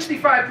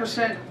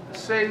 65%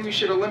 say we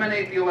should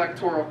eliminate the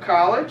Electoral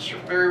College,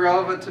 very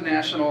relevant to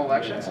national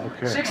elections.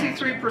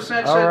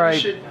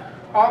 63% said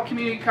all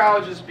community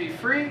colleges be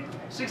free.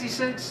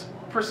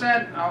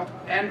 66%, I'll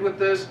end with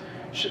this,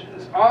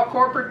 all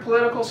corporate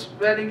political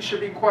spending should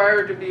be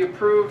required to be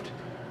approved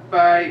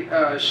by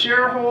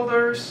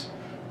shareholders,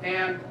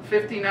 and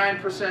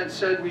 59%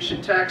 said we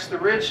should tax the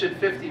rich at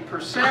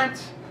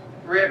 50%.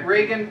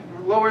 Reagan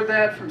lowered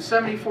that from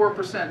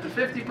 74% to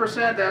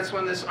 50%. That's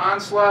when this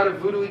onslaught of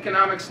voodoo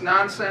economics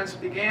nonsense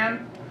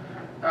began.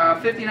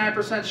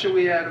 59% should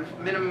we have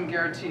minimum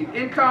guaranteed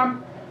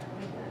income.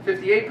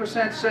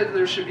 58% said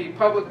there should be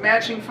public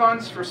matching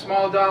funds for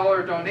small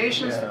dollar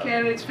donations to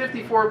candidates.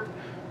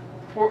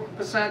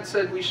 54%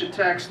 said we should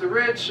tax the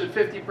rich, and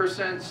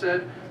 50%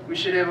 said we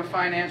should have a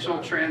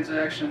financial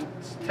transaction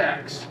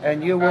tax.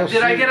 And you will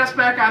Did I get us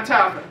back on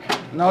topic?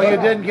 No, you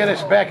didn't get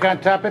us back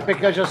on topic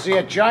because you'll see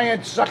a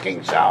giant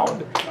sucking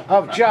sound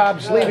of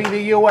jobs leaving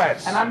the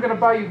U.S. And I'm going to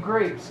buy you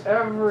grapes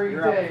every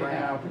day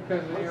now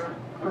because of your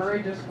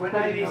courageous... When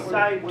I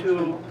decide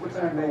to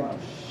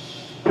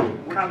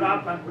come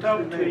up and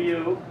talk to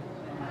you,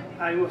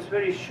 I was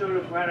very sure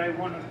of what I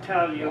want to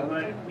tell you,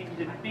 but in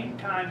the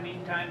meantime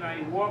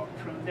I walked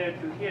from there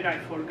to here, I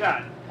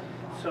forgot.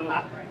 So,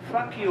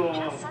 fuck you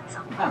all.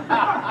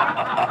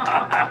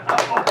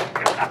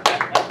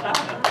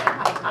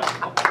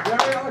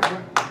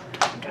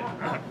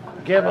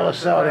 Give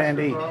us out,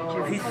 Andy.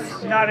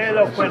 He's not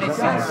eloquent, he's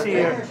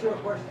sincere.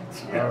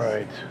 All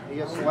right. He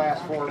gets the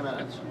last 4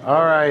 minutes.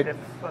 All right. It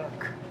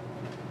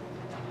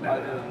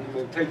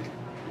will take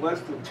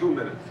less than 2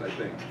 minutes, I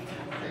think.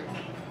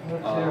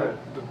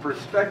 The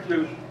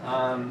perspective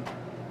on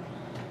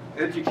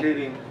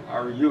educating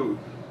our youth,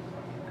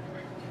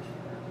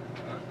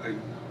 the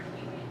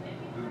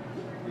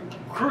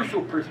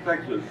crucial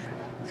perspective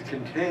is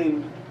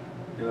contained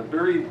in a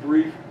very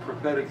brief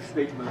prophetic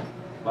statement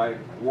by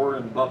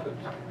Warren Buffett,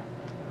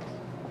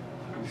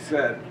 who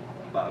said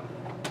about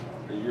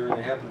a year and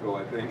a half ago,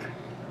 I think,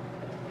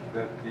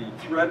 that the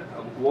threat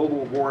of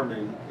global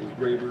warming is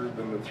greater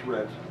than the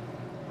threat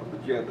of the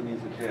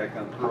Japanese attack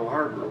on Pearl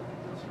Harbor.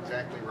 That's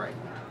exactly right.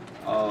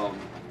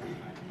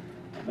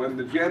 When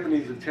the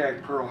Japanese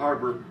attacked Pearl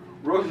Harbor,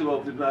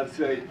 Roosevelt did not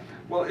say,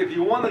 well, if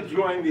you want to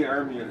join the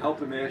Army and help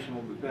the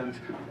national defense,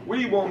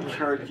 we won't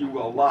charge you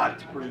a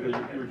lot for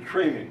your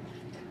training.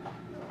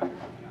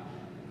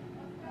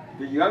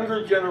 The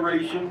younger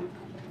generation,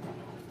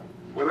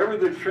 whatever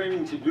they're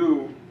training to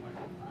do,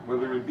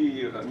 whether it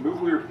be a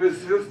nuclear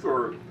physicist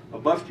or a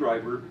bus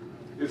driver,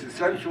 is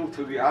essential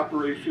to the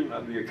operation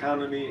of the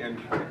economy and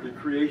the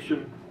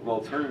creation of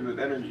alternative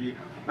energy,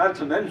 not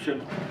to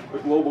mention the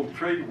global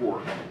trade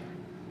war.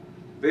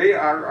 They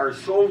are our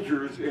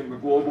soldiers in the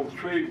global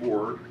trade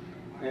war,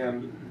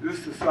 and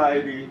this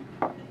society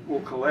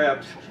will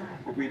collapse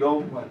if we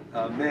don't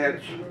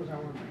match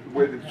the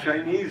way the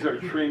Chinese are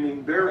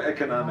training their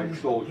economic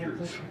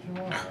soldiers.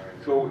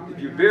 So if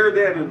you bear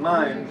that in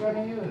mind,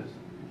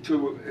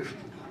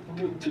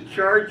 to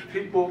charge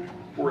people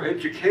for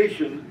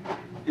education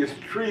is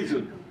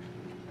treason.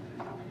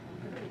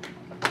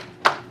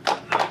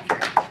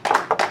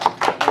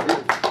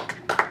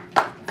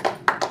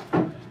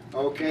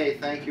 Okay,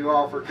 thank you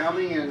all for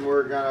coming, and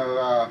we're going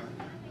to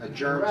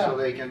adjourn so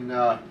they can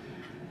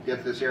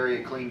get this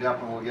area cleaned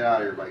up, and we'll get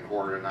out of here by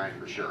 8:45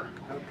 for sure.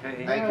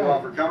 Okay. Thank you all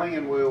for coming,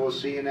 and we will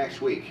see you next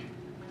week.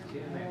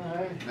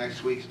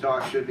 Next week's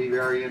talk should be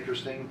very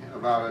interesting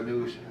about a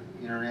new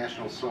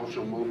international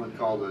social movement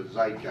called the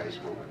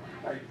Zeitgeist Movement.